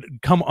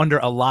would come under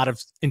a lot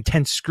of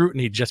intense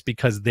scrutiny just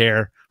because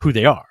they're who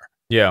they are.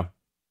 Yeah.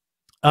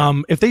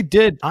 If they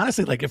did,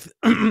 honestly, like if,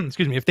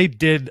 excuse me, if they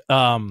did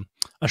a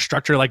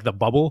structure like the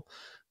bubble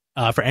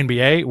for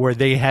NBA, where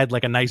they had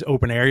like a nice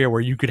open area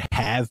where you could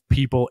have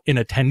people in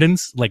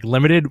attendance, like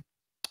limited,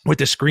 with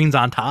the screens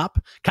on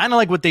top, kind of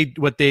like what they've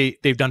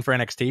done for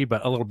NXT,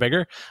 but a little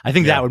bigger. I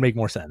think that would make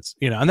more sense,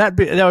 and that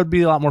would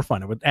be a lot more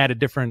fun. It would add a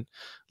different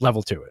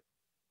level to it.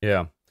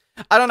 Yeah.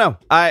 I don't know.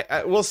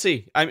 I we'll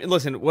see. I mean,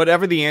 listen,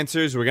 whatever the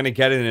answers, we're going to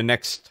get in the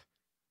next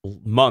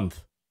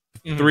month,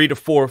 3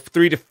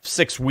 to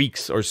 6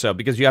 weeks or so,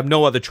 because you have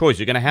no other choice.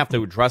 You're going to have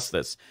to address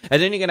this.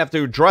 And then you're going to have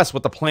to address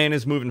what the plan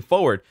is moving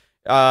forward.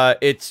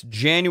 It's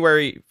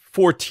January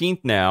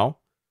 14th now.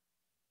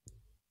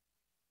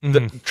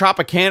 The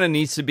Tropicana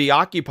needs to be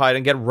occupied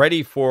and get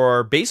ready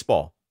for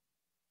baseball.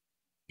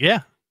 Yeah.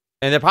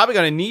 And they're probably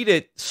going to need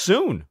it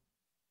soon.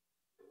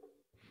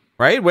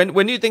 Right? When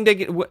do you think they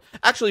get...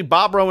 Actually,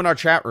 Bob Rowe in our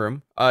chat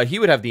room, he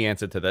would have the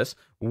answer to this.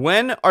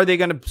 When are they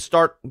going to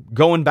start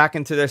going back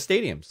into their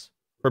stadiums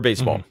for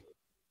baseball?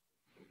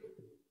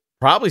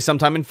 Probably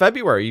sometime in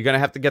February. You're going to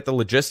have to get the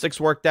logistics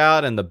worked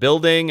out and the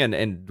building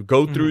and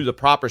go through the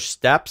proper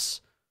steps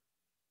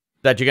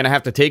that you're going to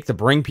have to take to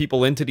bring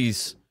people into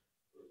these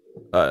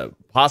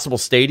possible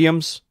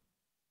stadiums.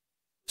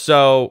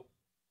 So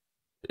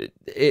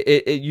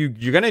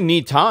you're going to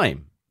need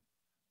time.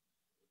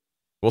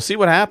 We'll see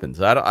what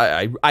happens.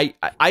 I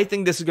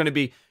think this is going to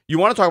be... You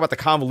want to talk about the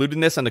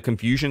convolutedness and the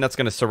confusion that's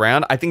going to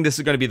surround? I think this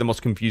is going to be the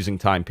most confusing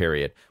time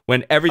period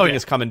when everything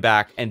is coming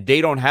back and they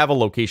don't have a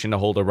location to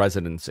hold a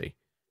residency.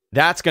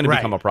 That's going to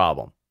become a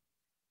problem.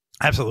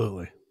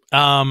 Absolutely.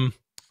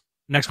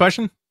 Next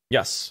question?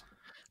 Yes.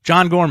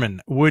 John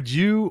Gorman, what do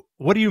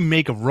you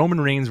make of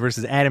Roman Reigns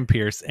versus Adam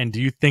Pearce, and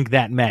do you think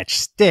that match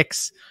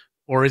sticks,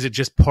 or is it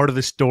just part of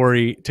the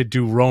story to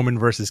do Roman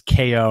versus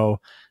KO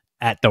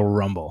at the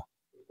Rumble?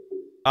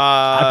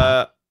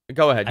 Go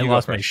ahead.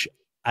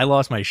 I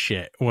lost my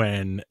shit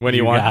when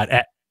you got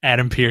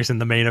Adam Pearce in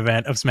the main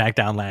event of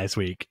SmackDown last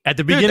week. At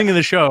the beginning of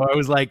the show, I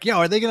was like, "Yo,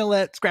 are they gonna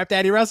let Scrap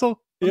Daddy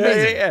wrestle?"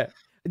 Yeah.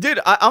 Dude,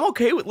 I'm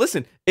okay with.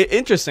 Listen,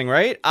 interesting,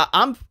 right?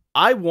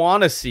 I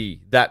want to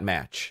see that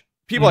match.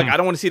 People are like, I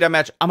don't want to see that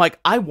match. I'm like,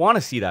 I want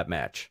to see that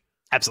match.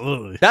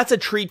 Absolutely. That's a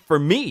treat for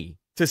me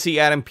to see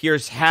Adam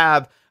Pearce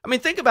have. I mean,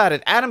 think about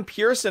it. Adam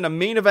Pearce in a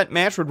main event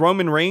match with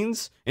Roman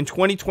Reigns in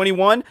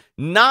 2021.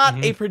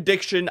 Not a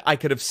prediction I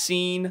could have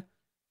seen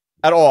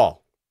at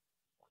all.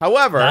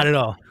 However, not at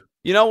all.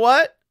 You know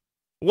what?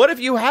 What if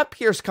you have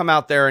Pearce come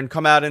out there and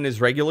come out in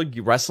his regular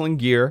wrestling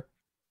gear,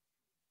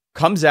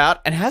 comes out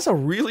and has a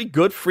really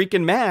good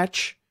freaking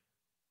match?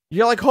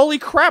 You're like, holy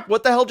crap,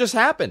 what the hell just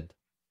happened?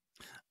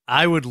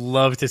 I would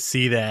love to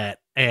see that.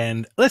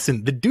 And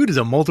listen, the dude is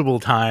a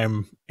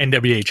multiple-time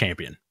NWA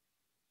champion.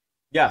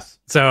 Yes.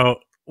 So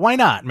why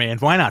not, man?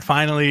 Why not?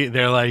 Finally,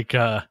 they're like,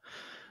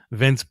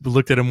 Vince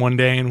looked at him one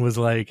day and was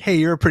like, hey,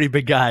 you're a pretty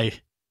big guy.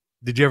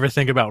 Did you ever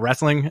think about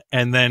wrestling?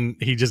 And then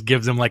he just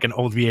gives him like an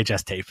old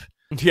VHS tape.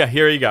 Yeah,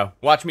 here you go.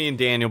 Watch me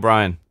and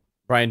Brian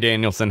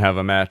Danielson have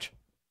a match.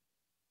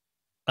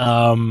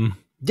 Yeah,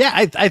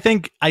 I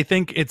think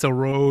it's a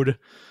road.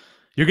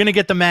 You're going to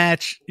get the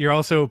match. You're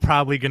also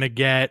probably going to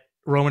get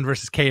Roman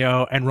versus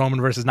KO and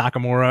Roman versus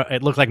Nakamura.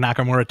 It looked like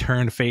Nakamura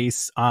turned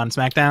face on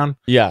SmackDown.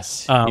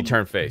 Yes, he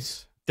turned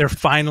face. They're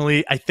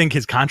finally, I think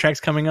his contract's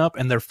coming up,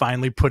 and they're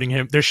finally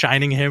they're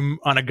shining him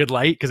on a good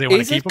light because they want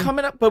to keep him. Is it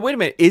coming up? But wait a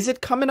minute, is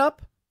it coming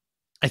up?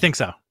 I think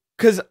so.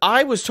 Because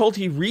I was told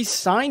he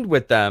re-signed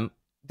with them.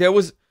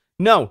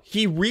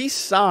 He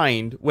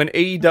re-signed when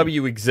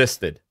AEW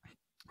existed.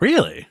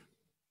 Really?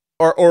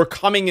 Or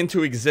coming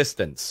into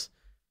existence.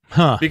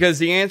 Huh. Because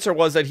the answer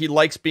was that he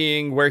likes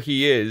being where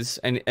he is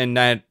and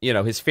that,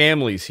 his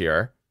family's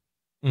here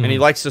and he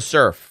likes to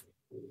surf.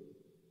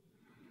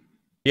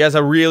 He has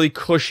a really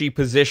cushy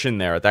position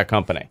there at that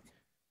company.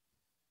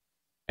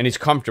 And he's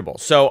comfortable.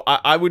 So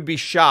I would be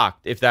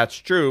shocked if that's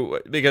true,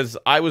 because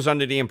I was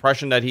under the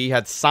impression that he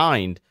had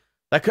signed.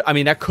 That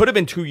could have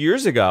been 2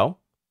 years ago.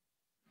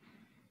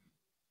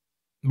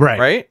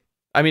 Right?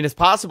 I mean, it's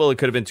possible it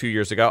could have been 2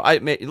 years ago.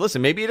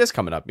 Listen, maybe it is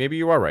coming up. Maybe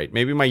you are right.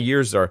 Maybe my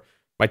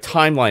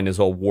timeline is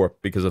all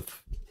warped because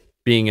of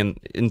being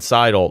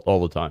inside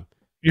all the time.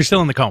 You're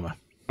still in the coma.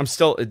 I'm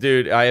still,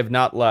 dude, I have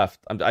not left.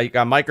 I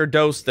got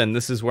microdosed, and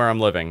this is where I'm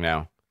living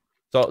now.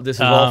 So this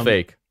is all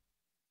fake.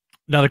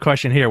 Another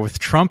question here. With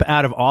Trump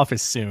out of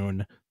office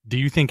soon, do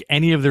you think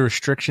any of the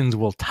restrictions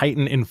will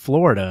tighten in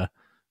Florida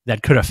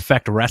that could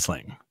affect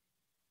wrestling?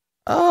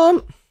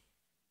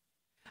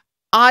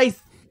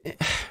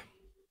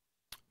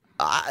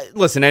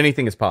 Listen,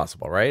 anything is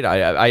possible, right?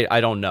 I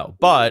don't know.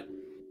 But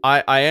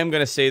I am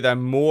going to say that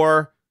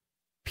more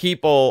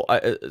people,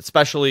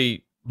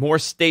 especially more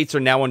states, are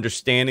now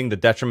understanding the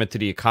detriment to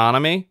the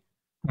economy.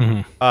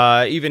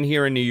 Even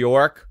here in New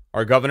York,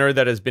 our governor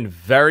that has been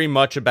very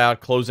much about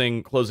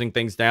closing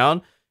things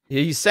down.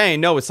 He's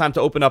saying, no, it's time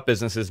to open up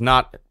businesses,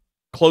 not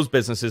close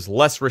businesses.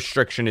 Less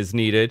restriction is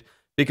needed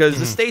because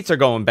the states are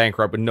going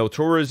bankrupt with no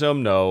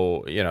tourism, they're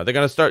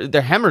going to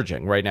they're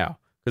hemorrhaging right now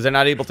because they're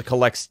not able to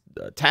collect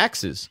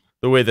taxes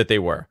the way that they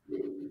were.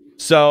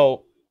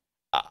 So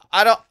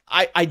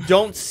I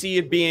don't see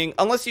it being,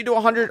 unless you do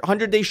a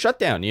 100-day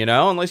shutdown,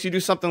 unless you do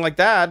something like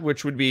that,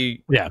 which would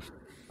be,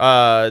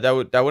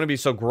 that wouldn't be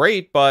so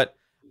great, but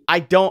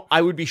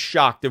I would be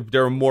shocked if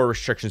there are more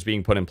restrictions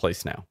being put in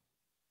place now.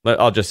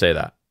 I'll just say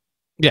that.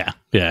 Yeah.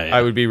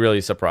 I would be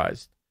really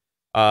surprised.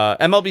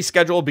 MLB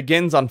schedule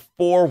begins on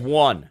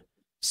 4/1.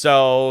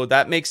 So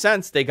that makes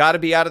sense. They got to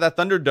be out of that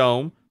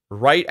Thunderdome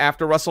right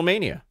after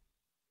WrestleMania.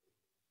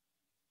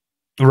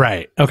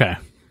 Right. Okay.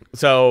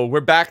 So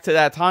we're back to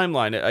that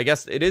timeline. I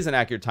guess it is an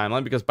accurate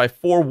timeline because by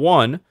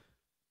 4/1,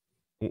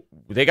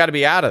 they got to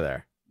be out of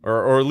there.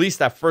 Or at least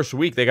that first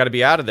week, they got to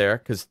be out of there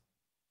because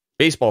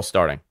baseball's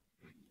starting.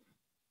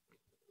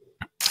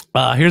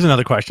 Here's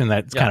another question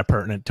that's kind of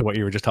pertinent to what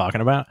you were just talking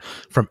about.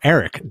 From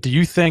Eric, do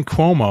you think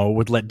Cuomo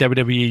would let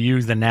WWE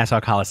use the Nassau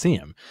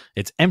Coliseum?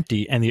 It's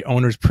empty, and the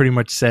owners pretty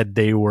much said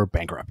they were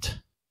bankrupt.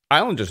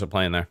 Islanders are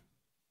playing there.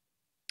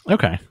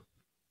 Okay.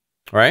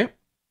 Right?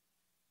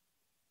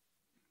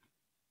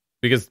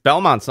 Because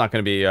Belmont's not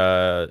going to be...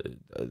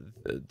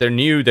 their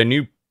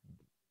new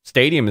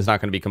stadium is not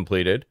going to be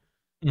completed.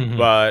 Mm-hmm.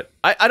 But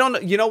I don't know.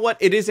 You know what?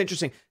 It is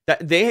interesting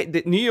that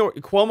New York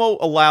Cuomo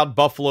allowed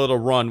Buffalo to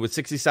run with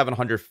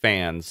 6,700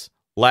 fans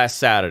last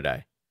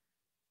Saturday.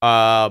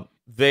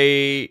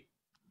 They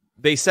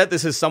said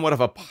this is somewhat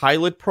of a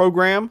pilot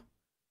program,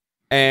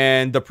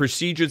 and the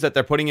procedures that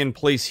they're putting in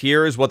place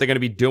here is what they're going to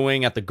be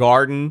doing at the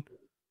Garden.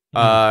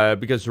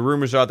 Because the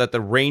rumors are that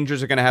the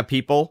Rangers are going to have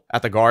people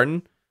at the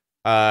Garden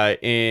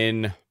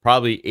in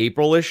probably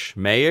April-ish,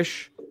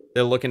 May-ish.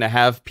 They're looking to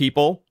have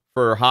people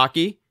for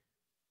hockey.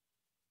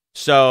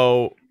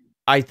 So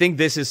I think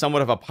this is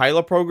somewhat of a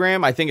pilot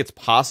program. I think it's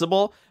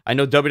possible. I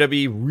know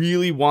WWE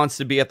really wants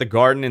to be at the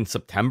Garden in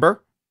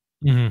September.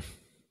 Mm-hmm.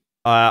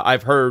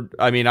 I've heard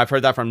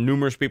that from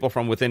numerous people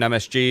from within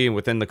MSG and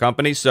within the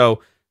company.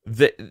 So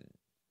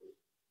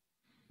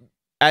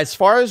as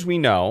far as we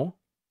know,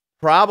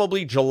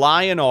 probably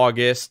July and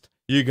August,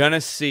 you're going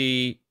to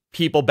see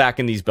people back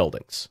in these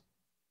buildings.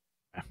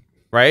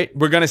 Right?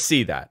 We're going to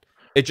see that.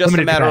 It's just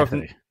a matter of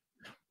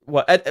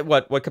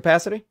what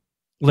capacity?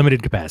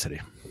 Limited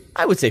capacity.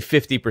 I would say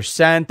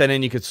 50%, and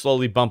then you could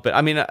slowly bump it.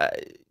 I mean,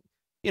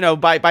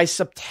 by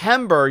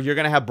September, you're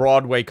going to have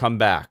Broadway come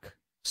back.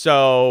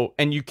 So,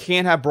 and you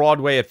can't have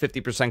Broadway at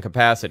 50%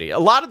 capacity. A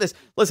lot of this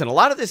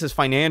is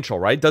financial,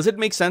 right? Does it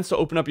make sense to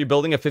open up your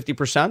building at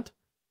 50%?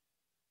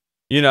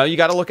 You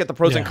got to look at the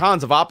pros and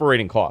cons of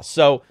operating costs.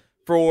 So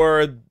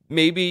for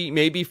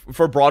maybe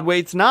for Broadway,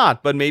 it's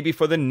not, but maybe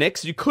for the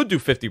Knicks, you could do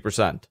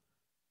 50%.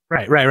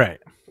 Right.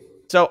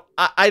 So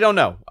I don't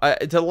know.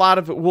 It's a lot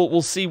of it.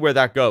 We'll see where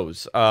that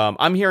goes.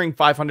 I'm hearing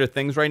 500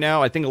 things right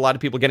now. I think a lot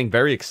of people are getting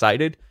very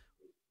excited,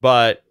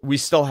 but we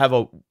still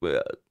have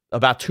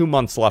about 2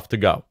 months left to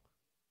go.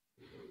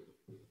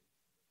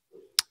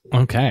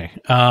 Okay.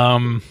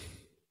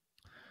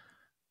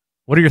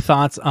 What are your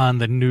thoughts on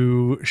the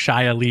new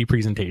Shia Lee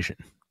presentation?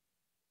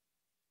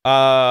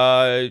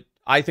 I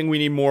think we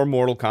need more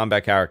Mortal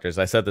Kombat characters.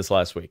 I said this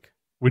last week.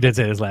 We did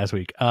say this last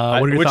week. What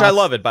are your thoughts? I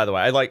love it, by the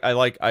way.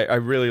 I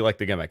really like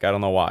the gimmick. I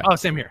don't know why. Oh,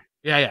 same here.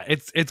 Yeah.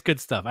 It's good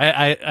stuff.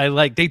 I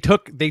like, they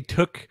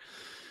took,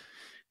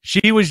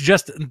 she was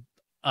just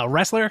a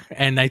wrestler,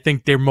 and I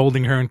think they're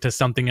molding her into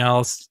something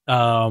else,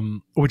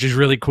 which is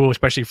really cool,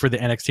 especially for the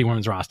NXT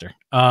women's roster.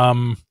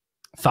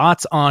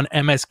 Thoughts on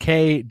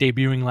MSK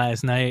debuting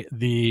last night,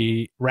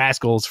 the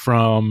Rascals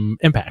from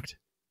Impact?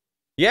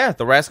 Yeah,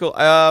 the Rascal.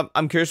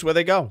 I'm curious where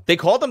they go. They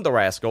called them the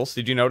Rascals.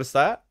 Did you notice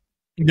that?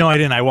 No, I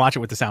didn't. I watch it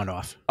with the sound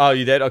off. Oh,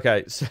 you did?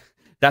 Okay. So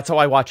that's how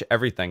I watch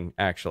everything,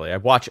 actually. I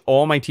watch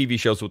all my TV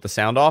shows with the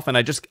sound off, and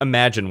I just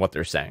imagine what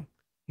they're saying.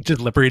 Just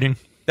lip reading?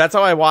 That's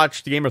how I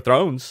watched Game of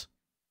Thrones.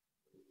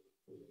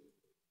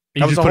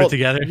 You just put it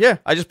together? Yeah,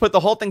 I just put the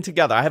whole thing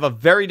together. I have a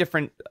very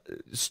different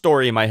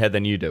story in my head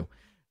than you do.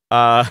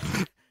 I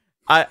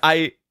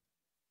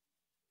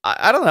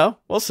don't know.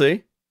 We'll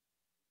see.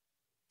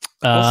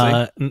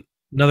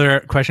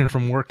 Another question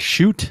from Work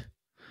Shoot.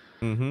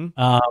 Mm-hmm.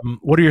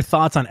 What are your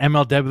thoughts on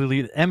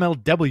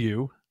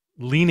MLW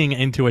leaning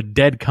into a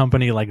dead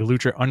company like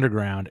Lucha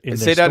Underground in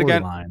their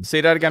storyline?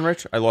 Say that again,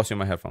 Rich. I lost you in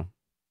my headphone.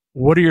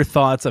 What are your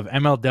thoughts of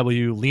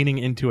MLW leaning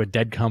into a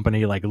dead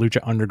company like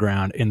Lucha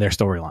Underground in their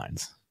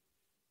storylines?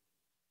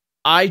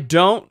 I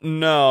don't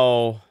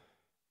know.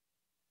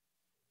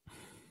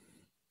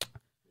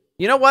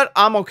 You know what?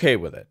 I'm okay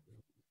with it.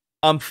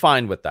 I'm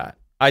fine with that.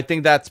 I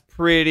think that's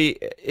pretty.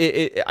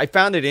 I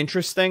found it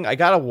interesting. I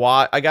gotta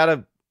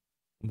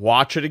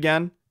watch it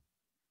again.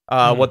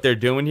 What they're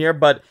doing here,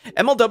 but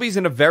MLW is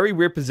in a very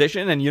weird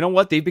position, and you know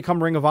what? They've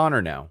become Ring of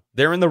Honor now.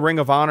 They're in the Ring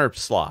of Honor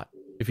slot,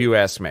 if you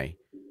ask me.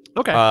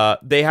 Okay.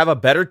 They have a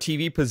better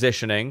TV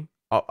positioning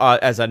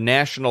as a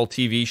national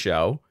TV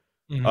show.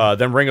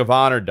 than Ring of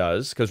Honor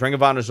does, because Ring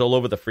of Honor is all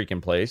over the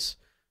freaking place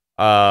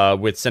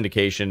with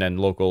syndication and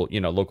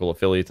local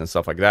affiliates and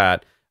stuff like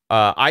that.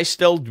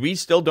 We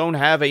still don't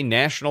have a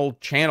national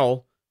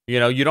channel.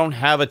 You don't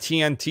have a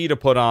TNT to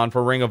put on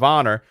for Ring of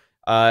Honor,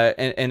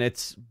 and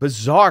it's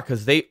bizarre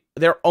because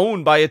they're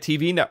owned by a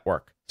TV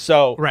network.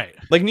 So, right,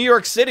 like New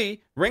York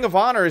City, Ring of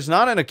Honor is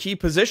not in a key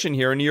position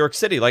here in New York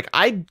City. Like,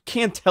 I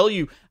can't tell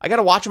you, I got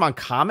to watch them on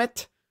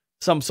Comet,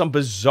 some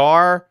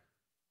bizarre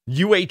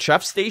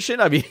UHF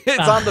station. I mean,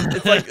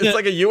 it's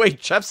like a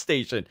UHF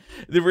station.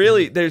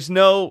 There's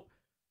no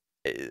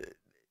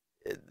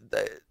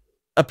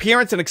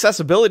appearance and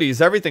accessibility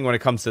is everything when it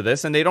comes to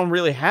this, and they don't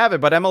really have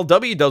it. But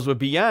MLW does with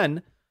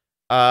BN.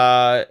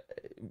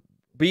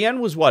 BN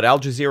was what? Al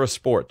Jazeera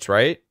Sports,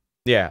 right?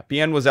 Yeah,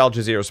 BN was Al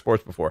Jazeera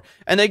Sports before.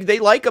 And they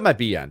like them at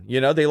BN.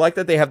 They like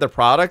that they have their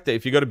product.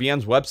 If you go to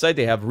BN's website,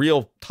 they have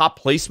real top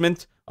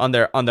placement on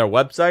their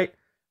website.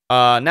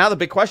 Now the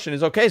big question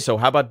is, okay, so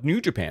how about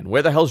New Japan?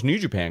 Where the hell's New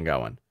Japan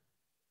going?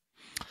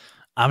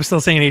 I'm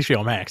still saying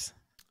HBO Max.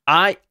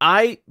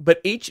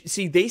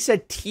 They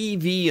said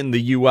TV in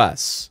the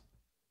US.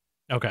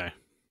 Okay.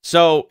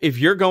 So if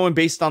you're going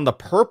based on the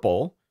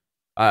purple,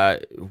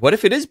 what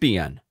if it is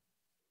BN?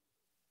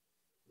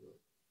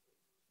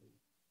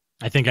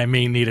 I think I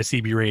may need a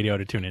CB radio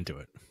to tune into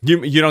it.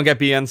 You don't get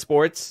BN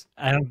Sports?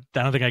 I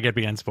don't think I get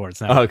BN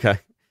Sports now. Oh, okay.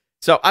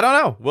 So I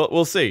don't know.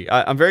 We'll see.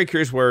 I'm very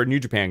curious where New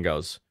Japan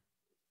goes,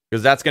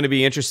 because that's going to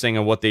be interesting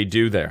in what they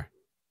do there.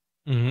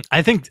 Mm-hmm.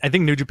 I think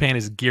New Japan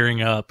is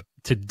gearing up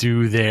to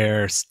do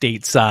their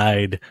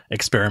stateside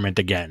experiment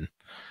again,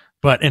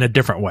 but in a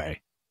different way.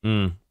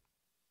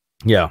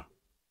 Yeah.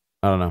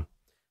 I don't know.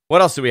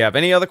 What else do we have?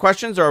 Any other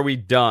questions, or are we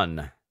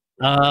done?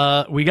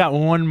 We got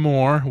one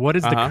more. What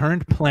is the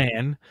current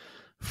plan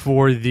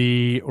for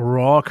the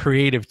Raw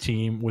creative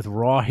team with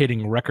Raw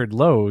hitting record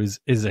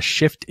lows? Is a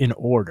shift in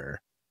order?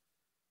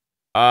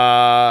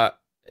 I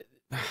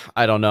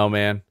don't know,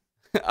 man.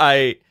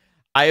 I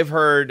have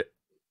heard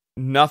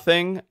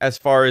nothing as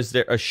far as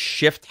a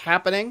shift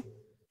happening.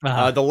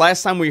 The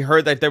last time we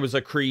heard that there was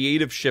a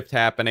creative shift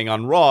happening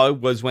on Raw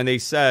was when they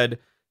said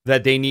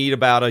that they need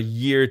about a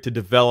year to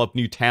develop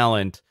new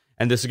talent,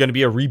 and this is going to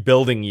be a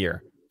rebuilding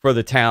year for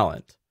the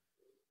talent.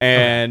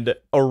 And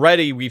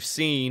already we've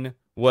seen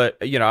what,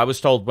 I was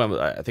told when,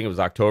 I think it was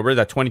October,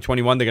 that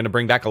 2021, they're going to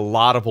bring back a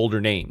lot of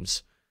older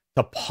names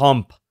to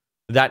pump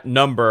that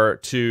number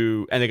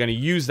and they're going to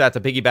use that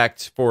to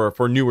piggyback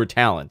for newer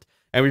talent.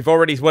 And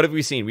what have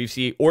we seen? We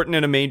see Orton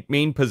in a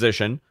main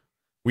position.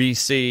 We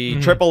see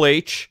Triple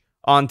H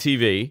on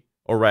TV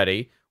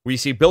already. We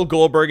see Bill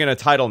Goldberg in a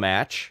title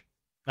match,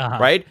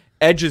 right?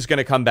 Edge is going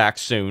to come back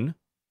soon.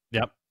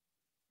 Yep.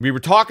 We were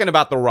talking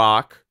about The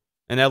Rock,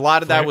 and a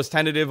lot of that was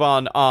tentative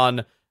on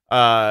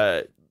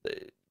The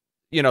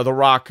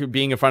Rock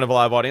being in front of a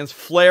live audience,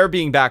 Flair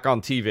being back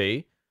on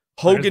TV,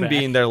 Hogan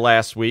being there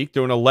last week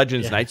doing a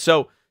Legends Night.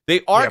 So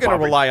they are going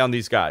to rely on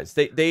these guys.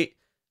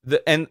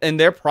 And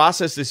their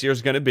process this year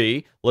is going to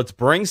be, let's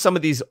bring some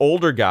of these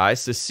older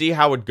guys to see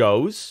how it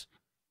goes.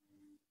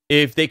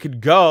 If they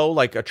could go,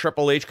 like a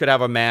Triple H could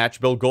have a match,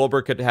 Bill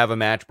Goldberg could have a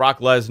match, Brock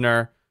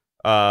Lesnar,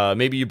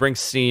 maybe you bring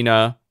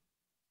Cena.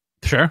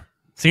 Sure.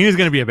 Cena's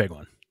going to be a big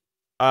one.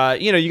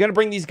 You're going to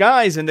bring these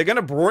guys, and they're going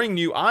to bring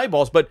new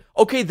eyeballs. But,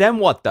 okay, then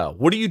what, though?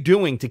 What are you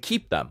doing to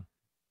keep them?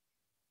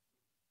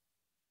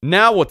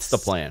 Now what's the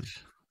plan?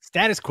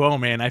 Status quo,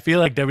 man. I feel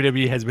like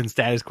WWE has been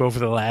status quo for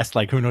the last,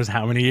 who knows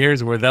how many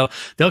years, where they'll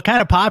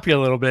kind of pop you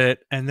a little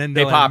bit, and then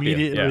they'll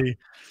immediately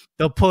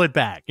they'll pull it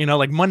back.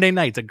 Monday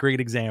Night's a great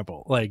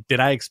example.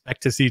 Did I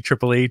expect to see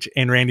Triple H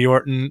and Randy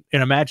Orton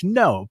in a match?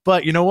 No.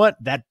 But you know what?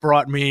 That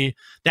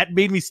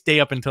made me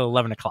stay up until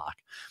 11 o'clock.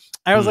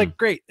 I was like,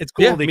 great. It's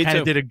cool. They kind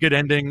of did a good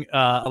ending.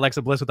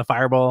 Alexa Bliss with the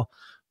fireball.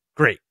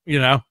 Great.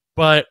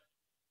 But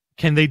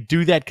can they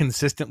do that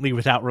consistently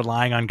without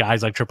relying on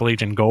guys like Triple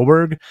H and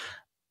Goldberg?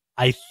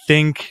 I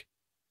think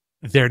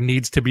there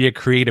needs to be a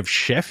creative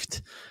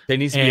shift. There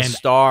needs to be a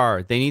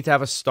star. They need to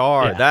have a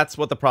star. Yeah. That's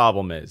what the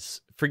problem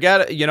is.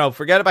 Forget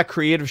about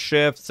creative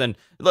shifts. And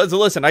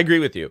listen, I agree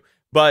with you.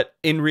 But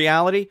in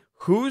reality,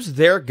 who's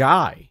their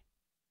guy?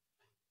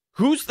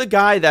 Who's the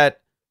guy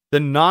that the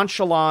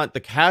nonchalant, the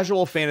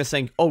casual fan is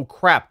saying, oh,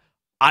 crap,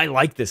 I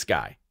like this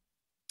guy?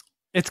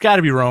 It's got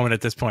to be Roman at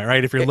this point,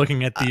 right? If you're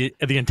looking at the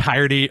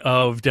entirety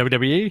of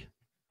WWE.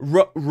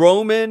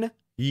 Roman,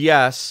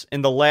 yes,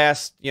 in the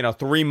last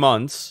 3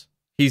 months,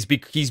 he's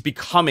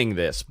becoming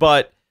this.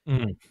 But,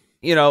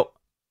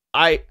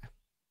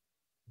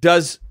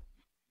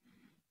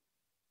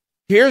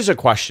 here's a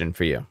question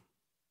for you.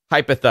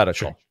 Hypothetical,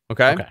 sure.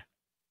 Okay?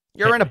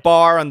 You're in a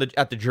bar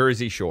at the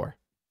Jersey Shore,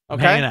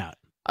 okay? Hanging out.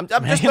 I'm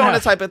just throwing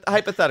this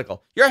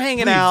hypothetical. You're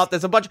hanging out.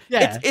 There's a bunch.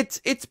 Yeah.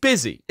 It's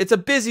busy. It's a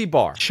busy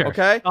bar. Sure.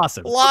 Okay.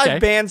 Awesome.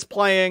 Live bands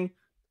playing.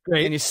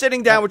 Great. And you're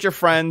sitting down with your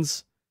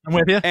friends. I'm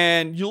with you.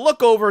 And you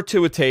look over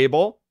to a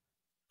table,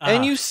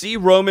 and you see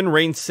Roman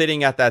Reigns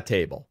sitting at that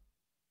table.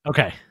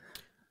 Okay.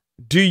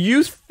 Do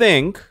you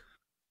think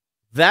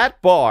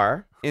that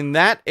bar in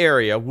that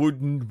area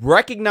would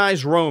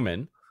recognize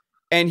Roman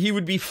and he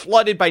would be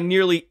flooded by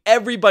nearly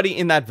everybody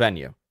in that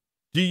venue.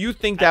 Do you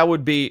think that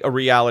would be a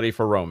reality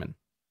for Roman?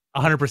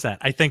 100%.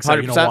 I think so.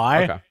 100%? You know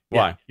why? Okay.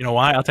 Why? Yeah. You know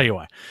why? I'll tell you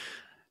why.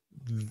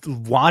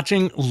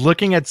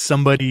 Looking at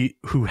somebody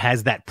who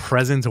has that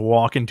presence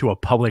walk into a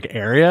public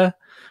area,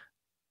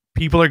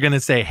 people are going to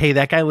say, hey,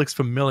 that guy looks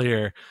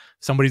familiar.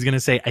 Somebody's going to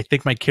say, I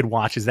think my kid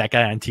watches that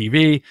guy on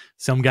TV.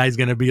 Some guy's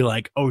going to be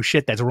like, oh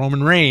shit, that's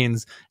Roman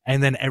Reigns.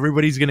 And then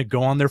everybody's going to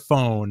go on their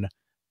phone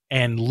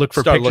and look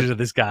for pictures of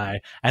this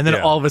guy. And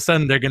then all of a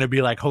sudden they're going to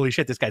be like, holy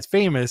shit, this guy's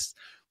famous.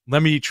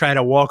 Let me try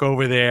to walk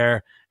over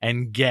there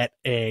and get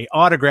a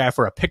autograph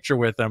or a picture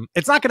with them.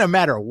 It's not going to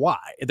matter why.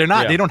 They're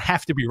not. They don't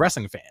have to be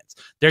wrestling fans.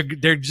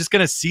 They're just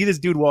going to see this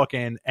dude walk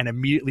in and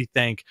immediately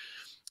think,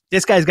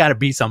 this guy's got to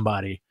be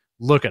somebody.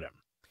 Look at him.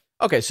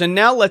 Okay, so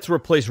now let's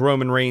replace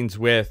Roman Reigns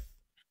with,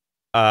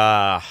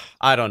 I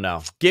don't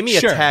know. Give me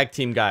a tag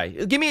team guy.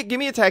 Give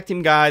me a tag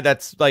team guy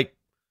that's like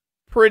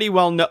pretty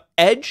well known.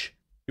 Edge.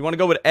 You want to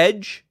go with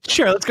Edge?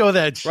 Sure, let's go with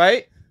Edge.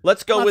 Right.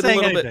 Let's go with a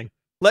little bit.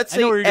 Let's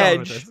say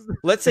Edge.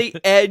 Let's say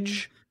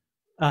Edge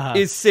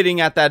is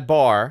sitting at that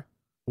bar.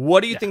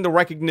 What do you think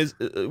what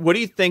do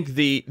you think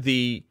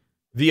the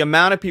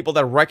amount of people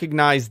that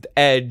recognized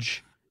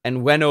Edge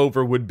and went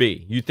over would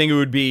be? You think it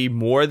would be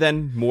more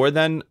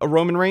than a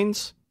Roman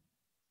Reigns?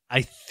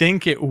 I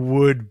think it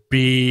would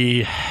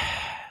be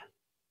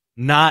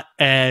not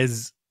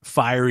as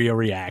fiery a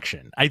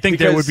reaction. I think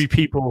there would be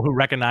people who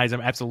recognize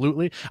him.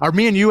 Absolutely. Are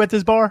me and you at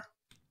this bar?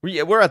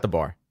 Yeah, we're at the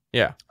bar.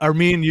 Yeah. Are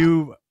me and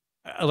you?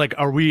 Like,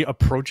 are we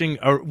approaching,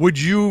 or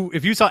would you,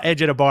 if you saw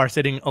Edge at a bar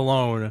sitting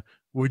alone,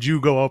 would you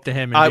go up to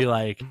him and be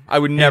like, I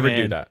would never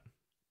do that.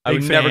 I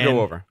would never go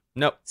over.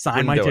 Nope.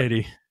 Sign my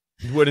titty.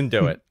 Wouldn't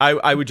do it.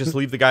 I would just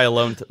leave the guy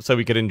alone so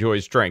he could enjoy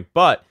his drink.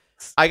 But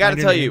I got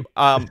to tell you,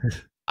 I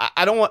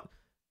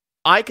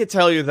could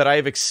tell you that I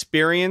have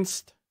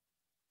experienced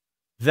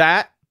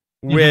that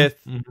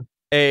with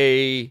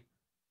a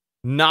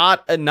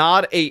not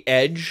a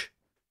Edge,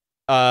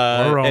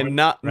 and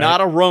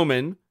not a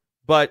Roman,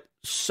 but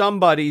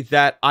somebody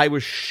that I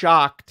was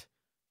shocked,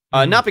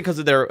 not because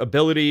of their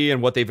ability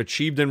and what they've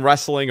achieved in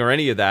wrestling or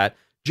any of that,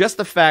 just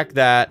the fact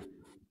that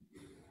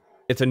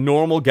it's a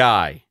normal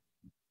guy,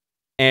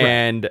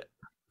 and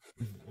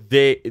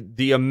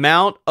the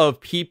amount of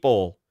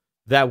people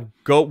that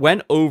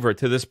went over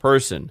to this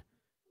person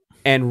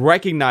and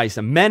recognized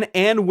him, men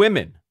and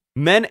women,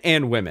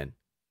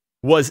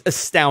 was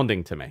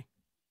astounding to me.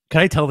 Can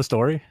I tell the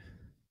story?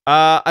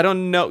 I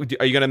don't know.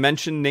 Are you going to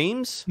mention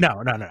names?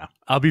 No.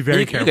 I'll be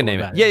very careful. You can name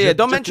it. Yeah.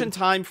 Don't mention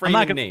time frame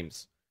and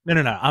names. No.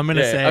 I'm going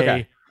to say,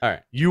 okay. All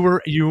right. You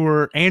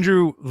were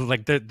Andrew.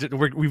 Like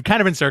we've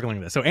kind of been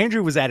circling this. So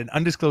Andrew was at an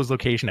undisclosed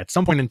location at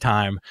some point in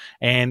time,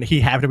 and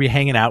he happened to be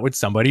hanging out with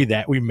somebody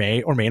that we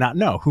may or may not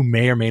know, who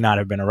may or may not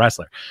have been a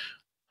wrestler.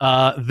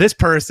 This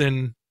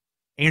person,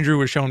 Andrew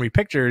was showing me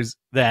pictures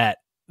that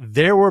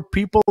there were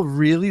people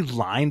really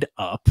lined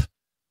up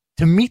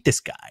to meet this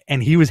guy,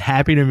 and he was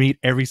happy to meet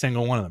every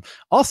single one of them.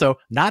 Also,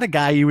 not a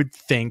guy you would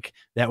think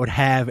that would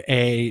have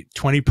a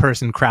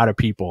 20-person crowd of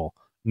people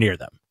near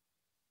them.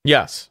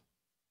 Yes.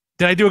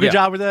 Did I do a good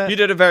job with that? You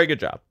did a very good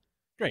job.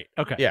 Great.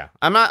 Okay. Yeah.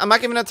 I'm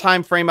not giving a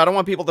time frame. I don't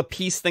want people to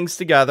piece things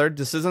together.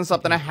 This isn't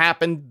something that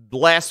happened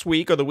last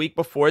week or the week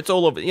before. It's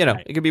all over,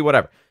 it could be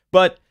whatever.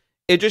 But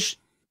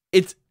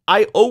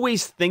I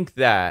always think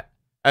that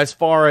as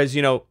far as,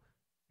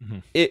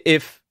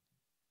 if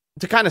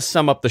to kind of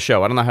sum up the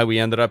show, I don't know how we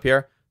ended up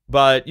here,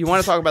 but you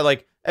want to talk about,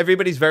 like,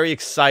 everybody's very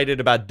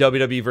excited about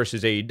WWE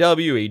versus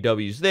AEW.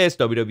 AEW's this,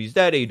 WWE's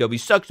that,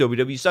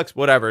 WWE sucks,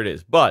 whatever it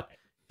is. But at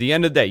the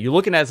end of the day, you're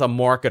looking at it as a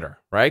marketer,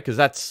 right? Because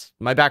that's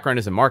my background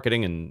is in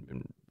marketing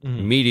and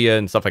media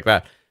and stuff like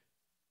that.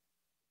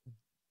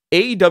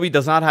 AEW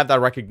does not have that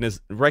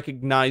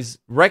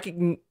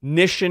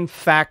recognition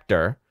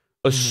factor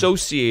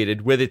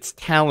associated with its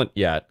talent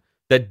yet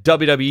that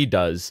WWE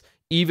does,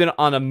 even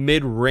on a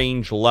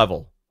mid-range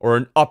level or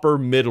an upper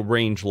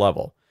mid-range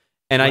level.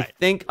 And I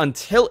think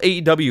until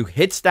AEW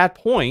hits that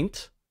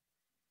point,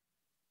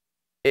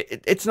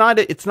 it's not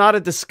a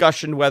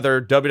discussion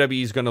whether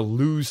WWE is going to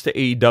lose to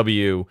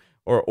AEW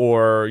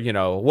or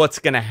what's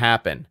going to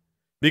happen,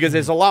 because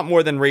there's a lot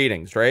more than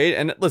ratings, right?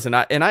 And listen,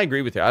 I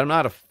agree with you. I'm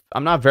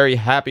not very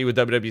happy with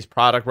WWE's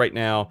product right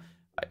now,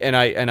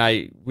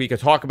 and we could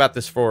talk about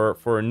this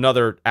for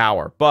another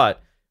hour,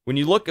 but when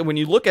you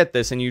look at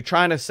this and you're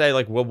trying to say,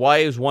 like, well, why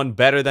is one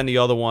better than the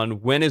other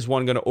one? When is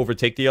one going to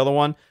overtake the other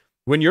one?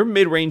 When your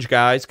mid-range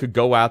guys could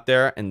go out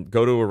there and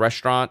go to a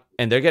restaurant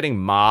and they're getting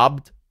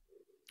mobbed,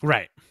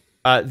 right?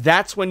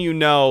 That's when you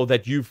know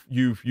that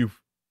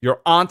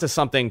you're onto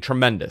something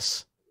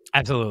tremendous.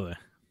 Absolutely.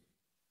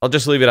 I'll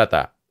just leave it at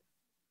that.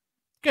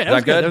 Good. That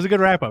was good. That was a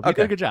good wrap up. You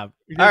did a good job.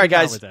 All right,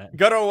 guys.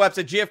 Go to our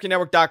website,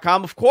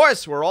 gfknetwork.com. Of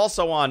course, we're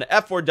also on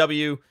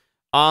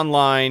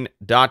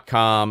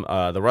F4WOnline.com,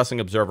 the Wrestling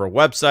Observer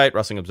website,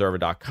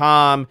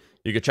 WrestlingObserver.com.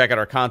 You can check out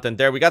our content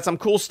there. We got some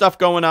cool stuff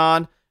going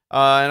on.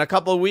 In a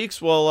couple of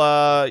weeks,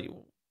 you'll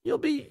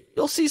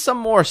see some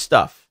more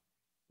stuff.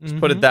 Just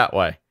put it that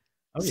way.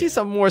 See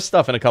some more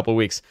stuff in a couple of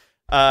weeks.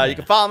 You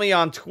can follow me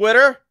on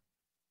Twitter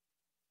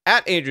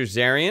at Andrew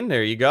Zarian.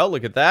 There you go.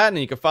 Look at that. And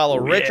you can follow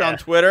Rich on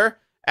Twitter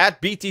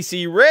at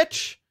BTC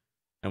Rich.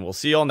 And we'll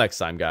see you all next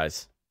time,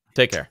 guys.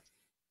 Take care.